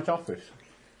the site office.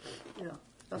 Yeah,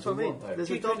 that's what I mean. There's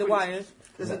a Keep dog the when it's- wires.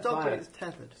 There's a Set dog when fire. it's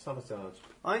tethered. Sabotage.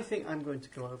 I think I'm going to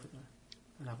go over there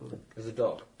and have a look. There's a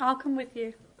dog. I'll come with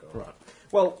you. Right.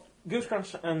 Well,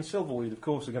 Goosecrantz and Silverweed, of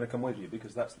course, are going to come with you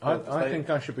because that's the purpose. I think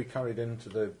I should be carried into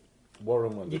the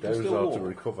warren where the You can does still are walk. to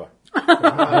recover.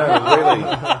 No, really.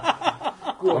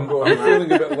 I'm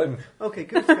feeling a bit limp. Okay,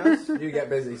 Goosegrass, You get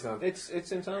busy, son. it's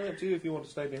entirely up to you if you want to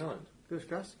stay behind.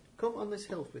 Goosegrass, come on this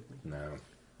hill with me. No.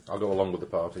 I'll go along with the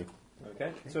party.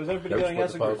 Okay. So is everybody Don't going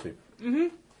split as the a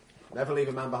group? party. Never leave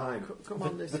a man behind. Come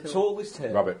on this The hill. tallest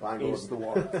hill Rabbit. Bang is the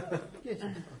one. Yes,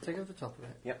 I'll take over the top of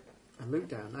it. Yep. And look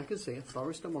down. I can see a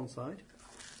forest on one side,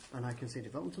 and I can see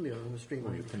development on the other, and a stream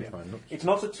on the Finish other. my nuts. It's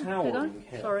not a Did I? towering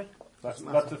hill. Sorry. That's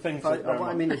the thing. If I, to bear in what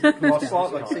I mind. mean is, it comes Well, down, slightly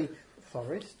so I higher. see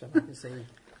forest, and I can see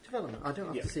development. I don't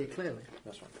have Yeah. to see it clearly.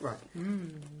 That's right. Right.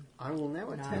 I will now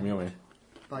attempt, Yummy.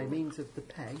 by means of the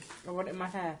peg, I want it in my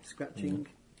hair. scratching,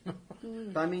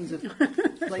 by means of Shall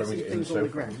we placing get in things the on the sofa?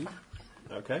 ground.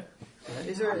 Okay.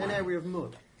 Is there an area of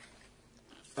mud?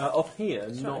 Up here,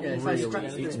 not Yeah, if I really. scratch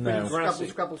It's it's No. pretty scrabble, grassy.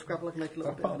 scrabble, scrabble, I can make a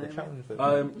little That's bit part of of an the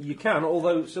area. challenge. You can,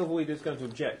 although Silverweed is going to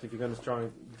object if you're going to try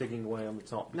digging away on the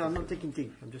top. No, I'm not digging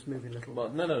deep. I'm just moving a little. Well,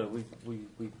 no. We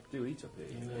do eat up here.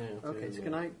 You know. Okay, so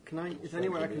can I? Is there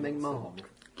anywhere I can make mark?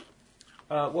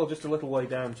 Well, just a little way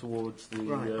down towards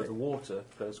Right. the water.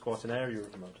 There's quite an area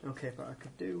of mud. Okay, but I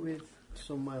could do with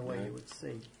somewhere where you would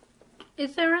see.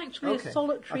 Is there actually Okay. a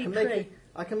solitary I can tree? make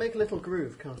I can make a little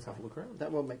groove, can't I? Couple of ground.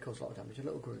 That won't cause a lot of damage. A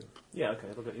little groove. Yeah, okay,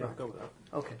 look at you. Right. Go with that.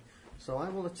 Okay, so I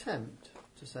will attempt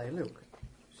to say, look,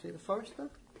 see the forest there?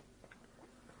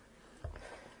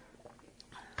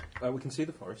 We can see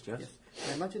the forest, yes.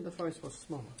 Now imagine the forest was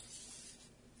smaller.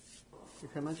 You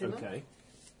can imagine that? Okay.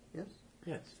 Yes.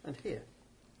 Yes. And here?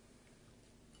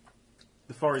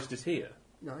 The forest is here,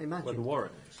 No, where imagine. the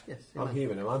warren is. Yes. I'm Imagine.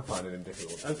 human and I'm finding him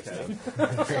difficult. Okay.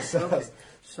 Okay.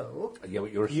 So, Yeah,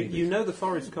 but you're a you seabird. know the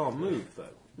forest can't move, though.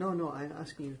 no, I'm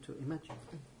asking you to imagine.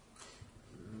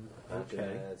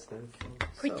 Okay.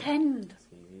 Pretend.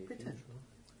 Pretend.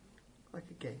 Like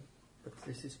a game. But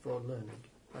this is for learning.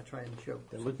 I try and show.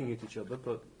 They're looking at each other,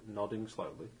 but nodding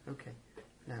slowly. Okay.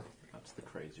 Now, That's the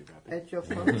crazy rabbit. edge of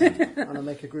forest, and I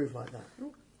make a groove like that.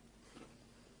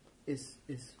 Is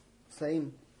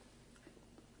same.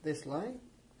 This line,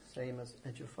 same as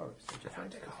edge of forest. Edge of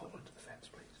forest. the fence,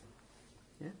 please.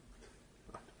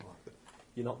 Yeah.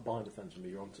 You're not by the fence, but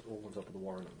you're all on top of the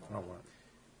warren. Oh, right.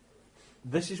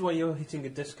 This is where you're hitting a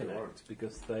disconnect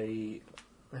because they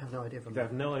I have no idea from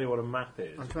have no idea what a map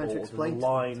is. I'm trying to or explain to the them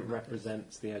line what a map is.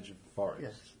 represents the edge of the forest.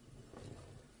 Yes.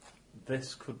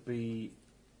 This could be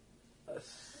a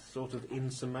sort of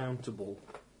insurmountable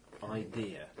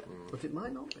idea. But it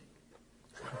might not be.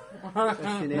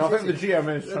 Question is, No, I think the is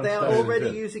GM is it- they are trying to already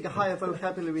say using a higher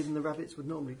vocabulary than the rabbits would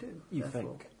normally do. You therefore.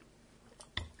 think?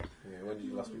 Yeah, when did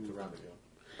you last speak to Rabbit,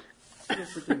 John?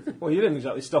 Yes, I do. Well, you didn't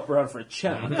exactly stop around for a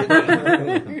chat.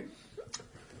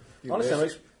 Honestly, I'm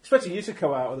expecting you to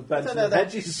come out with a bench I and don't know that-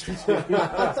 hedges.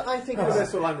 I think it's,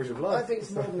 Universal language of I life. think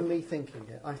it's more than me thinking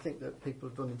it. I think that people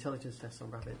have done intelligence tests on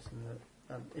rabbits, and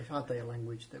that if had they a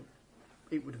language, that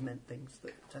it would have meant things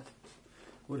that Ted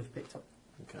would have picked up.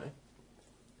 Okay.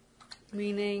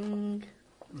 Meaning.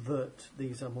 That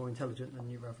these are more intelligent than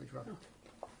your average rabbit.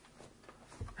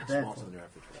 Smarter than your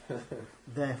average.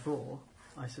 Therefore,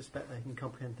 I suspect they can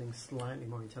comprehend things slightly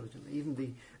more intelligently. Even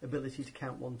the ability to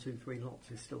count 1, 2, 3 lots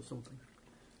is still something.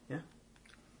 Yeah?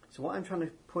 So what I'm trying to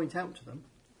point out to them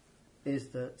is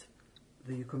that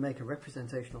you can make a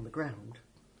representation on the ground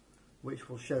which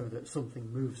will show that something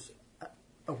moves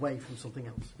away from something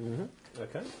else. Mm-hmm.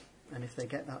 Okay. And if they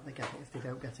get that, they get it. If they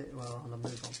don't get it, well, I'll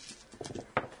move on.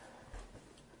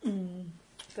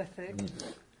 Pathetic.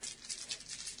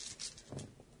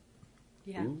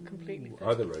 Yeah, completely.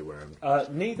 Either way round.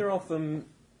 Neither of them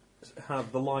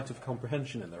have the light of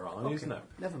comprehension in their eyes. Okay, No.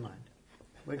 never mind.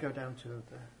 We'll go down to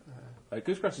the...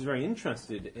 Goosegrass is very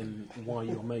interested in why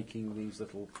you're making these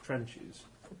little trenches,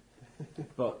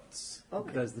 but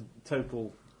there's the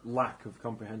total lack of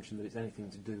comprehension that it's anything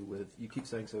to do with. You keep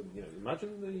saying so. You know,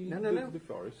 imagine the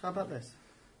forest. How about this?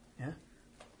 Yeah,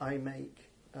 I make.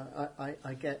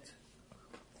 I get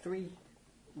 3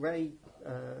 Ray,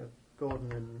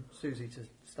 Gordon, and Susie to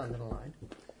stand in a line.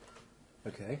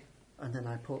 Okay. And then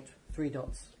I put 3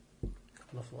 dots on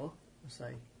the floor and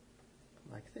say,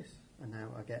 like this. And now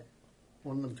I get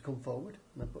one of them to come forward,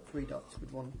 and I put 3 dots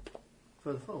with one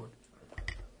further forward.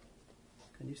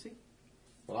 Can you see?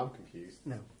 Well, I'm confused.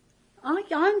 No. I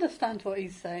understand what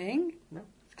he's saying. No.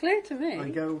 It's clear to me. I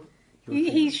go.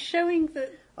 He's showing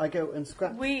that I go and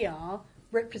scratch. we are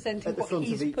representing At the what front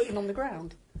he's of each. putting on the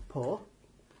ground. Paw.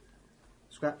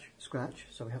 Scratch, scratch.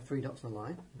 So we have 3 dots on the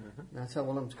line. Now I tell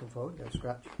one of them to come forward. Go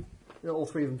scratch. All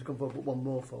 3 of them to come forward, but one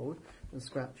more forward, and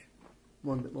scratch.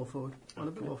 One bit more forward. One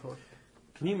a bit more forward.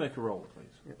 Can you make a roll,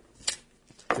 please?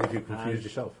 See if you confused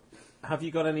yourself. Have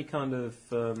you got any kind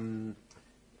of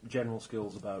general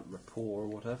skills about rapport or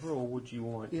whatever, or would you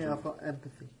like Yeah, to... I've got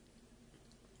empathy.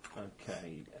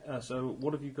 Okay, so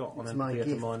what have you got on It's my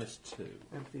empathy at a gift. -2?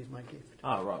 Empathy is my gift.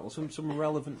 Ah, right, well, some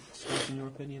relevant stuff in your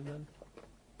opinion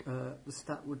then? The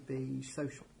stat would be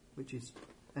social, which is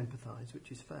empathise,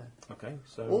 which is fair. Okay,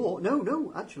 so... Or,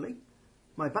 no, actually,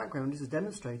 my background is a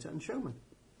demonstrator and showman.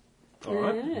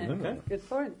 Alright, Yeah, okay. good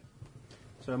point.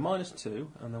 So -2,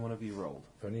 and then whatever you rolled.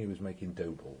 If only he was making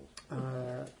dough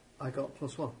balls. I got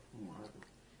 +1.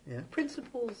 Yeah.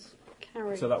 Principles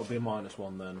carry. So that would be a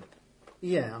 -1 then.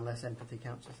 Yeah, unless empathy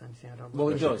counts as anything. I don't know. Well,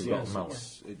 it Especially does, if you've got yes.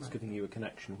 malice. It's giving you a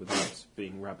connection without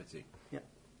being rabbity. Yeah.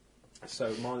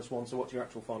 So -1, so what's your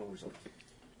actual final result?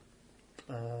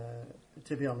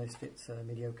 To be honest, it's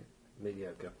mediocre.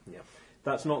 Mediocre, yeah.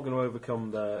 That's not going to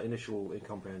overcome the initial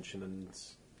incomprehension, and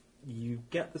you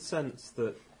get the sense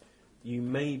that you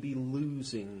may be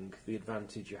losing the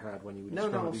advantage you had when you were No,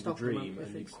 I'll describing the stop them dream, if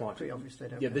and you it's quite pretty obvious they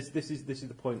don't yeah. care. This is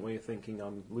the point where you're thinking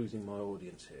I'm losing my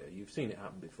audience here. You've seen it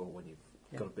happen before when you've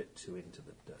got a bit too into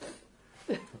the dirt.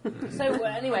 So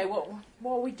anyway, what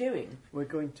are we doing? We're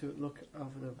going to look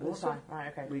over the This water. side?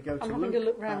 Right, okay. We go to I'm having a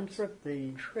look at round for a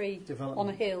the tree development. on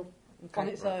a hill on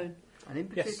its own. And in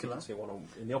Yes, you particular, can see one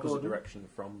in the opposite Gordon, direction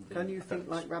from the can you think fence.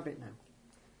 like rabbit now?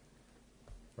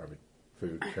 Rabbit.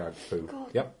 Food, shag, food.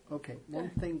 God. Yep. Okay, one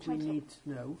thing we need to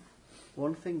know,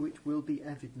 one thing which will be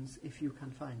evidence if you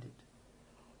can find it.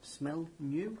 Smell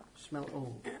new, smell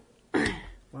old.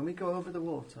 When we go over the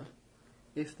water,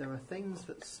 if there are things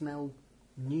that smell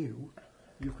new,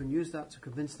 you can use that to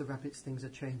convince the rabbits things are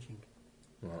changing.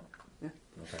 Right. Yeah.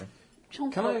 Okay. John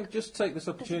Can I Clark, just take this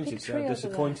opportunity big to say tree how over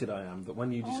disappointed I am that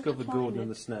when you I want discovered to climb Gordon it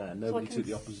and the snare, so nobody I took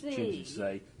the can opportunity to see.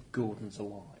 say Gordon's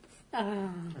alive. Ah,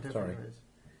 I don't Sorry. think there is.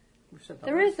 We've said that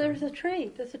there last is. There time. is a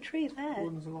tree. There's a tree there,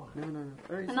 Gordon's alive. No.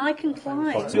 There is. and I can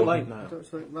climb. It's too late now. Don't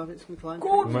think rabbits can climb.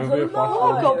 Gordon's Maybe a alive!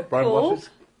 flash Oh, Brian God.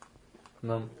 Watson?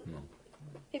 No.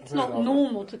 It's not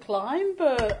normal to climb,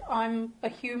 but I'm a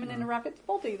human in a rabbit's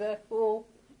body, therefore.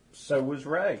 So was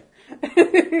Ray.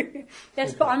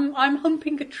 Yes, but I'm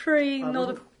humping a tree, I not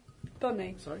a wouldn't-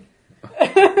 bunny. Sorry.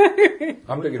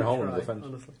 I'm digging a hole into Try, the fence.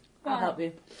 honestly, I'll help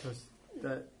you. because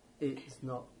it's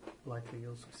not likely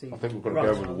you'll succeed. I think we've got to Right.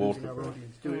 go over the Losing water our first.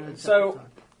 audience. Do it at a So- separate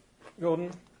time.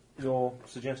 Gordon, your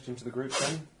suggestion to the group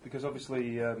then? Because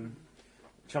obviously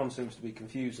John seems to be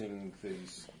confusing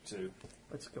these two.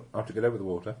 Let's go. I have to get over the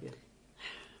water. Yeah.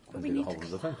 And We dig a need hole to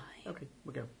into the fence. Okay,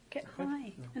 we'll go. Get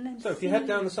high, and then. So if you head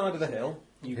down the side of the hill,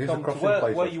 you Here's a come to crossing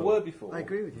place, where I you thought. were before. I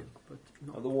agree with you, but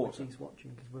not At the water. He's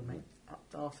watching because we'll make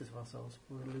asses of ourselves.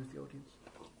 We'll lose the audience.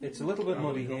 It's a little bit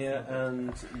muddy here,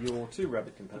 and your 2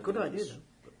 rabbit companions Good idea,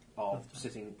 though. are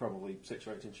sitting probably 6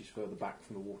 or 8 inches further back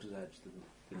from the water's edge than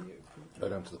you. Go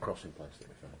down to the crossing place that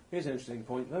we found. Here's an interesting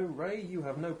point, though. Ray, you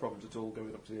have no problems at all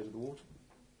going up to the edge of the water.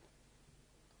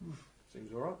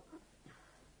 Seems all right.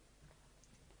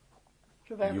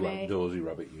 What about You me? outdoorsy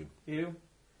rabbit, you.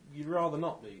 You'd rather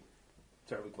not be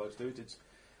terribly close to it.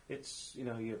 It's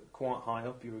you're quite high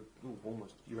up. You're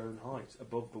almost your own height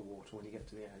above the water when you get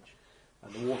to the edge,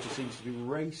 and the water seems to be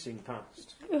racing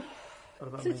past. What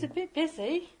about It's a me? bit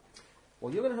busy.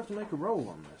 Well, you're going to have to make a roll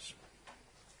on this.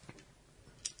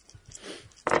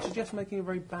 I suggest making a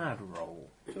very bad roll.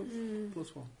 So,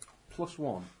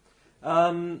 +1.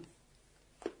 +1.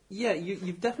 Yeah,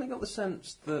 you've definitely got the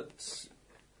sense that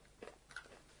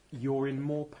you're in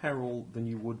more peril than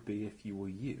you would be if you were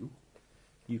you.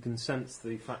 You can sense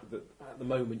the fact that at the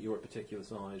moment you're a particular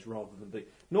size rather than big.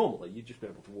 Normally, you'd just be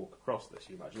able to walk across this,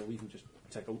 you imagine, or even just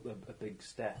take a big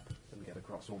step and get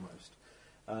across almost.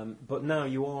 But now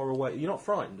you are aware. You're not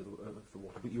frightened of the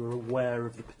water, but you're aware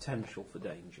of the potential for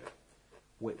danger,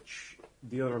 which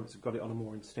the other rabbits have got it on a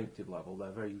more instinctive level.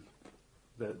 They're very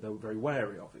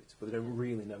wary of it, but they don't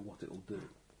really know what it'll do.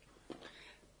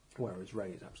 Whereas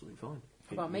Ray is absolutely fine.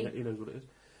 What about me? He knows what it is.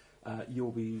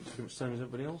 You'll be pretty much the same as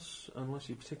everybody else, unless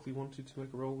you particularly wanted to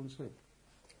make a roll and see.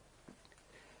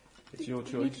 It's your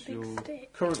choice. You're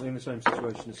currently in the same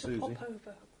situation as Susie. Pop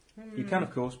over. You can,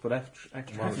 of course, put extra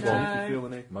Minus effort one. on if you feel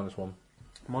the need. -1.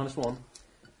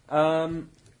 -1.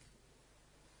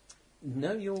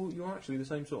 No, you're actually the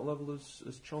same sort of level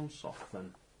as Chonsock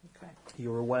then. Okay.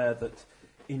 You're aware that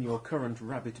in your current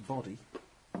rabbit body,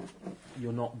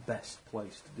 you're not best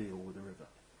placed to deal with the river.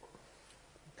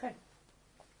 Okay.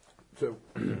 So,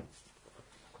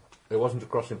 it wasn't a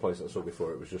crossing place that I saw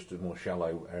before, it was just a more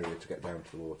shallow area to get down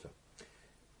to the water.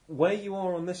 Where you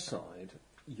are on this side,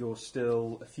 you're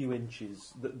still a few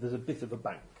inches, there's a bit of a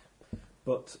bank,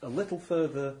 but a little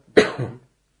further down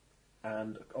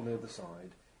and on the other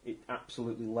side, it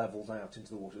absolutely levels out into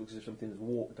the water. It looks as if something has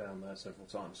walked down there several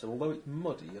times. So although it's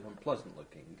muddy and unpleasant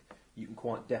looking, you can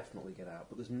quite definitely get out,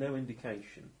 but there's no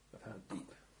indication of how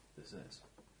deep this is.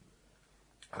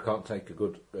 I can't take a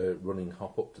good running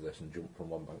hop up to this and jump from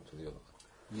one bank to the other.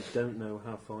 You don't know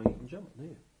how far you can jump, do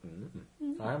you?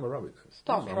 I am a rabbit.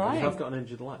 Stop You trying. have got an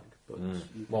injured leg, but you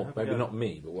can Well, have a maybe go. not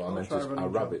me, but what I I'll meant try is run a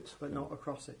and rabbit. jump, but not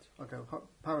across it. I'll go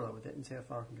parallel with it and see how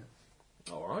far I can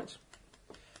go. All right.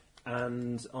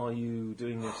 And are you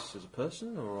doing this as a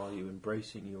person, or are you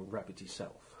embracing your rabbity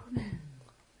self?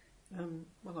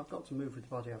 Well, I've got to move with the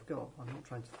body I've got. I'm not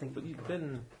trying to think. But you've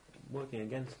been working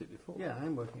against it before. Yeah,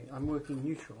 I'm working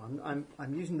neutral.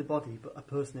 I'm using the body, but a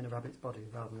person in a rabbit's body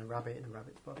rather than a rabbit in a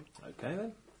rabbit's body. Okay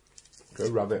then. Go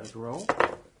rabbit. Let's roll.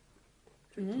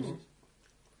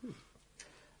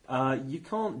 You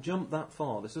can't jump that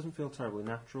far. This doesn't feel terribly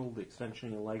natural. The extension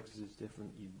of your legs is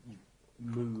different. You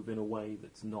move in a way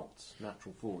that's not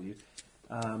natural for you.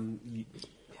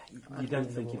 You don't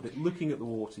think you'd be, looking at the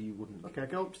water. You wouldn't. Okay, I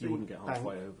go up to You the wouldn't get bank,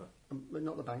 halfway over. but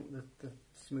not the bank, the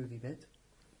smoothie bit,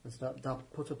 and start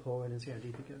put a paw in and see how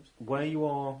deep it goes. Where you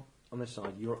are on this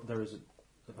side, there is No,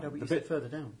 but the you bit sit further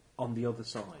down. on the other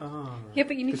side. Ah, right. Yeah,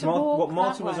 but you need Because to walk what that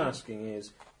Martin was way. asking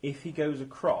is, if he goes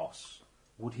across,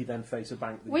 would he then face a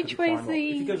bank that he Which couldn't way climb is up?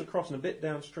 the- If he goes across and a bit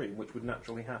downstream, which would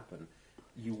naturally happen,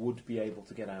 you would be able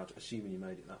to get out, assuming you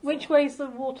made it that far. Which way is the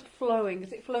water flowing?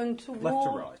 Is it flowing towards... Left to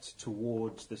right,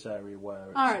 towards this area where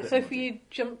it's Alright, a so bit if muddy. you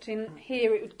jumped in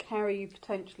here, it would carry you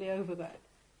potentially over there.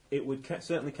 It would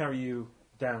certainly carry you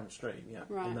downstream, yeah,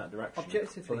 in Right. that direction.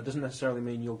 Objectively. But it doesn't necessarily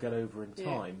mean you'll get over in Yeah.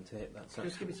 time to hit that section.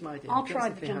 Just give me some idea. I'll try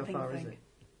the Objectively, how jumping far is thing.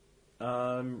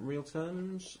 it? Real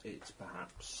terms, it's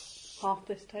perhaps Half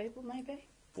this table, maybe?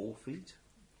 4 feet.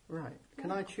 Right.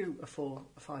 Can I chew a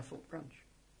 5-foot branch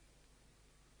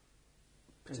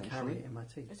and carry Potentially. it in my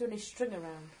teeth? Is there any string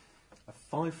around? A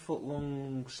 5-foot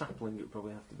long sapling, it would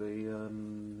probably have to be.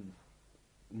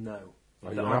 No.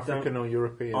 Are you I an African or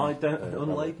European? I don't. rabbit?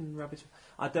 Unladen rabbit.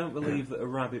 I don't believe that a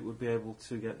rabbit would be able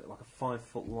to get like a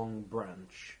 5-foot long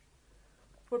branch.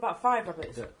 What about 5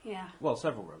 rabbits? Yeah. Yeah. Well,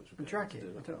 several rabbits would And be able drag to it. do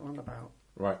I that. don't know what about.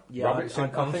 Right. Yeah, Rabbits in I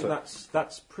concert. think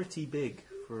that's pretty big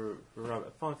for a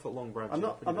rabbit. A 5-foot long branch. I'm is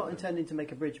not pretty big. intending to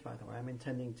make a bridge, by the way. I'm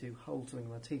intending to hold something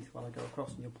with my teeth while I go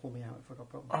across, and you'll pull me out if I've got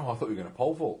problems. Oh, I thought you were going to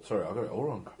pole vault. Sorry, I got it all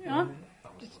wrong. Yeah. I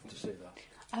would love to see that.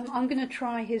 I'm going to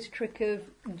try his trick of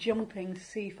jumping to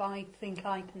see if I think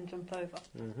I can jump over.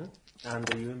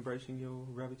 And are you embracing your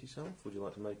rabbity self? Would you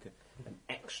like to make an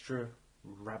extra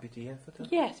rabbity effort?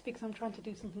 Yes, because I'm trying to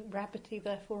do something rabbity,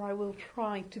 therefore I will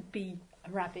try to be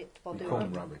a rabbit while doing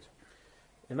Become it. rabbit.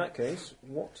 In that case,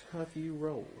 what have you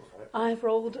rolled? I've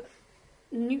rolled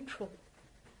neutral.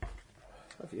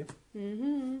 Have you?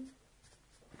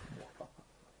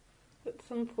 At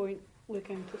some point we're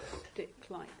going to stick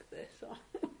like this.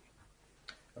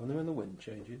 Only when the wind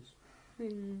changes. I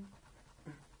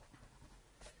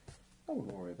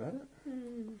wouldn't worry about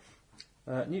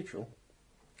it. Neutral.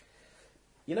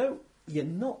 You know, you're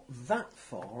not that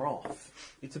far off.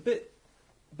 It's a bit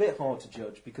hard to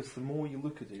judge because the more you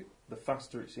look at it, the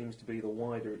faster it seems to be, the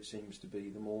wider it seems to be,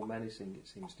 the more menacing it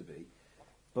seems to be.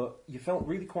 But you felt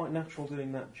really quite natural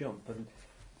doing that jump, and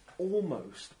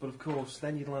almost, but of course,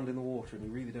 then you'd land in the water and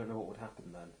you really don't know what would happen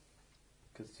then.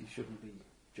 Because you shouldn't be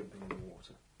jumping in the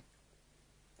water.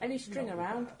 Any string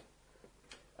around?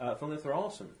 Funnily enough, there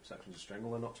are some sections of string,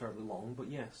 although not terribly long, but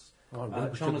yes. Oh,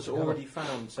 John has already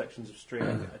found sections of string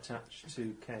attached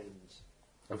to canes.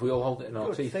 If we all hold it in our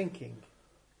Good teeth. thinking.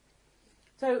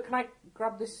 So can I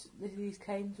grab these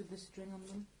canes with the string on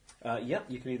them? Yeah,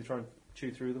 you can either try and chew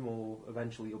through them, or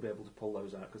eventually you'll be able to pull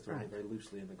those out because they're only Right. very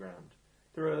loosely in the ground.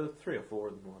 There are 3 or 4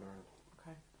 of them lying around.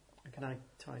 Okay. And can I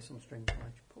tie some string to my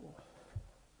paw?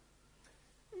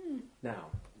 Now,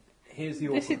 here's the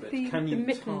This awkward is bit. Can the you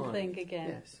mitten tie? thing again.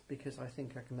 Yes, because I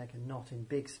think I can make a knot in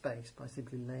big space by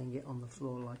simply laying it on the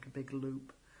floor like a big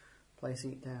loop,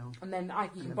 placing it down. And then I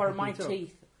can then borrow pick my it up.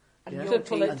 teeth and Yeah. your To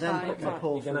pull it teeth. And then tight. put my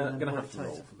paw You're through going and to then have pull to it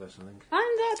roll tighter. for this, I think.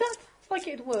 And that's like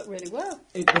it'd work really well.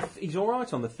 He's all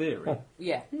right on the theory.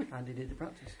 Yeah. Handy did the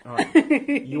practice. All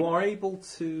right. You are able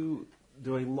to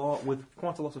do a lot with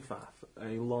quite a lot of faff.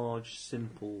 A large,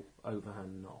 simple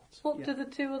overhand knot. What Yeah. do the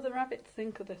 2 other rabbits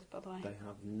think of this, by the way? They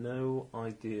have no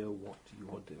idea what you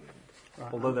are doing,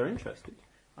 Right, although they're interested.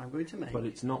 I'm going to make. But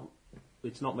it's not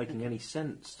making any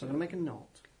sense So to I'm going to make a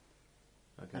knot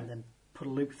Okay. and then put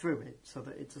a loop through it so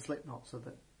that it's a slip knot, so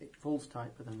that it falls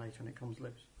tight, but then later when it comes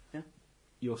loose. Yeah.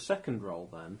 Your second roll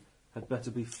then had better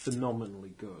be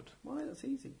phenomenally good Why? That's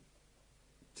easy.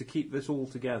 to keep this all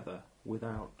together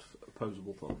without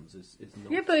opposable thumbs is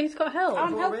not. Yeah, but he's got help.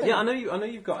 I'm helping. Yeah, I know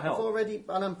you've got I've help. already,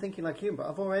 and I'm thinking like you, but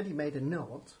I've already made a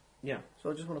knot, Yeah.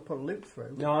 so I just want to put a loop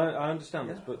through. No, I understand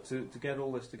this, Yeah. but to get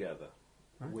all this together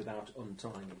Right. without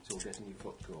untying it or getting your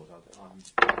foot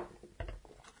caught,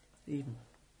 Even.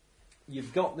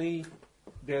 you've got the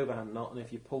overhand knot, and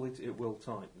if you pull it, it will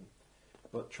tighten.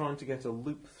 But trying to get a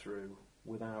loop through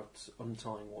without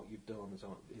untying what you've done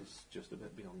is just a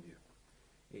bit beyond you.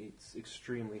 It's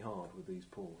extremely hard with these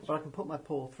paws. But I can put my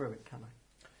paw through it, can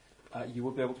I? You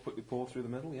would be able to put your paw through the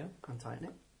middle, yeah. And tighten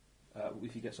it.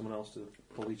 If you get someone else to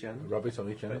pull each end, Rabbit on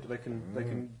each end. they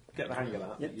can get the hang of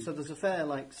that. Yep. but you- So there's a fair,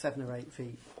 like, 7 or 8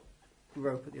 feet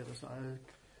rope at the other side.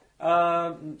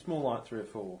 It's more like 3 or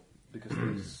 4 because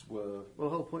these were Well,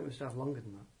 the whole point was to have longer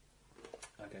than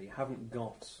that. okay. You haven't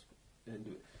got.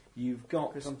 You've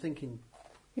got. Because I'm thinking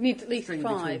You need at least string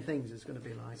between 5. things is going to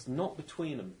be like. It's not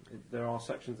between them. There are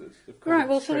sections that. have got Right, a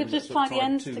well, so string we'll just that's tie sort of the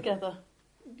ends tied to them. together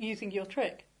using your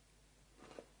trick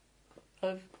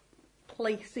of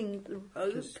placing the rope.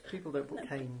 Because people don't put then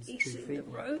canes 2 placing feet the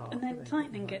rope apart, and do then they?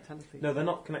 tightening Like it. 10 feet. No, they're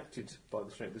not connected by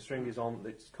the string. The string is on.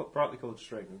 It's brightly coloured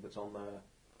string that's on there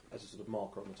as a sort of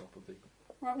marker on the top of the.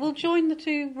 Right, we'll join the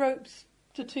 2 ropes,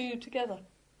 the 2 together.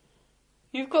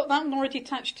 You've got that one already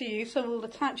attached to you, so we'll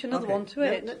attach another Okay. one to No,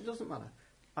 it. no, it doesn't matter.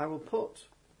 I will put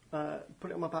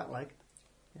it on my back leg,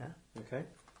 yeah, Okay.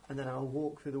 and then I'll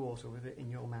walk through the water with it in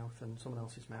your mouth and someone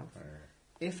else's mouth.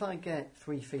 If I get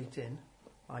 3 feet in,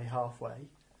 i.e. halfway,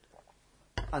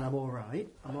 and I'm all right,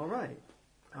 I'm all right.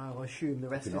 I'll assume the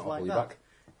rest If is not, I'll like pull you that. back.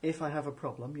 If I have a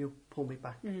problem, you pull me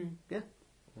back. Mm. Yeah,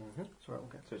 Mm-hmm. so it'll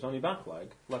get So it's on your back leg,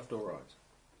 left or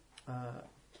right.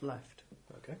 left.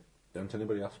 Okay. Don't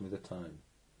anybody ask me the time.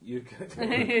 You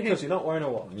because you're not wearing a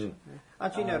watch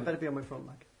Actually, no, it better be on my front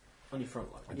leg. on your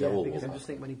front leg. I Yeah, double because I watch. just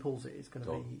think when he pulls it, it's going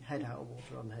to Double. be head out of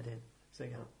water and head in. So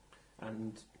yeah,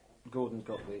 And Gordon's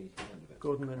got the end of it.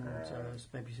 Gordon and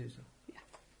maybe Susan. If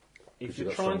Because you're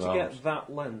you've got trying to strong get arms.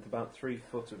 that length, about 3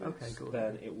 foot of it, Okay, good.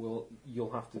 then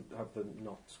you'll have to have the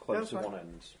knot close That's to right. one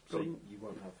end, so Gordon. you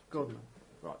won't have. Gordon.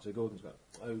 Right, so Gordon's got.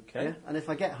 Okay. Yeah, and if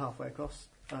I get halfway across,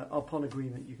 upon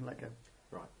agreement, you can let go.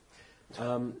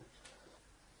 Right.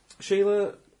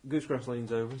 Sheila, Goosegrass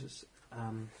leans over and says,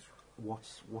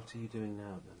 what are you doing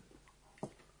now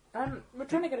then? We're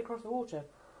trying to get across the water.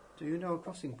 Do you know a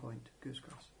crossing point,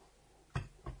 Goosegrass?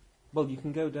 Well, you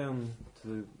can go down to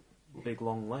the big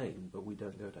long lane, but we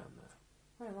don't go down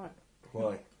there. Oh, right.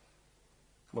 Why?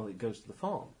 Well, it goes to the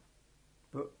farm.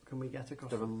 But can we get across?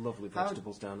 There are lovely How-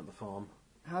 vegetables down at the farm,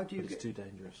 How do you but it's get? too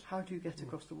dangerous. How do you get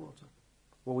across the water?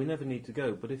 Well, we never need to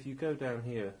go, but if you go down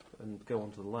here and go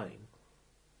onto the lane,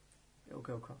 It'll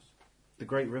go across. the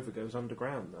Great River goes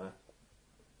underground there.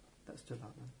 Let's do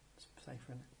that then. It's safer,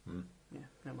 isn't it? Hmm. Yeah.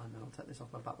 Never mind. Then I'll take this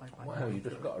off my back leg. Wow, you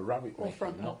just got a rabbit Or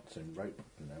front making knot. knots and rope,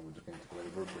 and now we're just going to go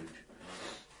over a bridge.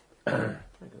 I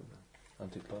go there.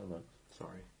 Anticlimax.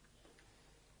 Sorry.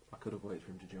 I could have waited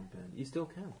for him to jump in. You still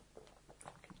can.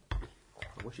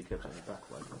 I wish he kept on your back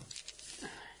leg.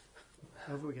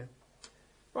 Over we go.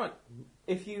 Right.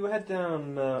 If you head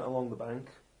down along the bank,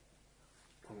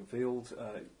 along the field,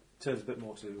 it turns a bit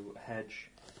more to a hedge,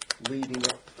 leading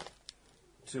up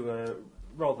to a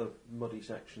rather muddy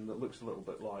section that looks a little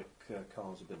bit like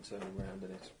cars have been turning around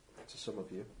in it, to some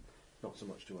of you. Not so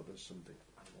much to others, some big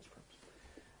animals perhaps.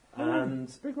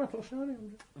 And Big metal shiny.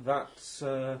 that's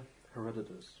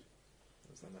Herodotus,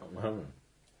 as they know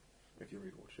it, if you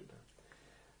read what should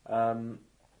know.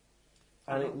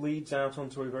 And it leads out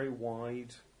onto a very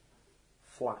wide,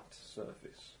 flat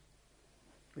surface,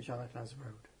 Which I recognise as a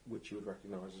road. which you would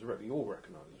recognise as a road. You all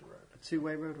recognise as a road. A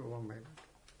two-way road or a one-way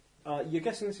road? You're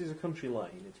guessing this is a country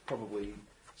lane. It's probably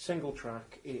single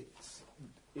track. It's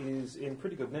is in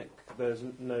pretty good nick. There's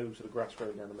no sort of grass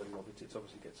growing down the middle of it. It's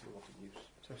obviously gets a lot of use.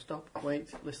 So stop, wait,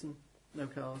 listen, no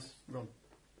cars, run.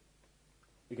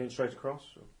 You're going straight across?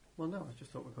 Or? Well, no, I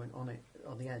just thought we were going on it,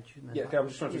 on the edge. And then Yeah, okay, I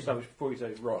was just trying to establish before you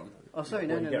say run. Oh, sorry,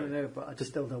 no, but I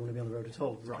just still don't want to be on the road at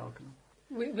all. Right.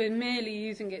 We're merely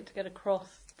using it to get across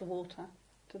the water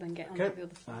to then get onto the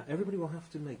other side. Everybody will have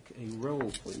to make a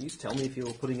roll, please. Tell me if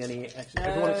you're putting any extra...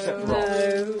 Everyone except Ross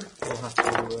will have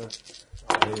to...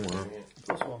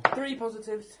 Plus one. 3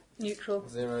 positives Neutral.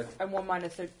 0. and 1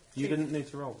 minus. So You didn't need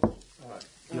to roll. Alright.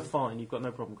 You're fine. You've got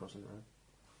no problem crossing the road.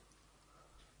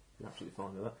 You're absolutely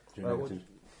fine with that. 2 negatives.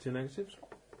 2 negatives.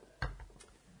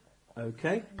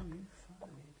 Okay.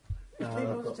 3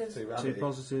 I've got positives. 2 2 rabbits.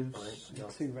 positives.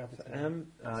 Right, 2 rabbits.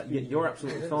 You're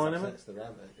absolutely fine, Emma. That's the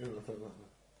rabbit. Who would have thought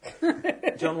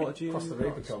that? John, what did you... Cross the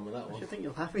Rubicon with that I one. should think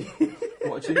you're happy.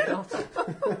 What did you got?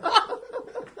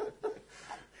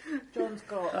 John's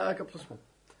got. I got plus 1.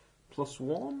 Plus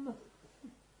 1.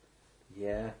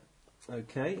 Yeah.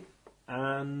 Okay.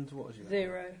 And what was your...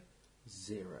 0.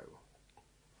 0.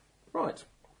 Right.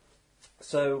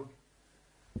 So,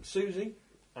 Susie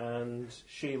and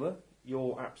Sheila,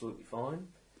 you're absolutely fine.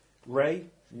 Ray,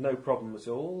 no problem at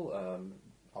all.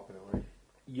 Hopping away.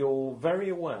 You're very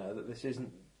aware that this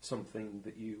isn't something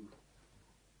that you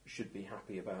should be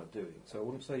happy about doing. So I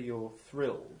wouldn't say you're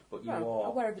thrilled, but you Well, are...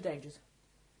 aware of the dangers.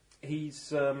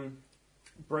 He's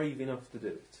brave enough to do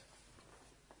it.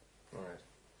 Right.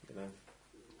 You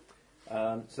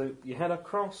know. So you head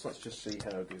across. Let's just see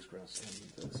how Goosegrass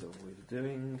and Silverweed are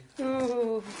doing.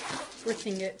 Oh,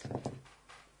 gritting it.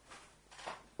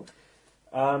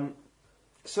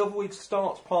 Silverweed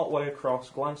starts part way across,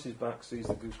 glances back, sees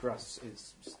that Goosegrass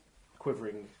is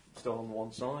quivering still on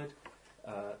one side.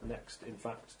 Next, in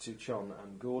fact, to Chon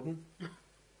and Gordon.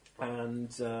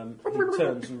 And he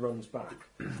turns and runs back.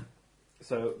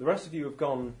 So the rest of you have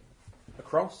gone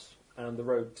across, and the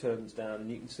road turns down, and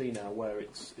you can see now where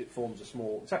it forms a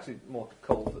small... It's actually more a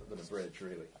culvert than a bridge,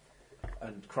 really,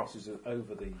 and crosses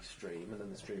over the stream, and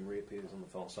then the stream reappears on the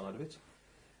far side of it.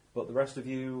 But the rest of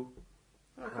you...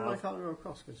 I can't go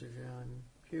across because I'm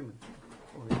human.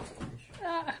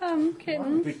 Or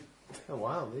Kitten. Oh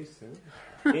wow, these two.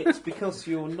 It's because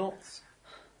you're not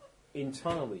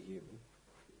entirely human.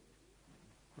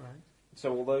 Right.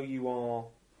 So although you are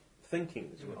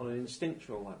thinking on an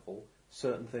instinctual level,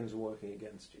 certain things are working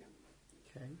against you.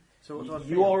 Okay. So what do I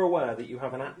You feel? are aware that you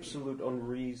have an absolute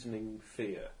unreasoning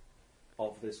fear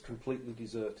of this completely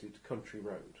deserted country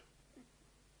road.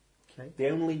 Okay. The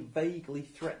only vaguely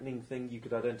threatening thing you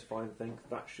could identify and think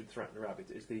that should threaten a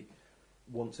rabbit is the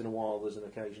once in a while there's an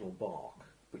occasional bark.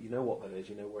 But you know what that is,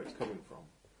 you know where it's coming from.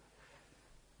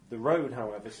 The road,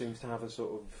 however, seems to have a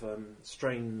sort of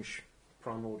strange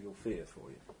primordial fear for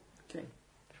you. Okay.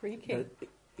 Freaky.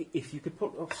 If you could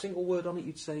put a single word on it,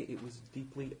 you'd say it was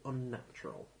deeply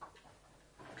unnatural.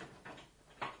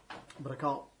 But I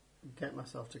can't get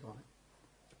myself to go on it.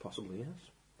 Possibly, yes.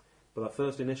 But that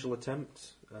first initial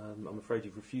attempt, I'm afraid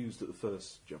you've refused at the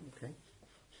first jump. Okay.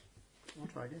 I'll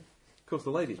try again. Of course, the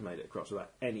ladies made it across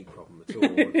without any problem at all.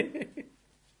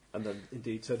 And then,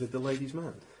 indeed, so did the ladies'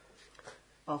 man.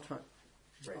 I'll try.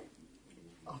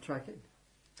 I'll try again.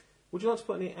 Would you like to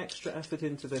put any extra effort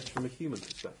into this from a human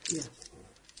perspective? Yes.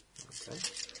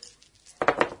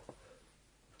 Okay.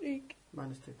 Eek.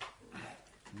 -2.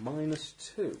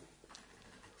 -2.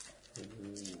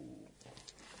 Ooh.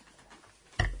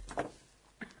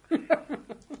 A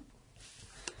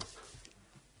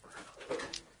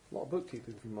lot of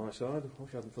bookkeeping from my side. I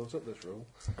wish I hadn't thought up this rule.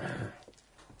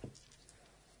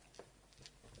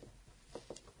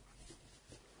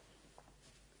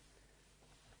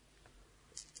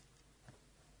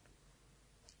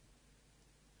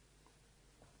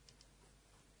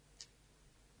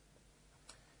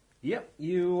 Yep,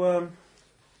 you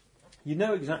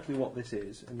know exactly what this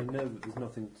is, and you know that there's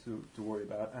nothing to worry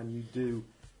about, and you do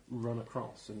run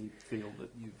across, and you feel that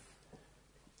you've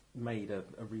made a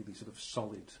really sort of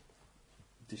solid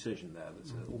decision there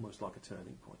that's almost like a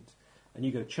turning point. And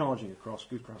you go charging across,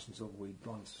 Goodgrass and Silverweed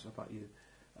glance up at you.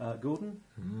 Gordon?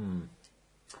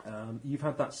 You've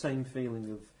had that same feeling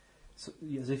of,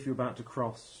 as if you're about to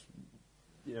cross...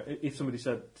 You know, if somebody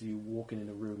said to you walking in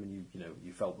a room and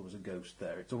you felt there was a ghost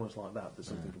there, it's almost like that. There's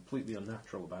something completely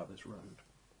unnatural about this road.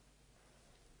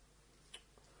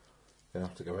 Gonna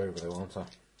have to go over there, won't I?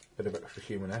 Bit of extra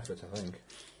human effort, I think.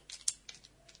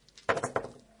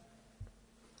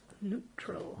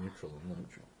 Neutral. Neutral,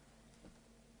 neutral.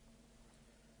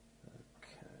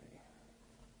 Okay.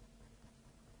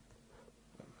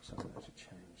 Something has to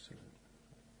change, so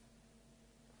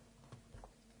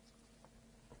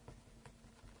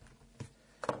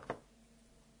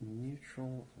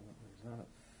neutral. So that means that.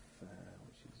 Fair,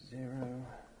 which is 0.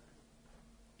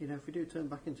 You know, if we do turn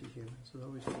back into humans, there'll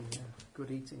always be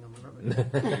good eating on the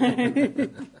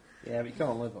rabbit. Yeah, but you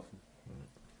can't live off them.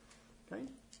 Okay.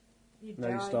 You No,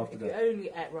 you die starve to if you death. only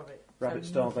ate rabbit. Rabbit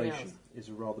So nothing starvation else. is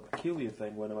a rather peculiar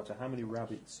thing where no matter how many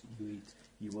rabbits you eat,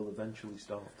 you will eventually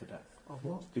starve to death. Of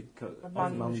what? Because Of of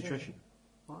malnutrition. malnutrition.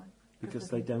 Why? Because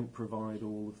they don't provide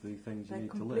all of the things you They're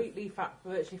need to live. completely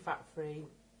virtually fat-free.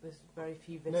 There's very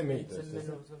few No vitamins meat, and is there?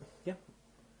 minerals. And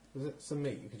Was it some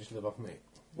meat? You could just live off meat.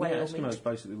 Yeah, whale Eskimos meat.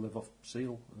 basically live off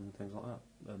seal and things like that.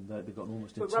 And they've got an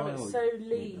almost But entirely... rabbit's so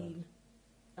lean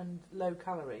and low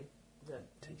calorie that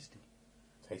Tasty.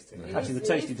 Tasty. It Actually, is- the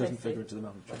tasty it is doesn't tasty. figure into the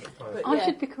malnutrition. But I yeah.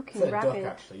 should be cooking It's a duck, rabbit.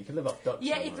 actually. You can live off ducks.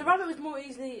 Yeah, and if the all that. rabbit was more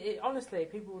easily, honestly,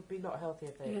 people would be a lot healthier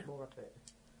if they ate more rabbit.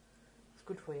 It's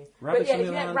good for you. Rabbits, but yeah, on if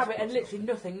the you other ate hand, rabbit and not literally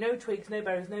nothing, no twigs, no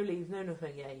berries, no leaves, no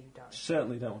nothing, yeah, you die.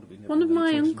 Certainly don't want to be nibbling One of any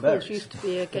my twigs and uncles berries. used to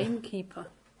be a gamekeeper.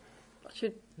 I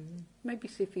should maybe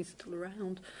see if he's still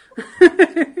around.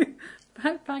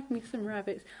 Bag me some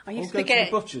rabbits. I Or used go to the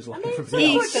get butchers like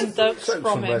everybody else. geese and ducks Some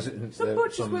from him. residents, Some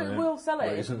butchers some, will sell it.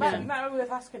 raisins That and might be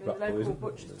worth asking the rat local poison.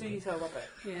 butchers, do you sell rabbit?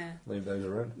 Yeah. leave those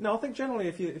around. No, I think generally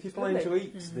if you're planning to Really?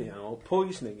 eat the owl,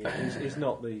 poisoning it is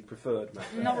not the preferred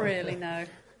method. Not really, no.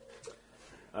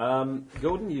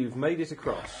 Gordon, you've made it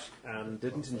across and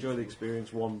didn't enjoy the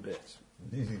experience one bit.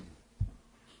 It's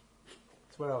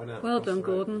where are we now? Well Across done, the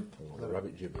road. Gordon. The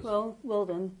rabbit gibbers. Well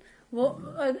done. What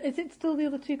is it? Still the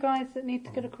other two guys that need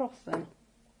to get across then?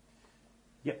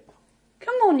 Yep.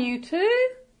 Come on, you two.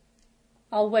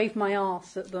 I'll wave my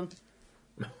arse at them.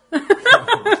 And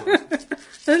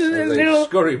they Little-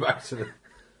 scurry back to the...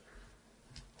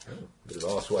 Oh, bit of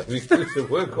arse waving. It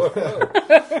worked quite well.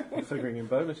 I'm figuring in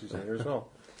bonuses here as well.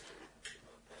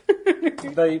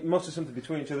 They mutter something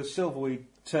between each other. Silverweed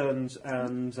turns,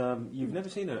 and you've never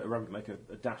seen a rabbit make a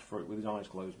dash for it with his eyes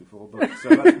closed before, but so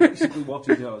that's basically what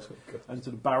he does, and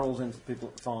sort of barrels into people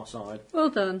at the far side. Well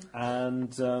done.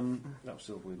 And that was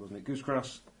Silverweed, wasn't it?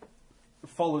 Goosegrass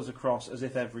follows across as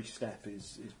if every step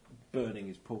is burning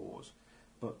his paws,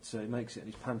 but he makes it,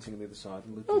 and he's panting on the other side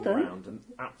and looking Well done. around, and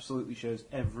absolutely shows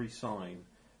every sign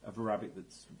of a rabbit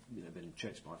that's been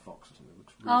chased by a fox or something.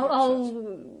 Looks really upset.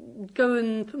 I'll go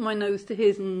and put my nose to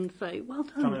his and say, well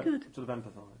done, Trying good. to sort of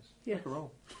empathise. Yes. Make a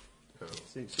roll.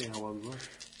 See how well you work.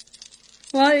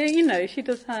 Well, she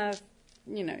does have,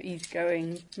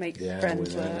 easygoing, makes Yeah,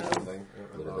 friends. with that. Thing.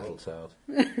 With a little tail.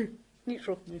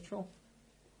 Neutral. Neutral.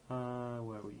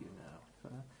 Where were you now?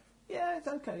 Yeah, it's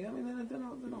okay. I mean, they're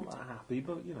not that happy,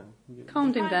 but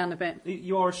Calmed him down a bit.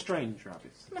 You are a strange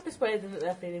rabbit. Can I persuade them that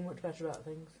they're feeling much better about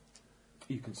things?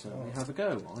 You can certainly have a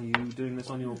go. Are you doing this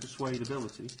on your persuade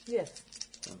ability? Yes.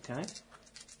 Okay.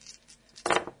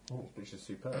 Oh, which is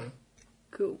superb.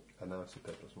 Cool. And now it's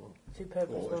superb plus one. Superb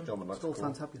Or plus as John would like It's all to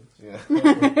call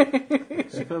fantabulous. Yeah.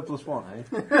 Superb plus one, eh?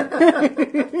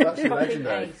 It's actually Fucking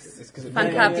legendary. ace. It's 'cause it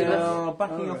Fantabulous. They are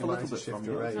backing Oh, off a little nice bit shift from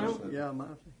your you. age, No. isn't it? Yeah, I might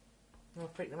have to. I'll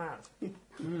freak them out.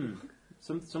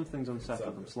 Some things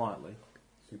unsettle them slightly.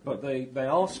 Superb. But they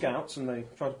are scouts and they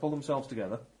try to pull themselves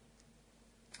together.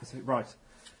 I say, right.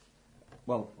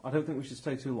 Well, I don't think we should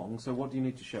stay too long, so what do you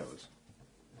need to show us?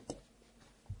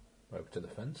 Over to the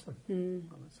fence then.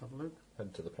 Well, let's have a look.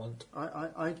 Head to the plant.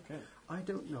 I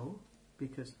don't know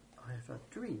because I have a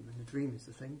dream, and the dream is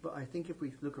the thing. But I think if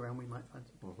we look around, we might find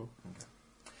something.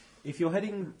 If you're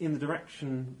heading in the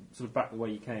direction, sort of back the way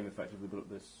you came, effectively, but up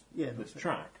this Yeah, this that's it.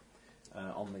 track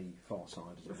on the far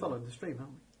side, as We're it following were, the stream,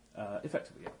 aren't we?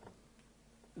 effectively, yeah.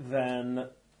 Then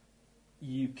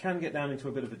you can get down into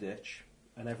a bit of a ditch,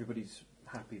 and everybody's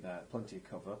happy there, plenty of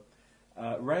cover.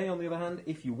 Ray, on the other hand,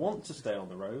 if you want to stay on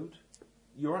the road,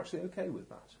 you're actually okay with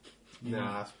that.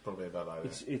 Nah, that's probably a bad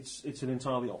idea. It's an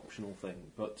entirely optional thing,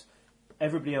 but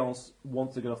everybody else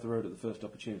wants to get off the road at the first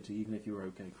opportunity, even if you're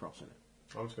okay crossing it.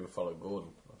 I'm just going to follow Gordon.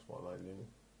 That's what I like doing.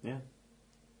 Yeah.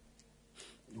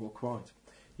 Well, quite.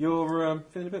 You're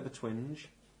feeling a bit of a twinge,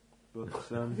 but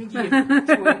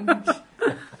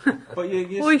but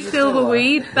you're Oi,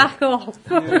 Silverweed, back off.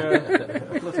 You're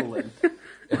a little limp.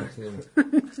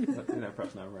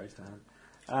 Perhaps no raised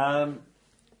hand.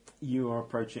 You are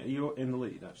approaching. You're in the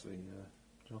lead, actually,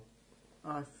 John.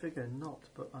 I figure not,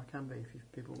 but I can be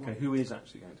if people want. Okay, who is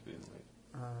actually going to be in the lead?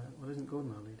 Well, isn't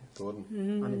Gordon our leader? Gordon.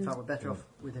 And in fact, we're better off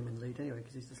with him in the lead anyway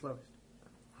because he's the slowest.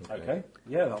 Okay.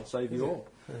 Yeah, that'll save you all.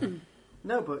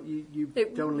 No, but you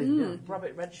It- don't leave him behind.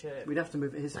 Rabbit red shirt. We'd have to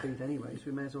move at his speed anyway, so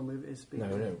we may as well move at his speed.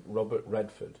 No, Robert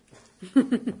Redford.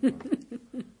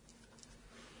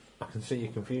 I can see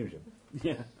your confusion.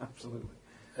 Yeah, absolutely.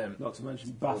 Um, Not to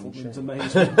mention Gordon bafflement, Chase.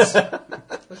 amazement,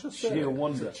 Let's just sheer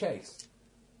wonder. Chase.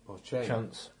 Or change.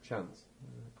 Chance. Chance.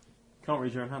 Can't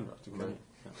read your own handwriting, can you?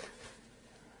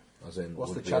 As in, What's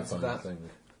would the be a chance of fine that?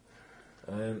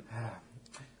 Thing.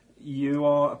 You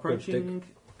are approaching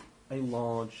a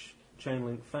large chain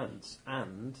link fence,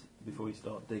 and before you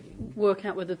start digging, Work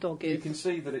out where the dog you is. can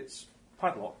see that it's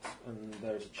padlocked and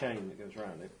there's a chain that goes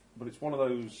around it, but it's one of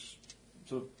those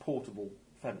sort of portable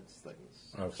fence things.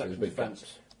 Oh, so sections the big of fence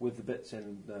fence. with the bits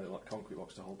in like concrete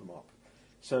blocks to hold them up.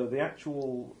 So the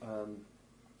actual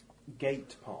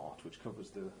gate part, which covers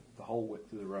the whole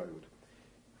width of the road,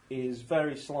 is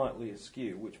very slightly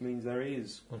askew, which means there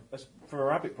is, from a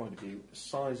rabbit point of view, a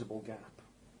sizable gap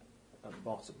at the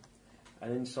bottom.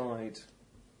 And inside,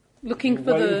 Looking you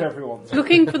for wave the everyone through.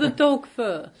 looking for the dog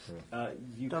first.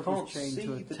 You Dog can't was chained see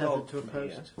to a the tethered dog to a from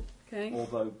here, post. Okay.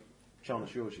 although Sean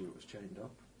assures you it was chained up.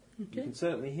 You Okay. can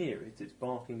certainly hear it. Its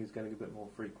barking is getting a bit more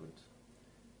frequent.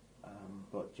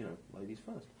 But, ladies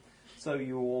first. So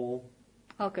you all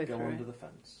I'll go go through under it. the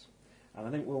fence. And I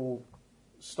think we'll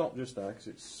stop just there because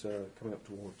it's coming up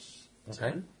towards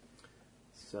 10.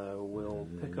 So we'll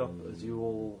pick up as you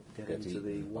all get into the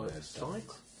eaten by a west side.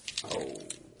 Oh,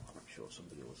 I'm sure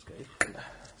somebody will escape.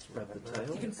 Spread the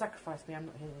tail. You can sacrifice me, I'm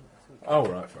not here next week. Oh,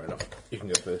 right, fair enough. You can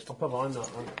go first. Oh, but I'm not.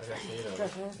 I guess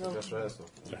Dress rehearsal. Dress rehearsal.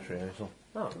 Dress rehearsal.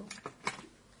 Oh,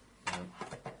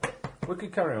 We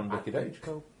could carry on Wicked Age.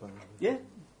 yeah.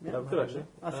 Yeah, we could actually.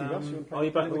 I think that's your Are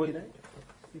you back the Wicked week? Eight?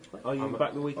 You play? Are you I'm-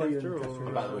 back the week Oh, you're after? in Or?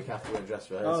 I'm back the week after we're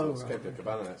dress rehearsal. Oh, It's right. Cape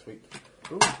Cabana next week.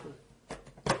 Ooh,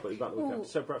 But you're back the week Ooh. after.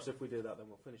 So perhaps if we do that, then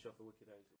we'll finish off the Wicked Age.